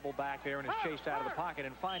some trouble back there and is chased out of the pocket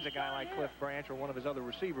and finds a guy like Cliff Branch or one of his other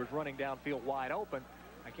receivers running downfield wide open.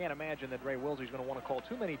 I can't imagine that Ray Wilsey's going to want to call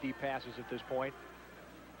too many deep passes at this point.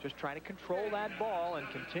 Just trying to control that ball and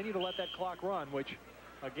continue to let that clock run, which,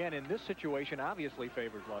 again, in this situation, obviously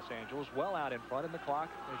favors Los Angeles. Well out in front, and the clock,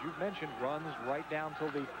 as you've mentioned, runs right down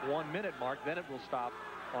till the 1-minute mark. Then it will stop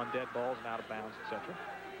on dead balls and out of bounds, etc.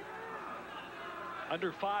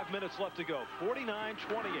 Under 5 minutes left to go. 49-28.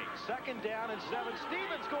 Second down and 7.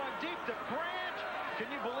 Stevens going deep to Branch. Can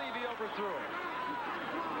you believe he overthrew it?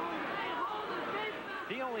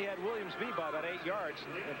 He only had Williams beat by about 8 yards.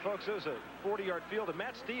 And folks, it was a 40-yard field. And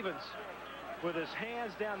Matt Stevens, with his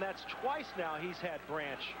hands down, that's twice now he's had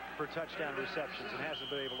Branch for touchdown receptions and hasn't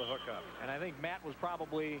been able to hook up. And I think Matt was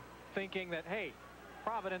probably thinking that, hey,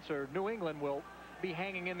 Providence or New England will be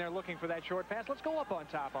hanging in there looking for that short pass. Let's go up on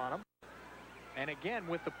top on them. And again,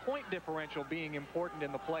 with the point differential being important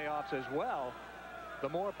in the playoffs as well, the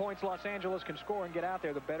more points Los Angeles can score and get out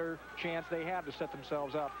there, the better chance they have to set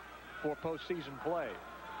themselves up for postseason play.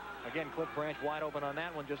 Again, Cliff Branch wide open on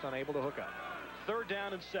that one, just unable to hook up. Third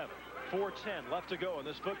down and 7. 4:10 left to go in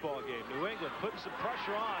this football game. New England putting some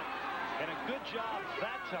pressure on, and a good job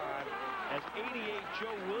that time as 88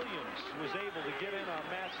 Joe Williams was able to get in on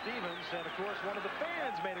Matt Stevens. And of course, one of the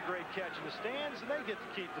fans made a great catch in the stands, and they get to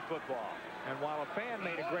keep the football. And while a fan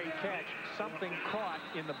made a great catch, something caught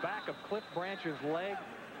in the back of Cliff Branch's leg.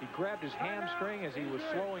 He grabbed his hamstring as he was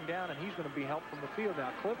slowing down, and he's going to be helped from the field.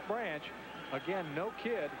 Now, Cliff Branch, again, no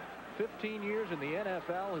kid, 15 years in the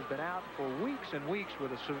NFL, has been out for weeks and weeks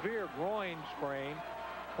with a severe groin sprain,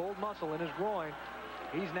 pulled muscle in his groin.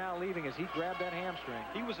 He's now leaving as he grabbed that hamstring.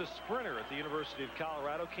 He was a sprinter at the University of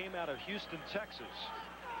Colorado, came out of Houston, Texas.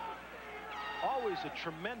 Always a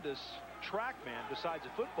tremendous track man besides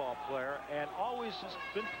a football player, and always has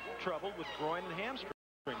been troubled with groin and hamstring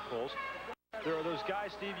pulls. There are those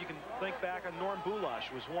guys, Steve, you can think back on. Norm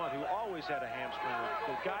Bulash was one who always had a hamstring.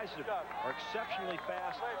 The guys that are exceptionally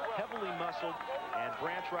fast, heavily muscled, and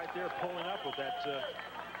Branch right there pulling up with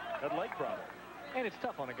that leg problem. And it's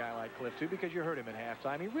tough on a guy like Cliff, too, because you heard him at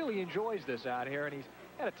halftime. He really enjoys this out here, and he's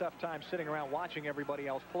had a tough time sitting around watching everybody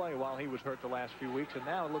else play while he was hurt the last few weeks, and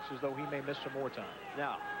now it looks as though he may miss some more time.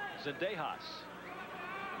 Now, Zendejas.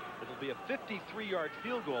 It'll be a 53-yard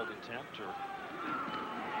field goal attempt.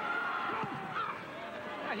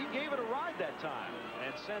 He gave it a ride that time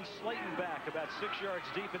and sends Slayton back about 6 yards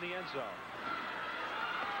deep in the end zone.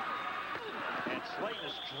 And Slayton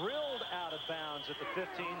is drilled out of bounds at the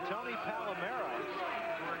 15. Tony Palomero,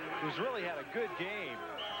 who's really had a good game,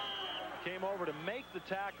 came over to make the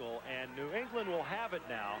tackle, and New England will have it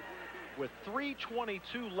now. With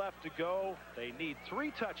 3:22 left to go, they need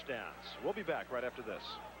 3 touchdowns. We'll be back right after this.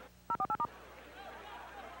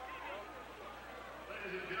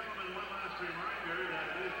 Ladies and gentlemen, one last reminder that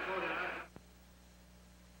this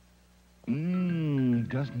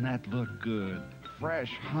Doesn't that look good?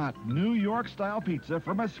 Fresh, hot, New York-style pizza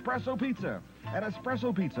from Espresso Pizza. At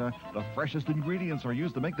Espresso Pizza, the freshest ingredients are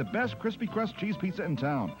used to make the best crispy crust cheese pizza in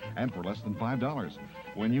town, and for less than $5.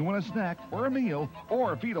 When you want a snack or a meal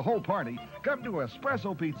or feed a whole party, come to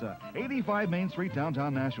Espresso Pizza, 85 Main Street,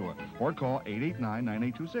 downtown Nashua, or call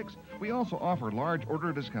 889-9826. We also offer large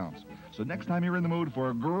order discounts. So next time you're in the mood for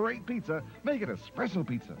a great pizza, make it Espresso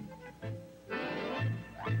Pizza.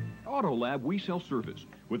 Autolab, we sell service.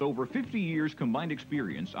 With over 50 years combined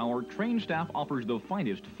experience, our trained staff offers the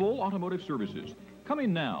finest full automotive services. Come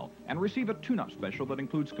in now and receive a tune-up special that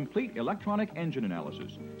includes complete electronic engine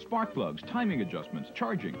analysis, spark plugs, timing adjustments,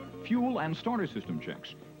 charging, fuel and starter system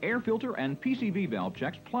checks, air filter and PCV valve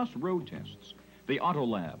checks, plus road tests. The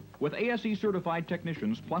Autolab, with ASE certified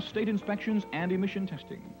technicians, plus state inspections and emission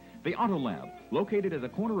testing. The Autolab, located at the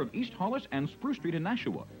corner of East Hollis and Spruce Street in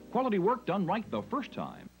Nashua. Quality work done right the first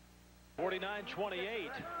time.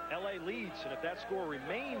 49-28, LA leads, and if that score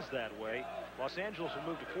remains that way, Los Angeles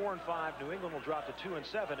will move to 4-5. New England will drop to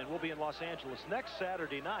 2-7, and we'll be in Los Angeles next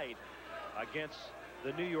Saturday night against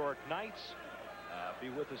the New York Knights. Be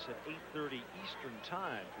with us at 8:30 Eastern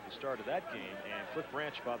time for the start of that game. And Cliff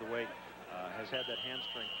Branch, by the way, has had that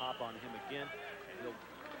hamstring pop on him again, and he'll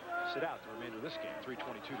sit out the remainder of this game.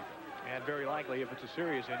 3:22 to go. And very likely, if it's a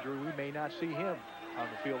serious injury, we may not see him on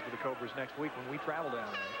the field for the Cobras next week when we travel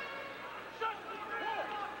down there.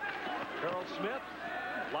 Harold Smith,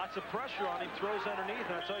 lots of pressure on him, throws underneath,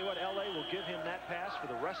 and I'll tell you what, LA will give him that pass for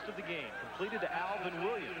the rest of the game. Completed to Alvin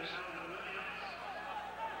Williams.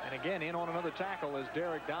 And again, in on another tackle is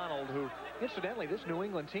Derek Donald, who, incidentally, this New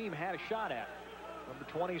England team had a shot at. Number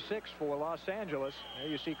 26 for Los Angeles. There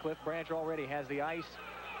you see Cliff Branch already has the ice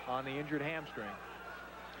on the injured hamstring.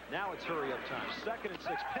 Now it's hurry-up time. 2nd and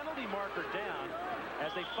 6. Penalty marker down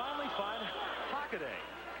as they finally find Hockaday.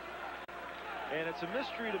 And it's a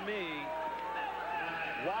mystery to me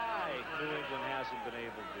why New England hasn't been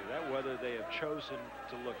able to do that, whether they have chosen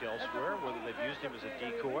to look elsewhere, whether they've used him as a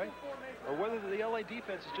decoy, or whether the LA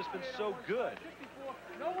defense has just been so good.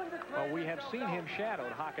 Well, we have seen him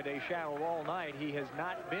shadowed, Hockaday shadowed all night. He has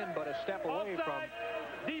not been but a step away from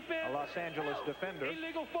defense. A Los Angeles defender.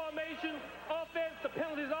 Illegal formation, offense, the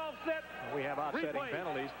penalties offset. We have offsetting Replay.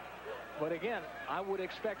 penalties. But again, I would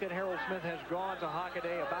expect that Harold Smith has gone to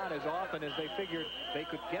Hockaday about as often as they figured they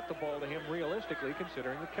could get the ball to him realistically,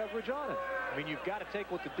 considering the coverage on it. I mean, you've got to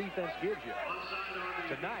take what the defense gives you.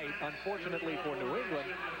 Tonight, unfortunately for New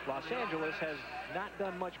England, Los Angeles has not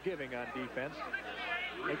done much giving on defense.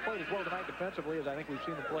 They played as well tonight defensively as I think we've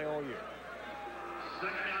seen them play all year.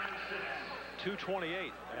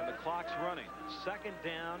 2:28, and the clock's running. Second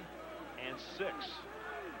down and 6.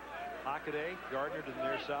 Hockaday, Gardner to the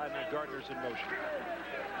near side, and Gardner's in motion.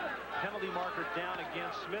 Penalty marker down again.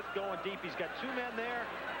 Smith going deep. He's got 2 men there.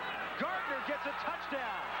 Gardner gets a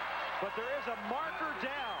touchdown, but there is a marker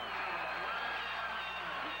down.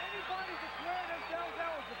 Anybody declare themselves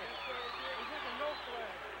eligible? Is it a no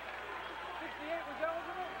flag? 68 was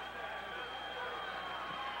eligible?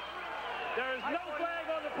 There is no flag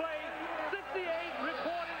on the play. 68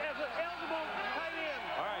 reported as an eligible tight end.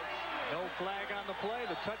 All right, no flag on the play.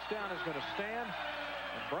 The touchdown is going to stand.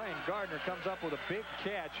 And Brian Gardner comes up with a big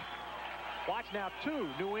catch. Watch now, 2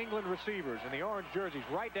 New England receivers in the orange jerseys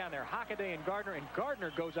right down there, Hockaday and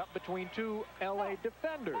Gardner goes up between 2 LA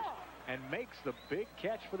defenders and makes the big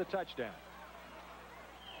catch for the touchdown.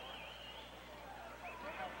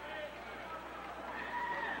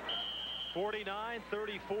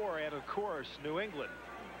 (49-34), and of course New England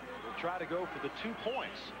will try to go for the 2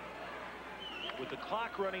 points with the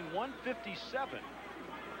clock running 1:57.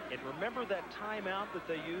 And remember that timeout that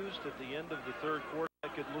they used at the end of the 3rd quarter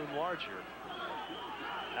that could loom large here.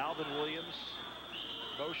 Alvin Williams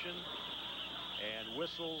motion, and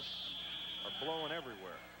whistles are blowing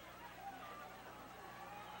everywhere.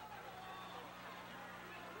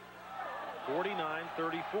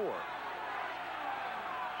 (49-34).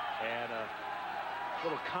 And a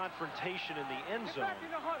little confrontation in the end zone.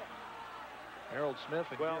 Harold Smith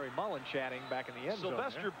and Gary Mullen chatting back in the end zone.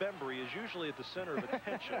 Sylvester Bembry is usually at the center of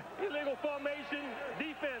attention. Illegal formation,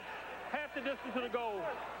 defense, half the distance to the goal.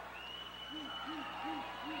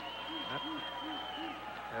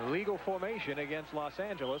 Illegal formation against Los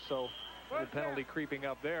Angeles, so the penalty creeping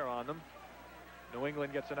up there on them. New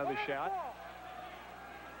England gets another shot.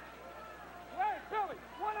 Billy,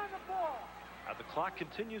 1 on the ball. The clock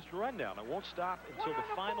continues to run down. It won't stop until the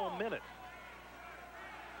final minute.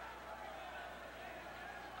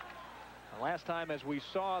 Last time, as we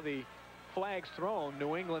saw the flags thrown,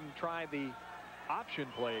 New England tried the option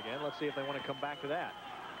play again. Let's see if they want to come back to that.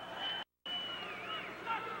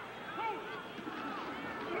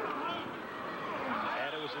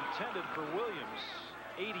 And it was intended for Williams,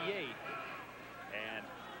 88, and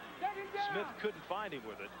Smith couldn't find him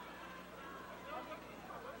with it.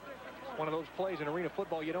 One of those plays in arena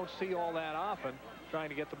football you don't see all that often, trying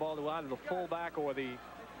to get the ball to either the fullback or the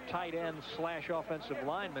tight end / offensive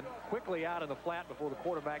lineman quickly out in the flat before the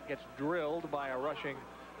quarterback gets drilled by a rushing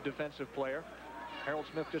defensive player. Harold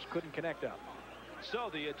Smith just couldn't connect up. So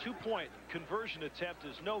the 2-point conversion attempt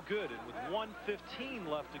is no good, and with 1:15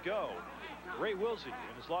 left to go, Ray Wilsey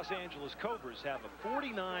and his Los Angeles Cobras have a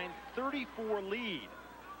 49-34 lead.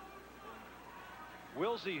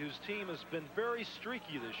 Wilsey, whose team has been very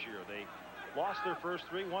streaky this year. They lost their first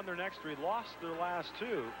 3, won their next 3, lost their last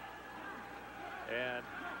 2. And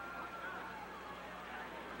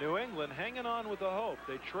New England hanging on with the hope.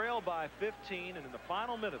 They trail by 15, and in the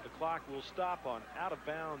final minute, the clock will stop on out of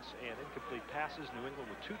bounds and incomplete passes. New England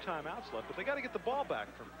with 2 timeouts left, but they got to get the ball back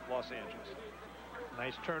from Los Angeles.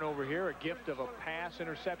 Nice turnover here. A gift of a pass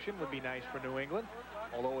interception would be nice for New England.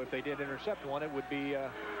 Although if they did intercept one, it would be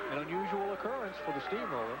an unusual occurrence for the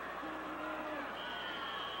Steamroller.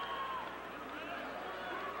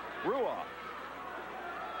 Ruoff.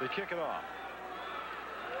 They kick it off.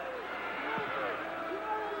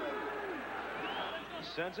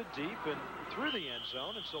 Sends it deep and through the end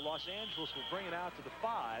zone, and so Los Angeles will bring it out to the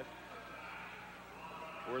 5,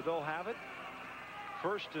 where they'll have it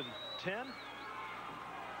 1st and 10.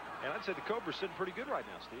 And I'd say the Cobras sitting pretty good right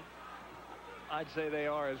now, Steve. I'd say they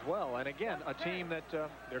are as well. And again, a team that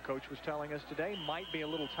their coach was telling us today might be a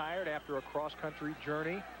little tired after a cross-country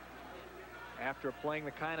journey, after playing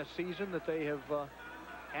the kind of season that they have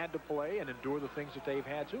had to play and endure the things that they've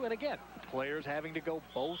had to. And again, players having to go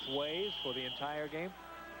both ways for the entire game.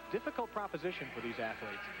 Difficult proposition for these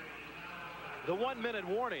athletes. The 1-minute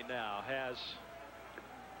warning now has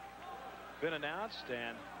been announced,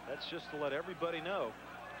 and that's just to let everybody know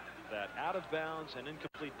that out of bounds and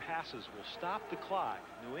incomplete passes will stop the clock.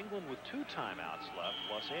 New England with 2 timeouts left,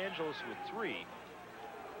 Los Angeles with 3.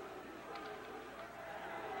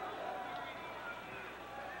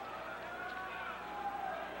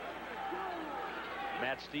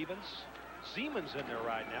 Matt Stevens Siemens in there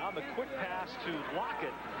right now. The quick pass to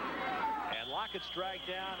Lockett. And Lockett's dragged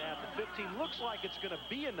down at the 15. Looks like it's going to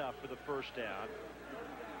be enough for the first down.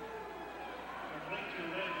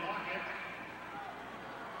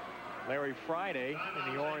 Larry Friday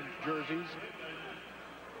in the orange jerseys.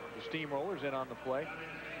 The Steamrollers in on the play.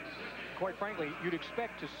 Quite frankly, you'd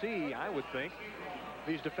expect to see, I would think,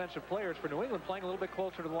 these defensive players for New England playing a little bit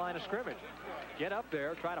closer to the line of scrimmage. Get up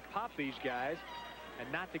there, try to pop these guys,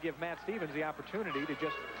 and not to give Matt Stevens the opportunity to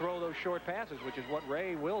just throw those short passes, which is what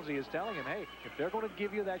Ray Wilsey is telling him. Hey, if they're going to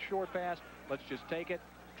give you that short pass, let's just take it,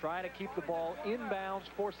 try to keep the ball inbounds,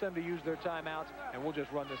 force them to use their timeouts, and we'll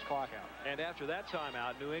just run this clock out. And after that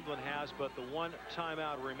timeout, New England has but the one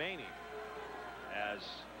timeout remaining, as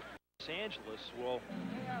Los Angeles will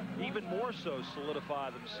even more so solidify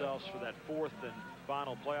themselves for that fourth and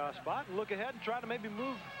final playoff spot and look ahead and try to maybe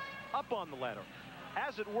move up on the ladder.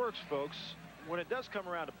 As it works, folks, when it does come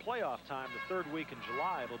around to playoff time, the third week in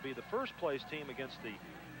July, it'll be the first place team against the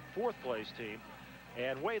fourth place team.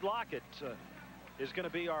 And Wade Lockett is going to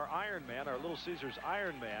be our Iron Man, our Little Caesars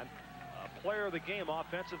Iron Man. Player of the game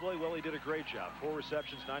offensively, well, he did a great job. 4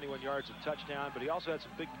 receptions, 91 yards, a touchdown, but he also had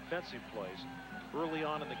some big defensive plays early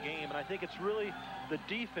on in the game. And I think it's really the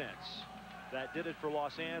defense that did it for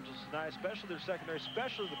Los Angeles tonight, especially their secondary,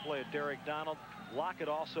 especially the play of Derek Donald. Lockett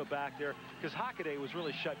also back there, because Hockaday was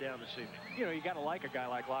really shut down this evening. You know, you got to like a guy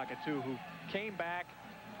like Lockett, too, who came back.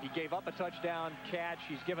 He gave up a touchdown catch.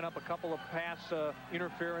 He's given up a couple of pass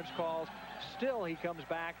interference calls. Still, he comes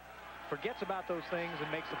back, forgets about those things,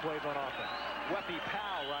 and makes the plays on offense. Weppy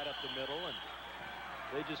Powell right up the middle, and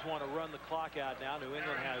they just want to run the clock out now. New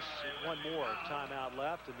England has one more timeout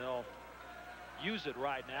left, and they'll use it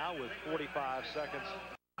right now with 45 seconds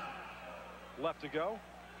left to go.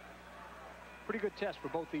 Pretty good test for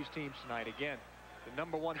both these teams tonight. Again, the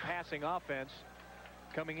 #1 passing offense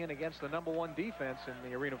coming in against the #1 defense in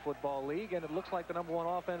the Arena Football League, and it looks like the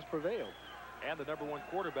 #1 offense prevailed. And the #1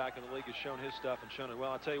 quarterback in the league has shown his stuff and shown it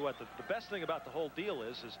well. I'll tell you what, the best thing about the whole deal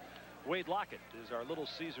is Wade Lockett is our Little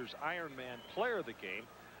Caesars Iron Man player of the game.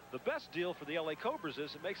 The best deal for the LA Cobras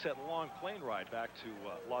is it makes that long plane ride back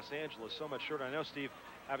to Los Angeles so much shorter. I know, Steve,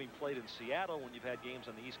 having played in Seattle when you've had games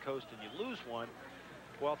on the East Coast and you lose one,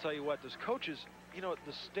 well, I'll tell you what, those coaches, you know,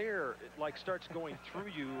 the stare, it like starts going through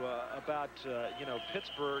you about, you know,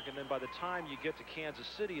 Pittsburgh, and then by the time you get to Kansas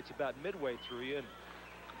City, it's about midway through you, and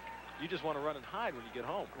you just want to run and hide when you get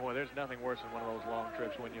home. Boy, there's nothing worse than one of those long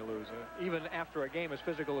trips when you lose. Even after a game as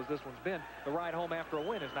physical as this one's been, the ride home after a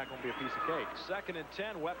win is not going to be a piece of cake. 2nd and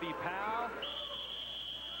 10, Weppy Powell.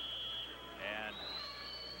 And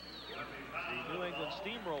the New England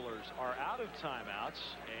Steamrollers are out of timeouts,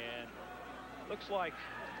 and looks like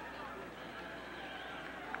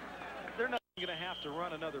they're not going to have to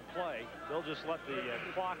run another play. They'll just let the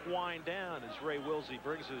clock wind down as Ray Wilsey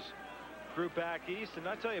brings his group back east. And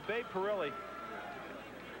I tell you, Babe Parilli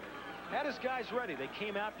had his guys ready. They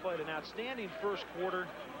came out, played an outstanding first quarter,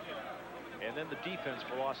 and then the defense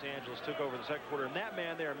for Los Angeles took over the second quarter. And that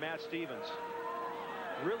man there, Matt Stevens,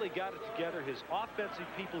 really got it together. His offensive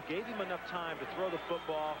people gave him enough time to throw the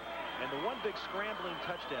football, and the one big scrambling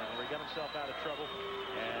touchdown where he got himself out of trouble.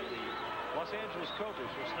 And the Los Angeles Cobras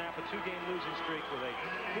will snap a 2-game losing streak with a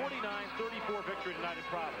 49-34 victory tonight in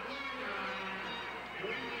Providence.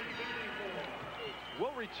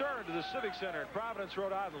 We'll return to the Civic Center in Providence,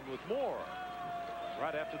 Rhode Island with more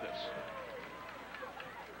right after this.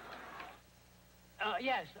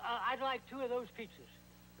 Yes, I'd like 2 of those pizzas.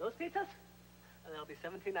 Those pizzas? They'll be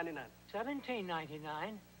 $17.99.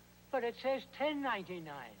 $17.99? But it says $10.99.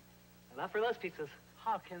 Not for those pizzas.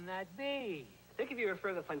 How can that be? Think if you refer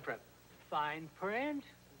to the fine print. Fine print?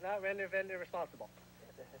 Not vendor responsible.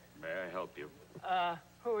 May I help you?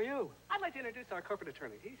 Who are you? I'd like to introduce our corporate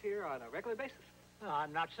attorney. He's here on a regular basis. Oh,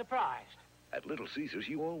 I'm not surprised. At Little Caesars,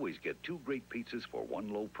 you always get 2 great pizzas for 1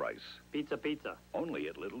 low price. Pizza. Only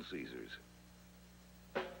at Little Caesars.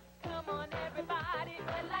 Come on, everybody,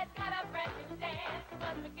 the lights got a brand new dance.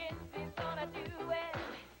 But McKinsey's gonna do it.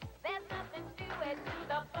 There's nothing to it to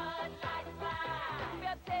the Bud Light slide.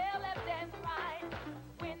 We'll tell them dance right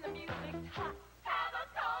when the music's hot. Have a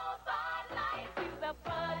cold Bud Light to the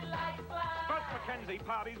Bud Light slide. Bud McKenzie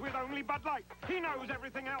parties with only Bud Light. He knows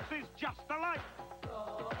everything else is just a light.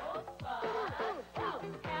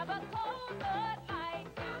 Have a cold Bud Light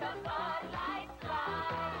to the Bud Light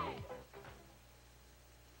slide.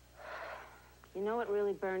 You know what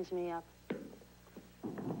really burns me up?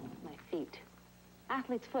 My feet.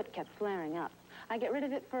 Athlete's foot kept flaring up. I get rid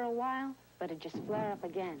of it for a while, but it'd just flare up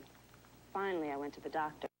again. Finally, I went to the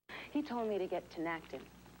doctor. He told me to get Tinactin.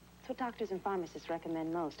 It's what doctors and pharmacists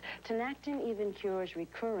recommend most. Tenactin even cures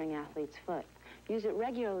recurring athlete's foot. Use it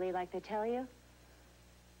regularly like they tell you,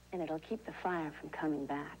 and it'll keep the fire from coming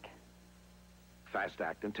back.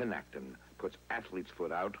 Fast-acting Tenactin puts athlete's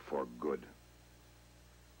foot out for good.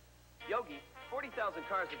 Yogi, 40,000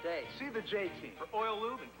 cars a day. See the J team. For oil,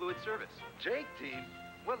 lube, and fluid service. J team?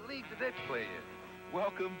 What league do they play in?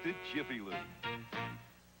 Welcome to Jiffy Lube.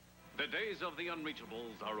 The days of the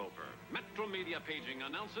unreachables are over. Metro Media Paging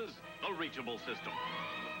announces the Reachable System.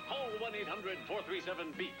 Call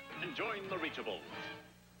 1-800-437-BEEP and join the Reachables.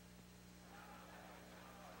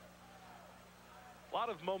 A lot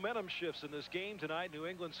of momentum shifts in this game tonight. New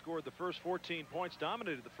England scored the first 14 points,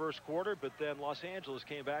 dominated the first quarter, but then Los Angeles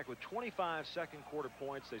came back with 25 second quarter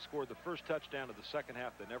points. They scored the first touchdown of the second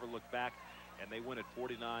half. They never looked back, and they win at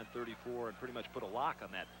 49-34 and pretty much put a lock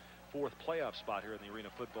on that fourth playoff spot here in the Arena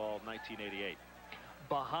Football 1988.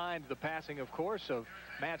 Behind the passing, of course, of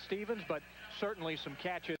Matt Stevens, but certainly some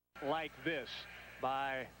catches like this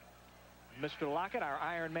by Mr. Lockett, our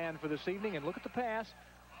Iron Man for this evening. And look at the pass.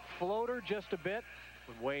 Floater just a bit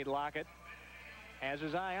with Wade Lockett has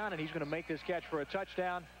his eye on, and he's going to make this catch for a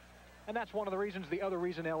touchdown. And that's one of the reasons, the other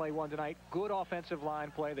reason LA won tonight. Good offensive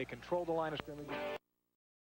line play. They control the line of scrimmage.